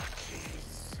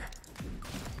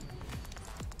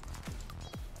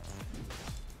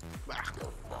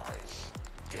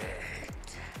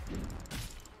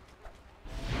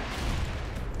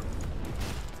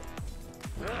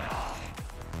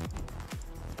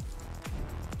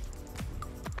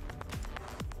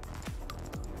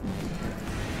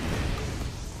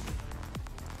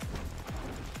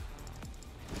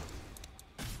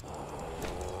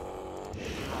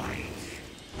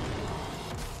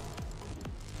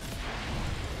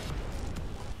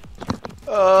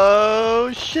 Oh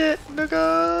shit,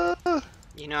 nigga!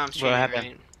 You know I'm streaming,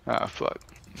 right? Ah, fuck.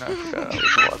 No, I forgot I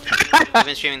was watching. I've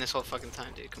been streaming this whole fucking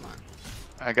time, dude. Come on.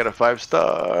 I got a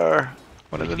 5-star.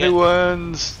 One of the Yeah. new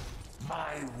ones.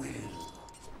 My will.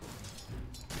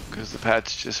 Because the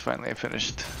patch just finally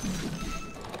finished.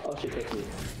 Oh shit, quickly.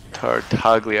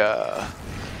 Tartaglia.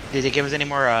 Did they give us any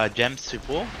more gems to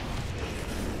pull?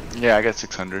 Yeah, I got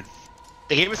 600.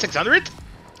 They gave us 600?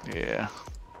 Yeah.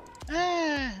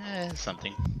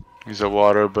 Something. He's a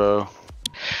water bow.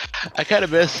 I kind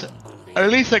of miss, at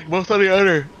least like most of the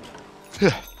other.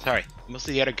 Sorry, most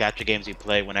of the other gacha games you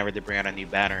play, whenever they bring out a new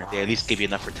banner, they at least give you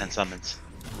enough for 10 summons.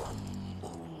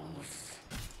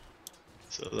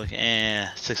 So like,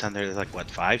 600 is like what,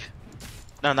 5?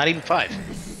 No, not even 5.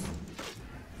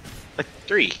 Like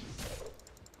 3.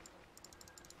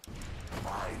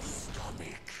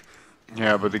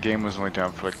 Yeah, but the game was only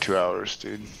down for like 2 hours,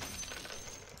 dude.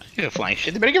 You're flying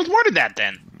shit. They better give us more than that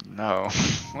then. No.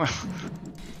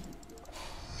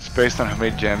 It's based on how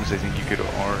many gems I think you could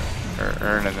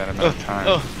earn in that amount of time.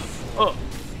 Oh,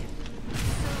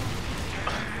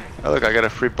 Oh, look, I got a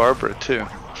free Barbara too.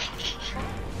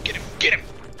 get him,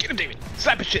 David.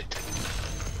 Slap his shit.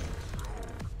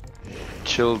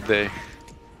 Chill day.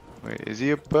 Wait, is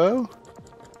he a bow?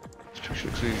 This picture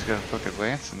looks like he's got a fucking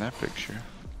lance in that picture.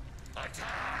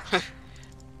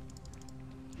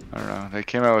 I don't know. They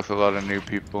came out with a lot of new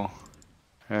people,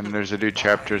 and there's a new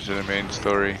chapters in the main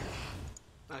story.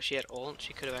 Oh, she had ult.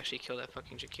 She could have actually killed that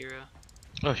fucking Jakiro.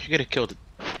 Oh, she could have killed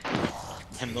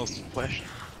him. Those question.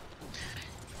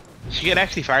 She could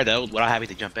actually fire the ult without having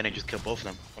to jump in and just kill both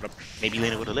of them. Maybe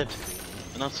Lena would have lived.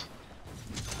 Who knows?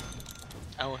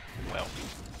 Oh well.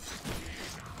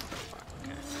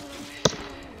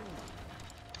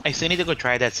 I still need to go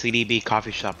try that CDB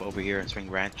coffee shop over here in Spring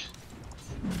Branch.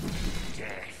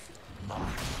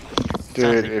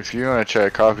 Dude, if you want to try a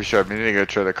coffee shop, you need to go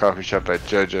try the coffee shop at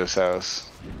JoJo's house.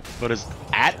 What is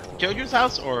at JoJo's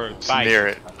house or It's by? near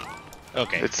it.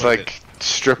 Okay. It's what is like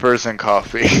strippers and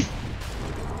coffee.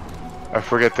 I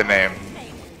forget the name.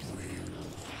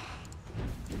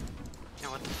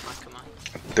 No, what the fuck? Come on.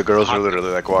 The girls are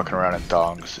literally like walking around in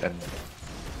thongs and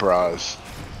bras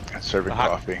and serving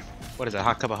hot- coffee. What is that?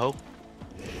 Hot cup of hoe?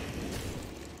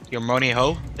 Your morning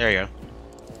hoe? There you go.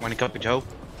 Morning cup of hoe?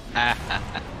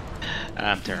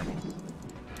 I'm terrible.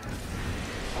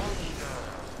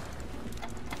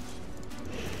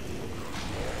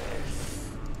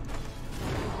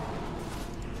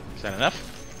 Is that enough?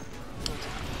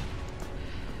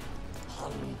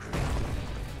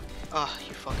 Oh,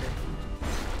 you fucker.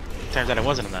 Turns out it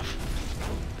wasn't enough.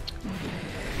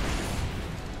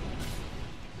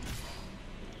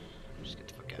 Just get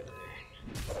the fuck out of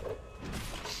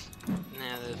there.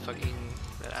 Nah,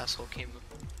 that asshole came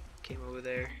over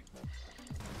there.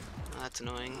 Oh, that's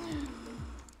annoying.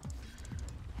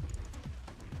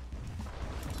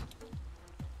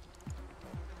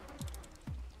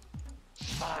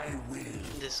 My will.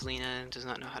 This Lena does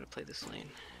not know how to play this lane.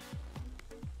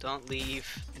 Don't leave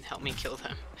and help me kill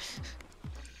them.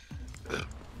 I'm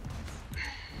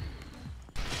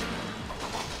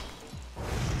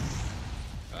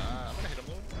gonna hit him.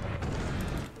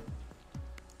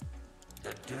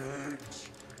 The dirge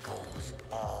goes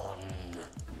on.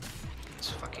 This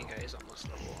fucking guy is almost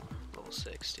level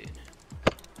 6, dude.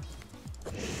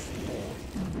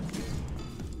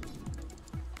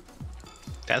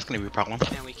 That's gonna be a problem.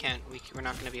 And we're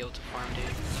not gonna be able to farm, dude.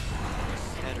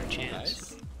 We had our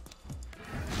chance.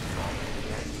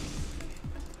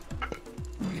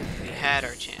 We had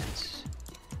our chance.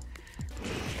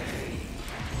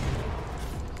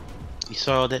 You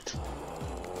soiled it.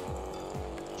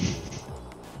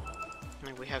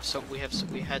 Like we had so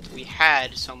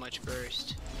much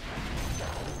burst.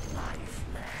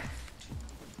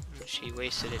 And she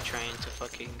wasted it trying to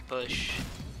fucking push.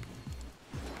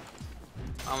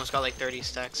 Almost got like 30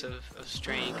 stacks of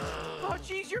strength. Oh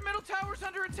jeez, your middle tower's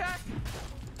under attack! In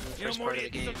the You know, first part Morty,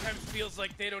 of the it game. sometimes feels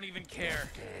like they don't even care.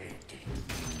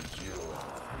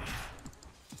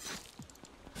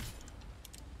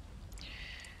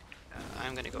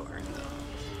 I'm gonna go Earn though.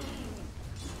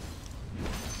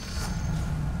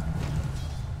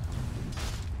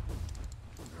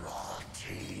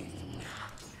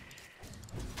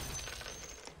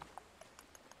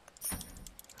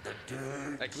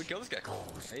 Hey, can we kill this guy?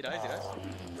 He dies, he dies.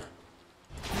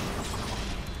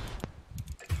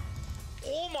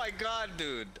 Oh my god,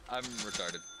 dude! I'm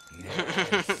retarded.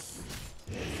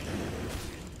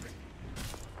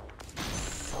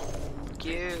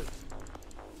 Cute.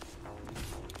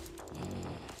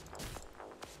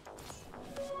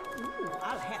 Ooh,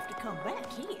 I'll have to come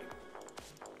back here.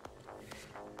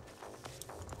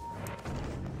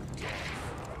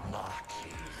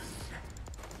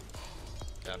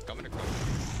 Yeah, I'm coming across.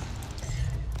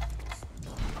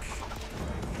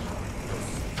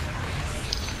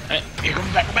 Hey, here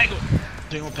comes Bangle Bangle!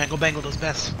 Doing what Bangle Bangle does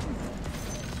best.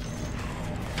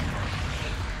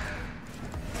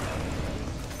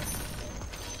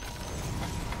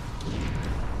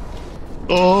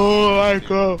 Oh my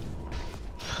god!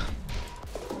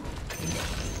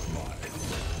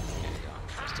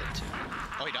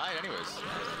 Oh, he died anyways.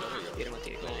 Hit him with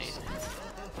the ignite.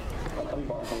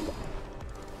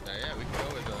 Yeah, we can go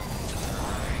with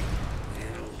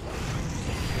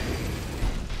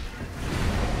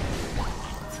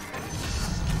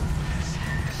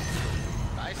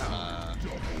nice.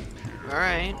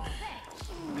 Alright.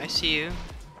 I see you.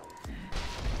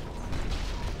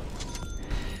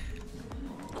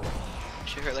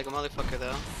 Should hurt like a motherfucker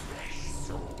though.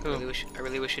 I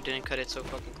really wish you didn't cut it so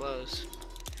fucking close.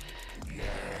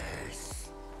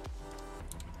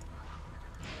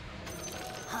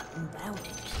 Hunting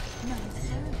bounties. Nice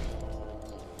service.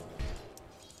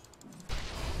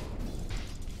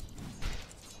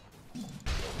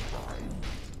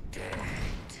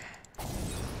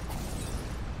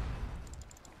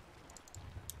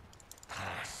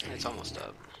 It's almost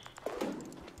up.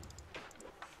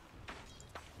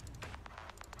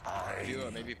 If you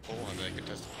maybe pull and then I can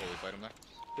test before we fight him there.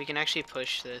 We can actually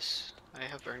push this. I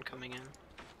have Burn coming in.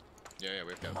 Yeah,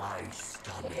 we have to. My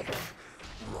stomach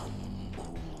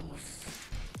rumbles.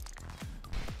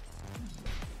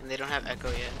 And they don't have Echo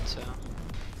yet, so.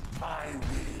 My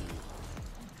will.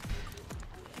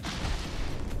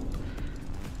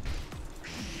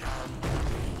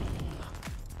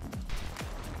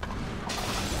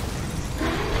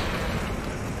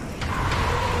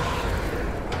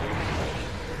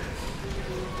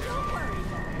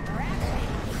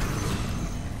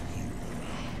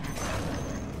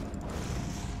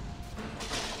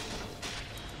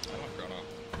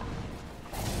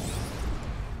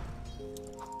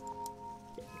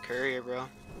 Courier, bro.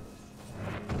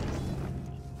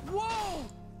 Whoa!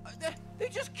 They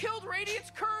just killed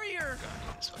Radiant's courier!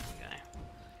 God, this fucking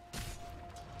guy.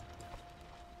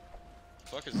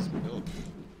 Fuck is this build?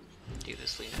 Dude,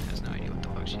 this Lena has no idea what the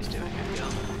fuck she's doing, I feel.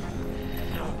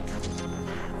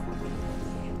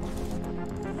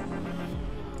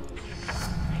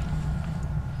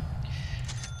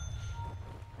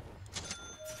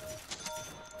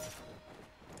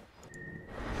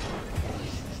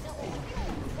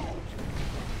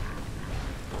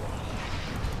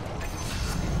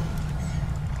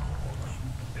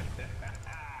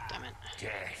 Damn it.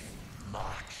 Death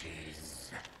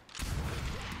marches.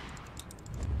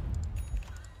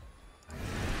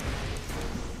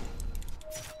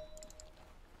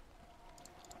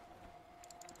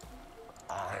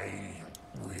 I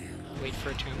will. Wait for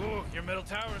a turn. Ooh, your middle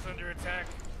tower's under attack.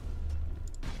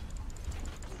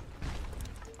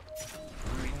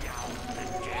 Bring out the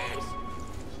death.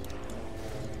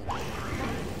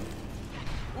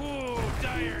 Ooh,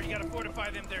 Dire, you gotta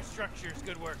fortify them, their structures.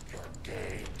 Good work.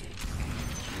 Dead.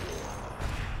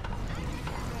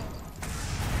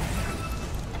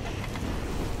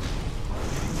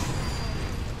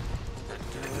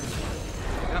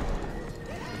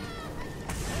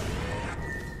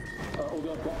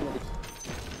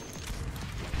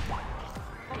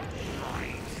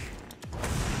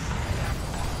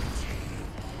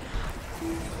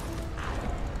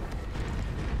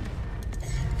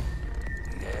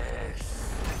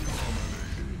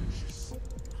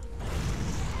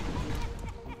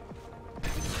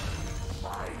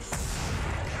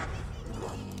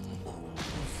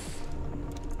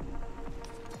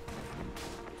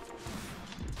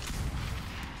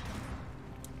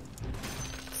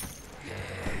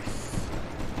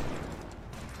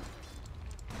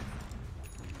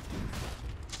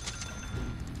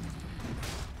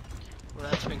 Well,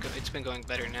 it's been going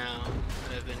better now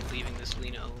that I've been leaving this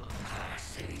Lena alone.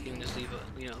 Leaving this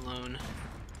Lena alone.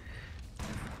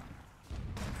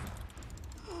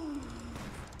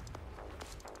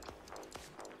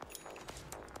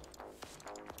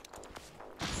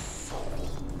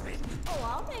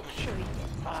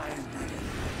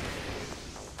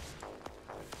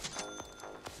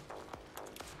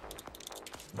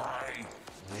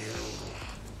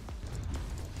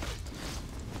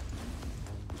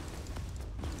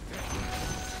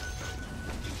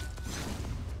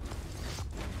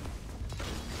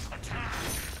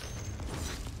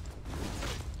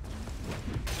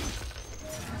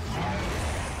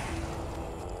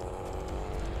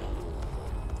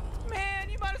 Man,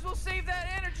 you might as well save that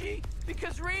energy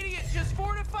because Radiant just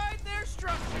fortified their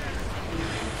structure.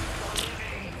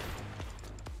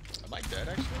 Am I dead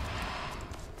actually?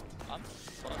 I'm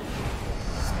fucked.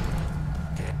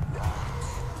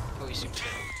 Oh, he's super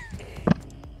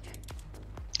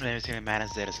I've never seen a man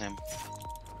as dead as him.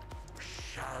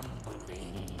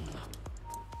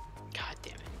 God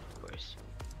damn it, of course.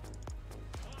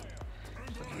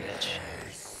 Fucking bitch.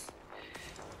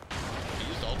 He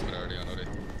used the ultimate already on Odie.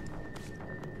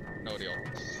 No, the ult.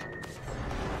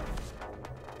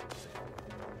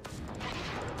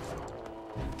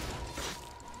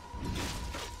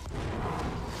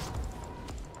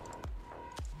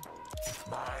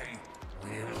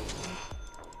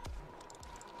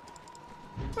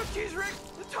 Oh, jeez, Rick,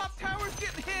 the top tower's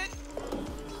getting hit.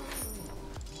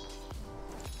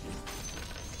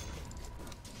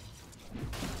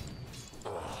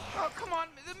 Oh, come on,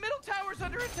 the middle tower's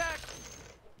under attack.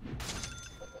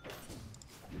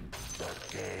 The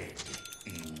dead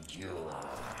endure.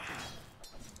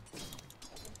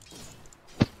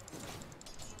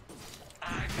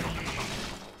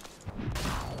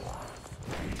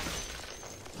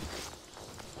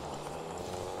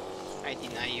 I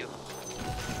deny you.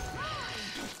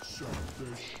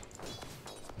 Selfish.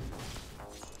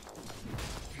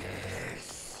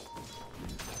 Yes.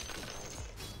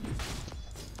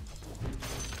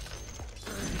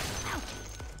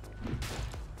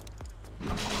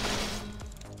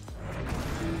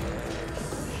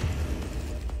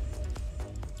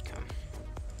 Come.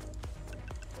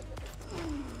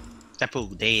 That fool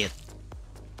dead.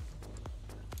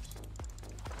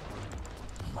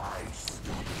 My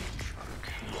stomach.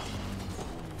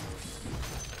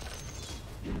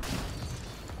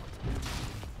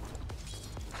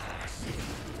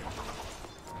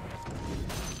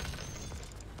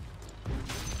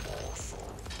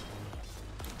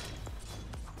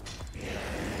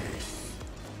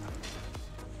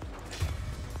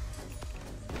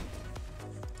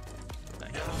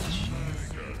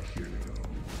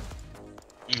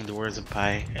 In the words of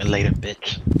Pi, a later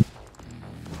bitch.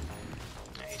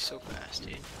 Yeah, he's so fast,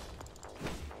 dude.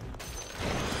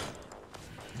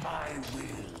 My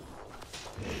will.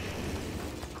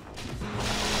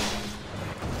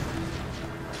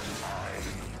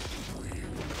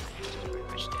 Very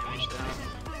much damage though.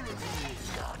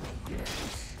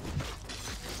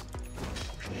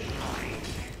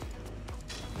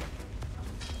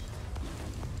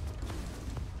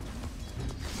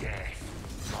 Death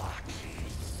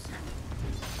marches.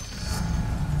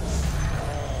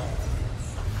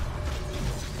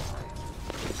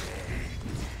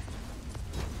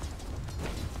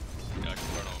 Yeah, I can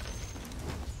run off.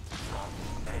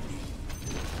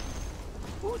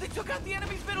 Ooh, they took out the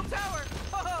enemy's middle tower.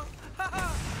 Oh, ha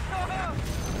ha, oh, oh.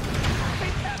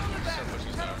 Hey, pat on the back.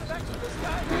 Pat on the back to this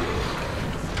guy.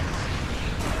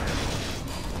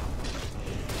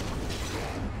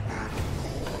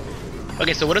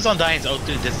 Okay, so what does Undying's ult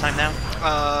do this time now?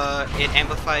 It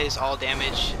amplifies all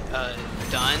damage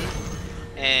done,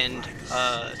 and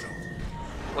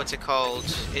what's it called?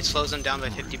 It slows them down by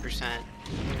 50%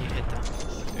 when you hit them.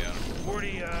 Yeah.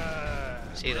 40,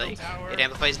 See, like, it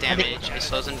amplifies damage, it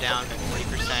slows him down by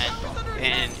 40%,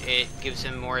 and it gives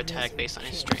him more attack based on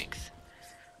his strength.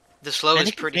 The slow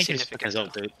is pretty significant.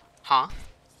 Ult, dude. Huh?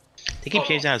 They keep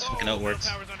changing how his fucking ult works.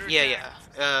 Yeah,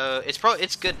 yeah.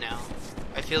 It's good now.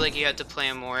 I feel like you had to play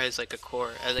him more as like a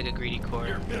core, as like a greedy core.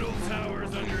 Your middle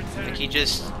tower's under attack. Like he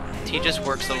just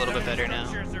works a little bit better now,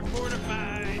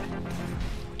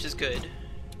 which is good.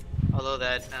 Although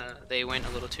that they went a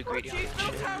little too greedy on that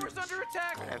shit.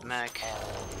 I have Mac.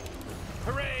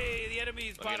 Hooray! The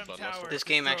enemy's bottom tower. This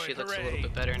game actually looks a little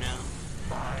bit better now.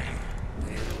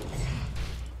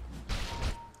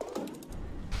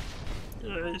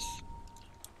 Nice.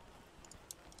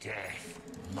 Death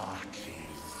marches.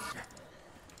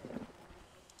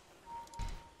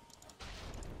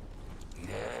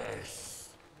 Yes.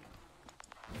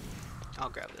 I'll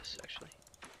grab this actually.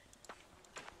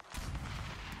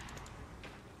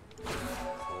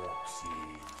 Corpses.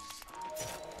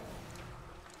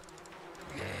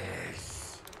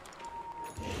 Yes.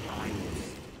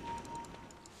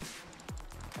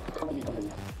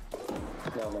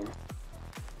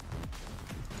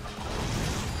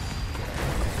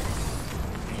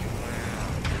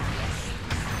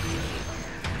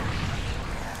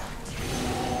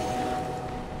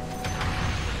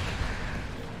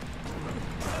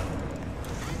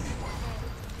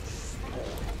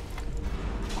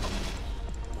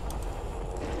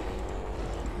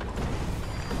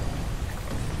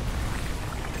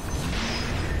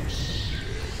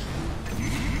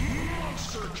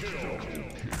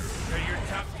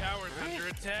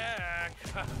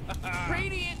 attack.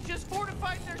 Radiant just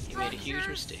fortified their You structures. made a huge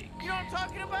mistake. You know what I'm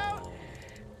talking about?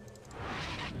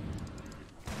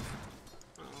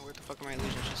 Oh, where the fuck are my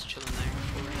illusions just chilling there?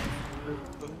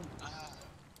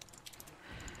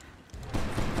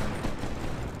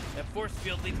 That force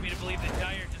field leads me to believe that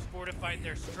Dire just fortified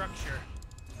their structure.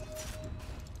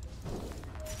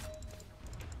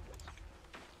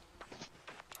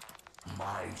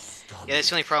 Yeah, that's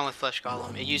the only problem with Flesh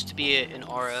Golem. It used to be an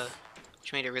aura,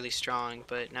 which made it really strong,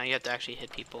 but now you have to actually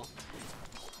hit people.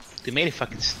 They made it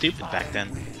fucking stupid back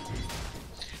then.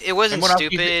 It wasn't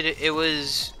stupid, it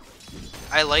was...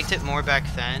 I liked it more back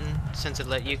then, since it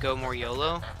let you go more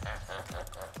YOLO.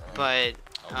 But,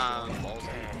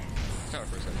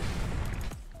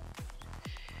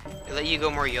 it let you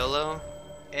go more YOLO,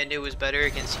 and it was better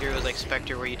against heroes like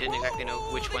Spectre where you didn't exactly know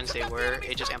which ones they were.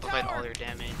 It just amplified all their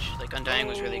damage. Like, Undying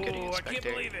was really good against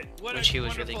Spectre, when she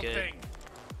was really good.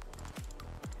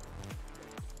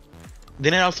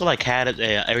 Didn't it also like had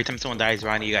every time someone dies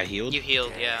around you got healed? You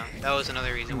healed, yeah. That was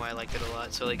another reason why I liked it a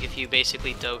lot. So like if you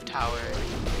basically dote tower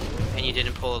and you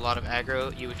didn't pull a lot of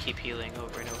aggro, you would keep healing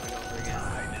over and over and over again.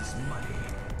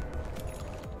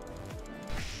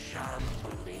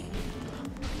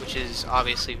 Which is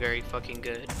obviously very fucking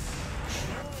good.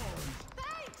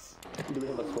 Do we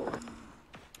have a smoke?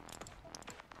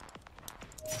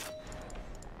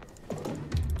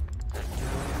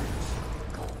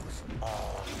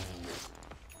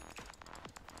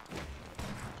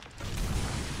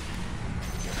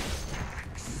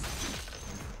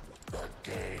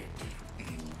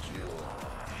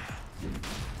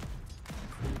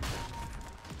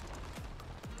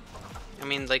 I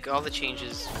mean, like all the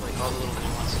changes, like all the little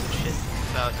nuances and shit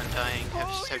about Undying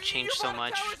have changed so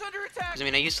much. Because I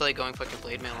mean, I used to like going fucking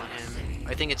blade mail on him.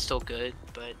 I think it's still good,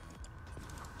 but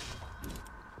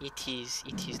ET's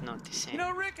not the same. You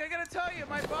know, Rick, I gotta tell you,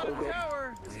 my bottom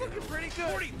tower is looking pretty good.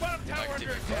 40, bottom tower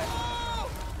under attack.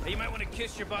 Hey, you might want to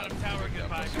kiss your bottom tower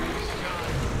goodbye.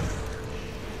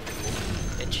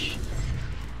 Bitch.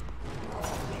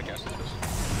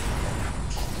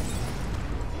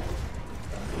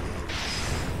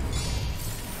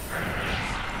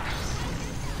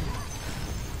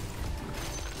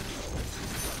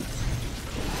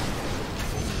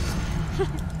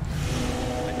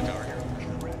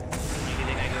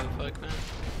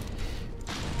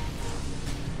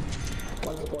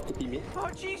 Oh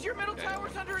jeez, your middle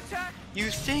tower's under attack! You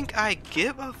think I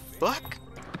give a fuck?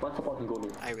 One support can go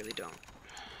mid. I really don't.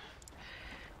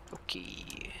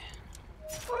 Okay.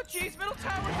 Oh jeez, middle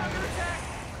tower's under attack!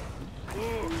 Ooh,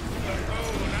 oh,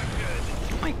 not good.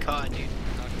 Oh my god, dude.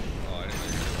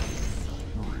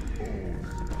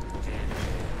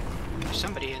 There's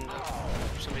somebody in the...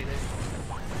 somebody there.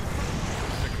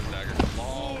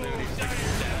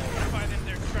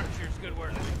 Good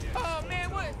work. Oh man,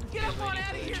 what? Get up on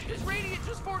out of here! This Radiant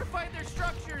just fortified their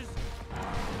structures!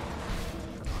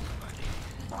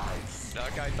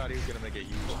 That guy thought he was gonna make a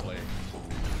huge play.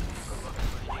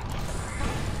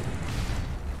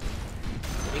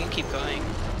 We can keep going.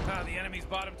 Ah, the enemy's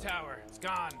bottom tower. It's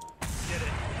gone. Did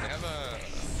it. They have a...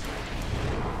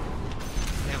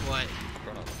 They have what?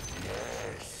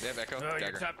 They have Echo. Oh, your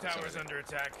Dagger. top tower's under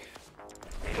attack.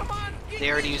 Come on! They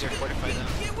already used their fortify though.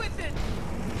 Get with it!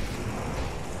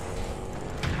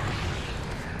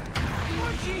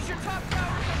 Oh jeez, your top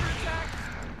tower's under attack!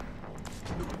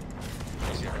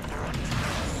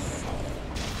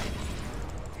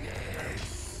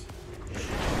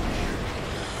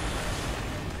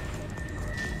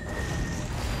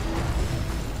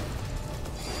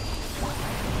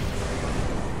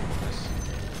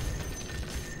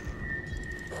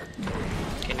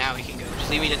 Okay, now we can go. Just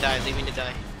leave me to die, leave me to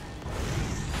die.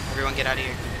 Everyone get out of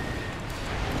here.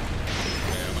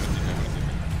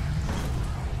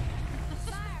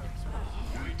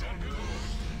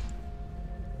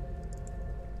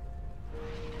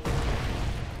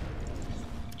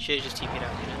 Should've just TP'd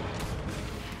out, you know?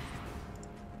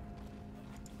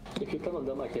 If you come on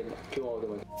them, I can kill all of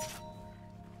them.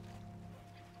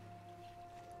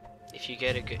 If you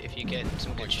get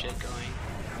some good shit going.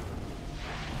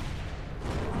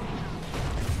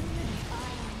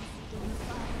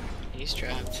 He's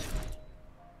trapped.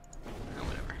 Oh,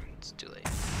 whatever. It's too late.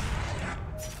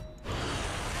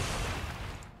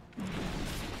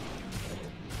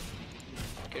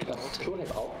 Good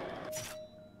ult.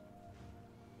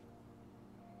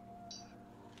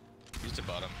 Use the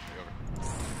bottom.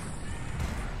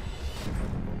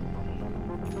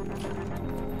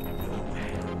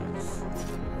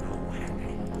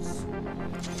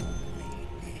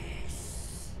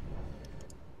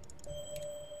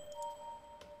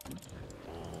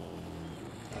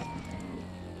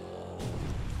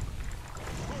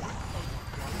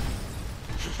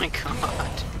 my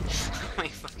god. Oh my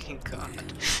fucking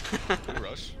god.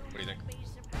 Rush? What do you think?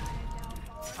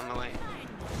 On my way.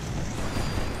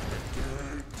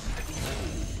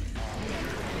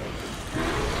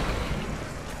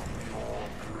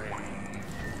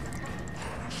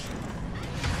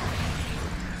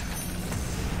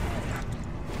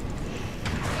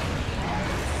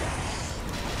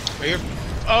 Right here.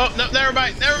 Oh, no, never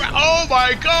mind. Never mind. Oh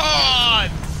my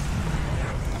god!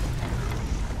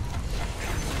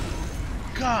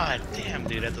 God damn,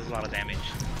 dude, that does a lot of damage.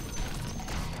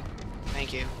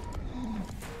 Thank you.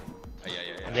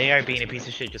 Yeah. They are being a piece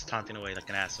of shit, just taunting away like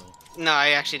an asshole. No,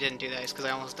 I actually didn't do that. It's because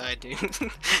I almost died, dude.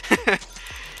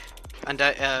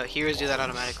 Heroes do that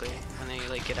automatically when they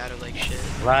like get out of like shit.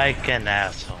 Like an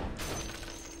asshole.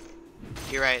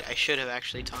 You're right. I should have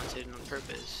actually taunted on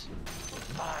purpose.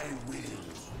 My will.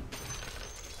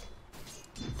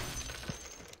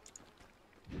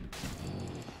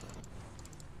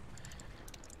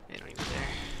 They don't even dare.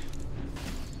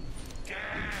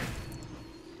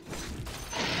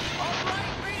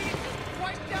 Alright, Radiant just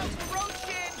wiped out the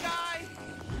Roshan guy!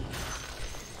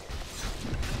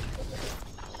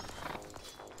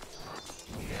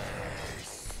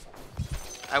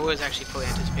 I was actually fully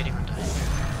anticipating him dying.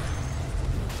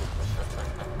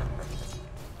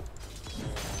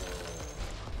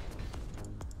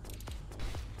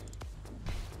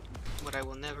 What I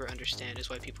will never understand is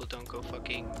why people don't go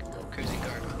fucking cruising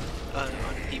guard on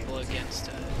people against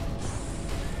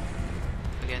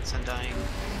Undying.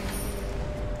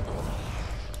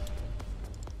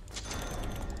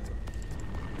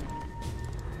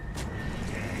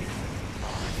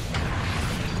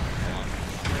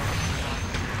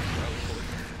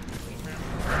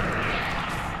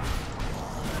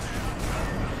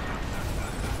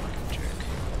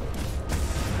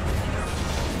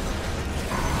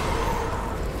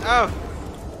 Oh!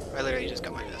 I literally just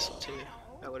got my vessel too.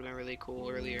 That would have been really cool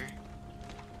earlier.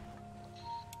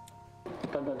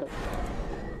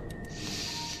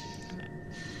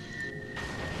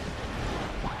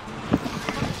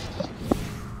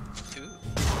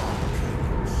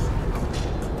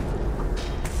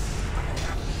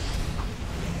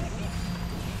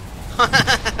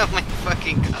 Oh my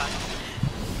fucking god.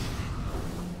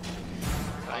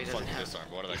 Oh, he doesn't have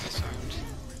disarmed. What did I disarmed.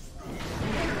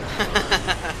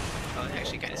 Oh, it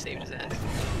actually kind of saved his ass.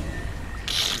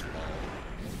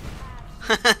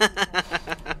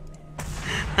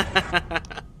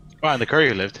 Wow, and the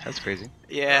courier lived. That's crazy.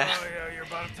 Yeah. Oh yeah, your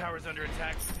bottom tower's under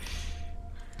attack.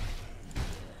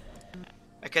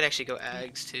 I could actually go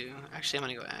Ags too. Actually, I'm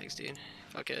gonna go Ags, dude.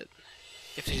 Fuck it.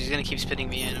 If he's gonna keep spitting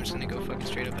me in, I'm just gonna go fucking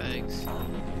straight up Ags.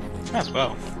 As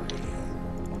well.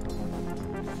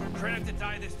 Try not to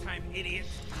die this time, idiot.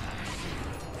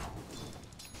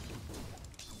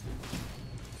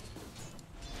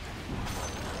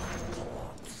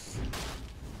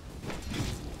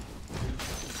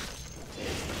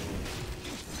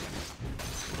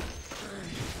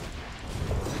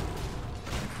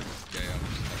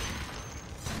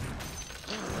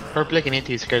 Her blinking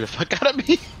into you scared the fuck out of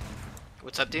me.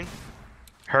 What's up, dude?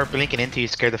 Her blinking into you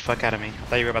scared the fuck out of me. I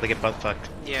thought you were about to get butt fucked.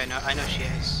 Yeah, no, I know she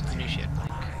has. I knew she had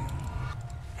blink.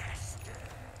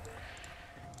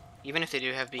 Even if they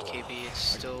do have BKB, it's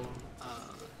still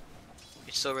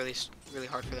really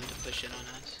hard for them to push in on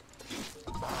us.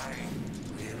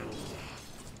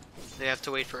 They have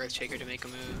to wait for Earthshaker to make a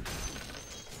move.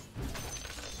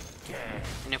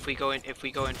 And if we go in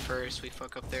first, we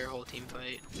fuck up their whole team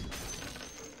fight.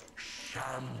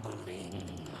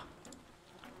 Shambling.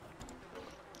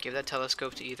 Give that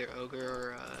telescope to either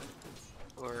Ogre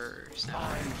or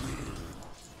Snapper.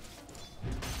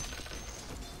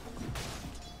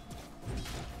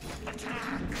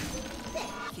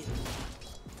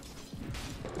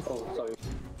 Oh, sorry.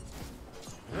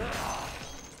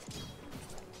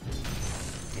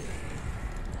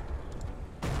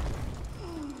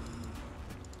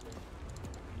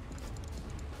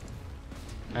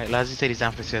 Alright, Lazzy said he's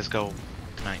down for CSGO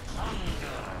tonight.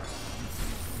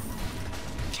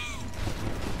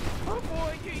 Oh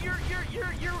boy,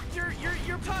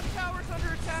 your top tower's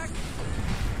under attack.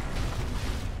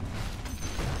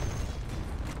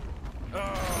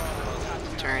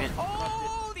 Turn it.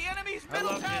 Oh, the enemy's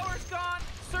middle tower's gone.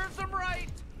 Serves them right.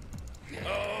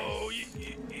 Oh,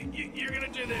 you're gonna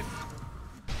do this.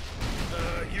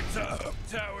 Your top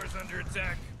tower's under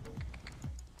attack.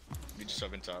 You just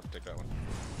sub in top, take that one.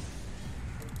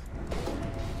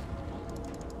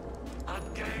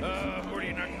 Morty,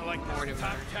 you're not gonna like this. Morty,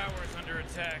 Top tower's under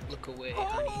attack. Look away,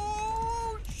 honey.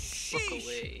 Oh, sheesh. Look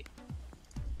away.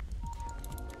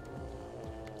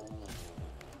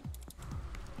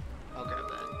 I'll grab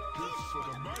that.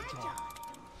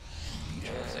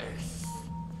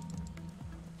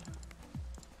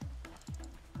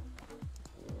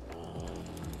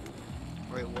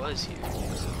 was here. He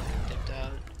was like, dipped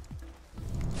out.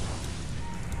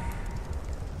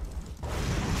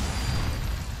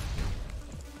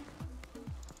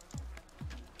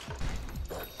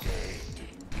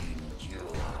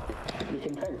 We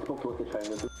can try and smoke towards the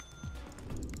triangle.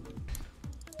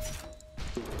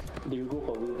 Do you go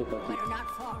for rune to first? We're not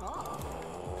far off.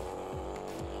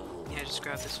 Yeah, just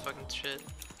grab this fucking shit.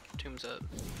 Tombs up.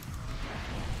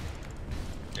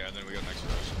 Yeah, and then we go next to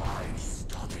us. My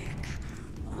stomach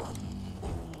rumbles.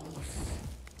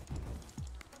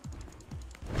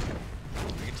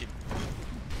 We can team.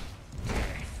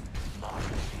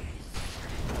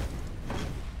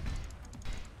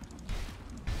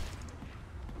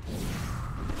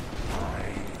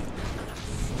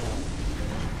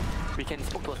 We can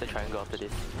smoke towards the triangle after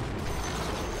this.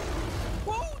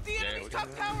 Whoa! The enemy's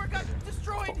top tower got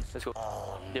destroyed! Let's go.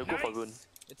 They'll go for rune.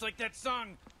 It's like that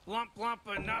song, Blump Blump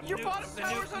and Nop Your Nukes, bottom the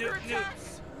tower's nuke, under nuke, attack!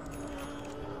 nukes.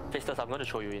 Face I'm gonna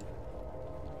show you in.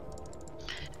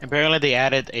 Apparently they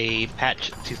added a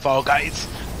patch to Fall Guys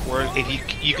where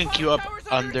if you can queue up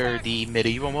under the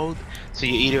medieval mode, so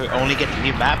you either only get the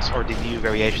new maps or the new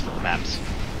variations of the maps.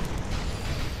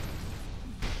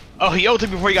 Oh, he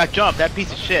ulted before he got jumped. That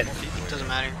piece of shit. Doesn't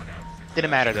matter.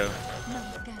 Didn't matter though.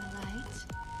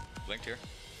 Blinked here.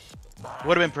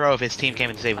 Would have been pro if his team came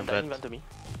in to save him, but Run to me.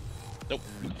 nope.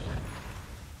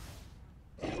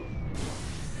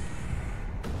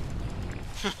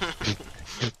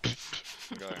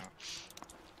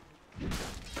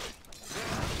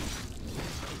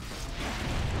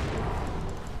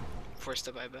 Forced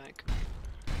to buy back.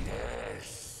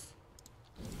 Yes.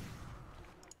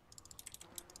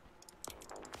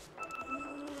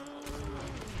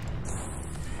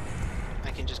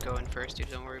 I can just go in first, dude.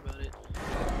 Don't worry about it.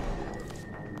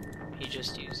 He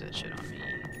just used that shit on me.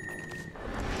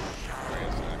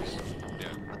 Yeah.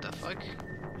 What the fuck?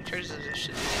 He charges this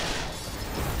shit.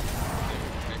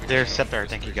 There's Scepter, I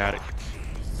think he got it.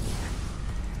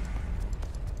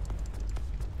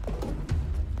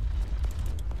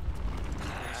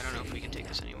 I don't know if we can take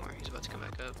this anymore. He's about to come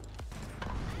back up.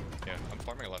 Yeah, I'm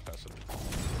farming a lot faster.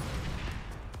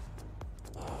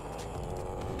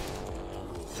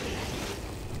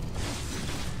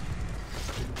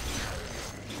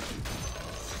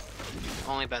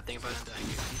 Only bad thing about him dying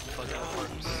here, he fucking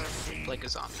warps like a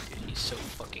zombie, dude. He's so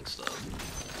fucking slow.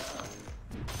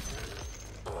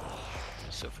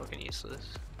 So fucking useless.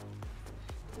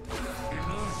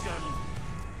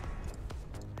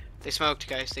 They smoked,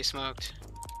 guys. They smoked.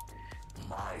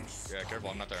 Yeah, careful.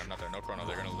 I'm not there. I'm not there. No chrono.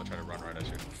 They're gonna try to run right at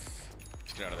you.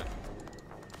 Just get out of there.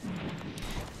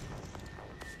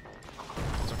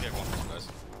 It's okay if one person dies.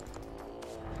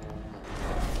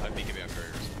 I have BKB on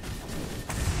couriers.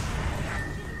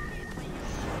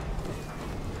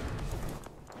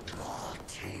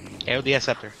 OD has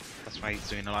Scepter. That's why he's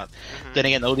doing a lot. Then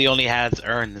again, OD only has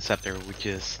Earn the Scepter, which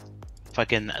is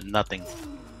fucking nothing.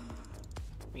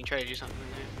 We can try to do something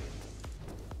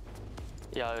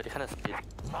there. Yeah, they kind of split.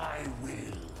 My will.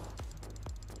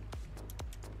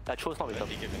 Troll's not with them.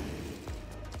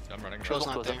 I'm running. Troll's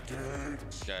not there.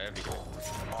 Yeah, I have BKB.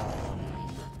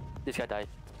 This guy died.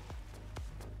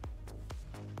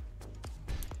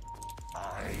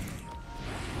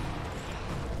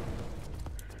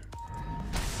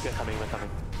 We're coming, we're coming.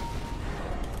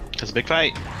 It's a big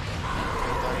fight.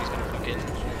 He's gonna fucking...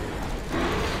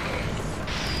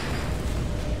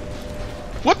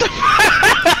 What the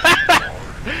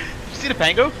f- Did you see the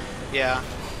Pango? Yeah.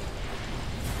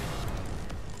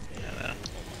 Yeah,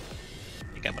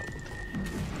 he got moved.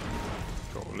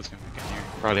 Cool, let's go back in here.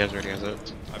 Probably has already has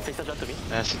it. Face jump to me.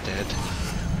 That's dead.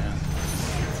 Yeah.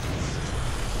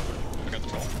 I got the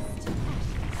troll.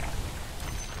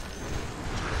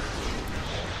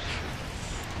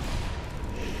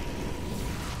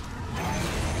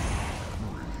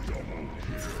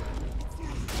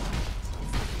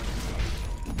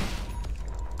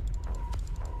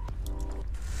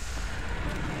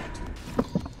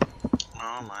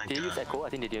 Oh my Did you use Echo? I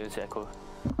think they didn't use Echo.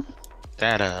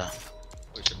 That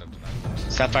We shouldn't have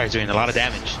denied. Sapphire's doing a lot of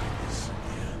damage.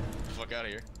 Fuck out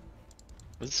of here.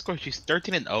 What's the score? She's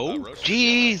 13 and 0. Roche.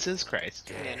 Jesus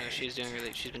Christ. Yeah, no, she's been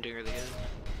doing really good.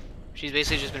 She's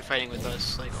basically just been fighting with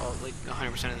us like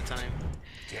 100% of the time.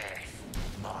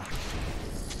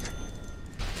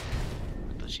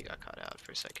 But she got caught out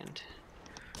for a second.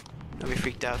 And we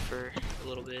freaked out for a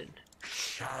little bit.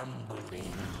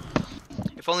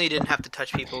 If only you didn't have to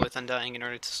touch people with Undying in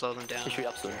order to slow them down.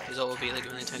 Result would be like a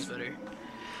million times better.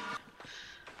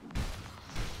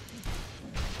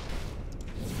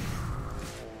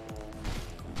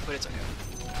 But it's okay.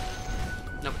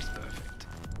 Nobody's perfect.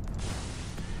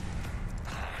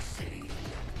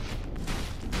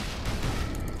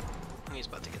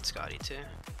 about to get Scotty too.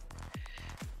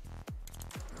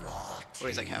 Or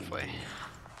he's like halfway.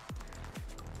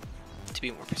 To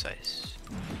be more precise.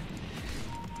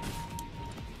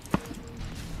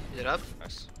 Is it up?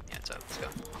 Nice. Yeah, it's up. Let's go.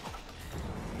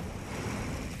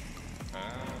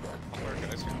 I'll work it.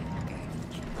 I see. They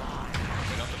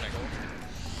don't have to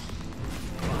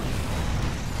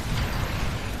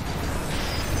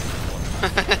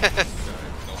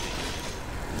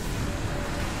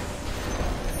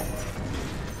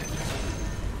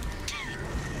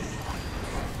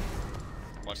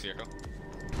Watch the echo.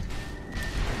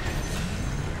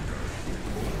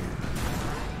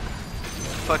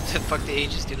 Fuck the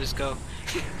ages, dude. Let's go.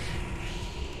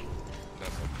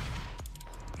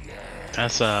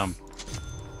 That's That's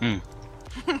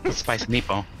spicy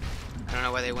meatball. I don't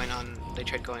know why they went on. They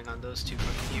tried going on those two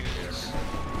fucking heroes.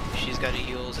 She's got a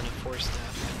Yules and a Force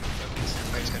Staff, and fucking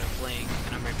Sapphire's got a Flank,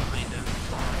 and I'm right behind him.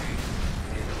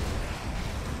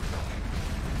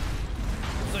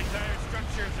 Looks like dire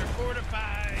structures are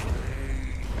fortified.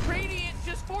 Radiant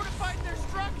just fortified their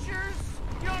structures.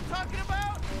 You know what I'm talking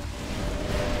about?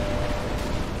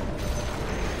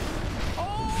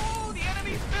 Oh, the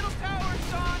enemy's middle tower's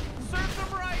gone. Serves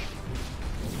them right.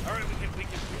 All right, we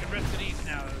can rest at ease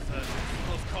now. That was a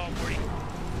close call, Morty.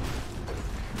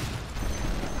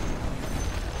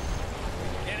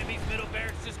 The enemy's middle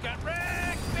barracks just got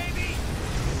wrecked, baby.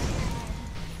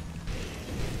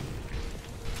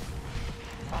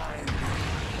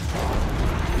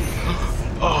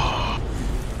 Oh.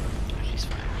 She's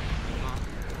fine. Well,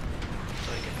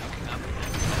 until I get fucking up.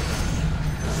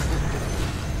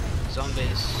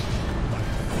 Zombies.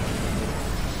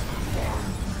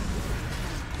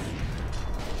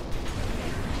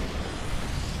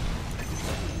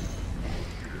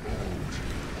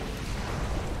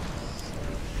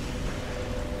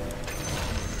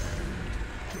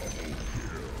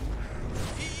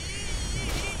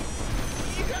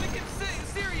 You gotta get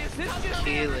serious. This just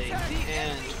Healing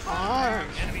and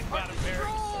arms. Enemy's bottom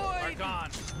barracks are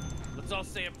gone. Let's all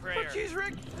say a prayer. Oh, jeez,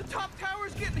 Rick, the top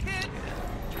tower's getting hit.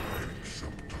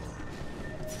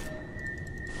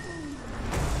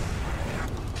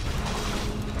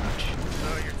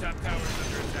 Oh, your top tower's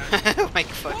under attack. Oh my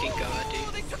fucking god, dude.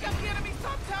 Oh, they took out the enemy's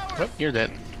top tower. Oh, you're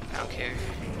dead. I don't care.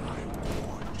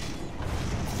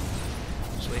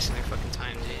 Just wasting their fucking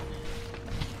time, dude.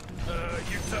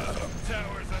 Your top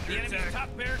tower's under attack. The enemy's top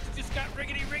barracks just got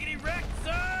riggedy wrecked,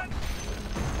 son.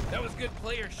 That was good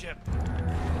playership.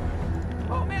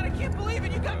 Oh man, I can't believe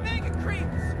it. You got mega creeps.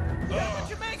 Yeah, a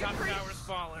bunch of mega top creeps. Tower's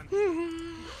fallen.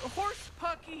 A horse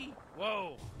pucky.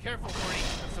 Whoa, careful, Morty.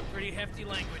 That's some pretty hefty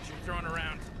language you're throwing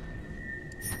around.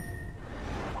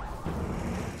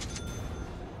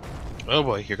 Oh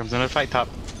boy, here comes another fight top.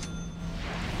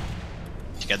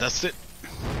 Yeah, that's it.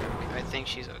 I think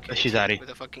she's okay. She's outie. With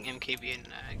a fucking MKB and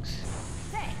nags.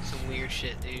 Some weird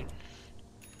shit, dude.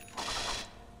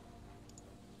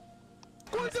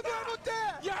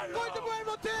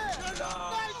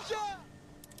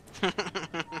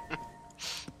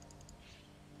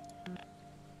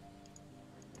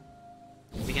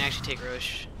 We can actually take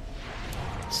Roche.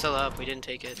 It's still up, we didn't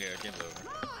take it. Yeah, game's over.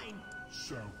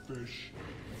 Selfish.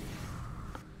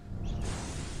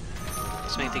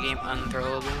 Let's make the game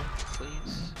unthrowable,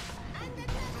 please.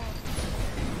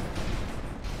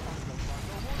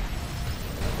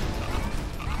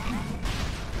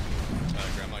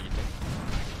 Grandma, you take.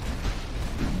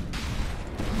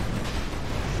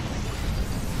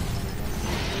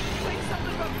 Say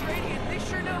something about Radiant. They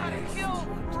sure know how to kill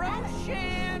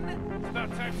Roshan. It's about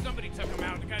time somebody took him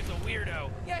out. The guy's a weirdo.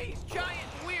 Yeah, he's giant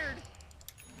and weird.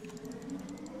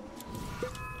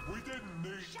 We didn't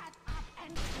need. Shut up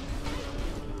and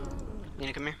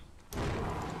Nina, come here.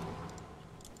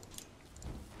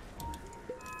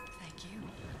 thank you.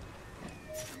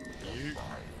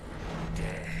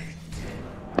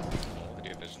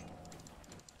 Video vision.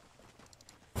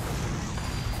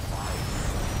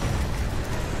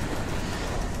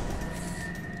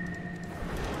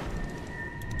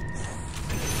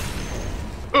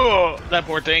 Oh, that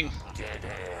poor thing.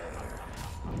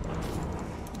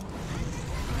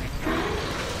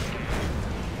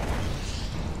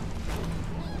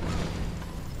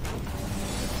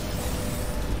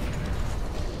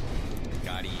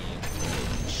 Got him.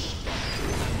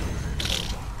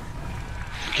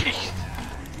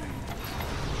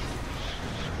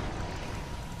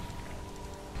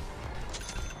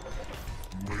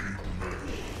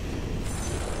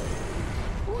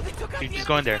 Ooh, they took out Dude, the just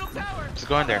go in there. enemy's middle tower. Just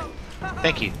go in there.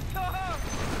 Thank you.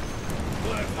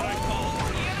 What I call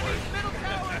the enemy's middle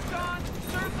tower is gone.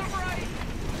 Serves them right.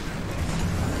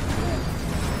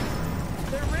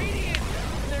 They're radiant.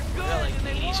 They're good, and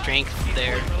they strength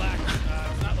there.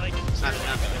 It's not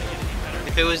enough.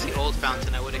 If it was the old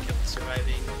fountain, I would have kept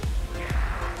surviving.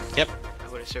 Yep. I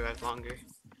would have survived longer.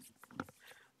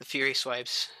 The Fury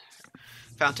swipes.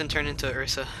 Fountain turned into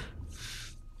Ursa.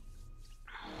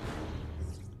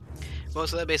 Well,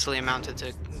 so that basically amounted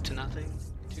to nothing.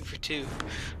 2 for 2.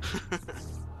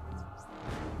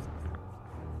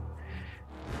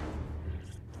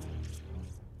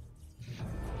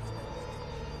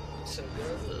 So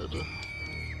good.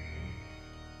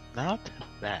 Not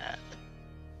bad.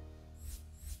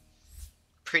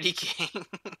 Pretty game.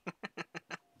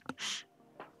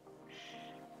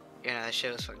 Yeah, that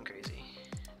shit was fucking crazy.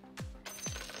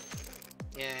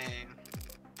 Yay.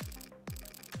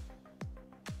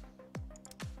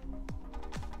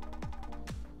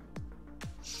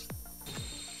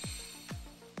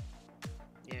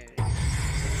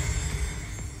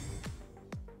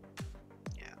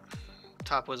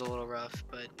 Top was a little rough,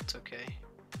 but it's okay.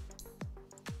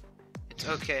 It's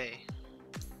okay.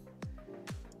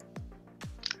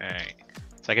 Alright.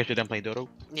 So I guess you're done playing Dodo?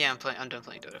 Yeah, I'm done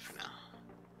playing Dota for now.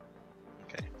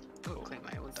 Okay. I'll claim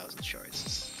my 1,000 shards.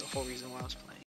 That's the whole reason why I was playing.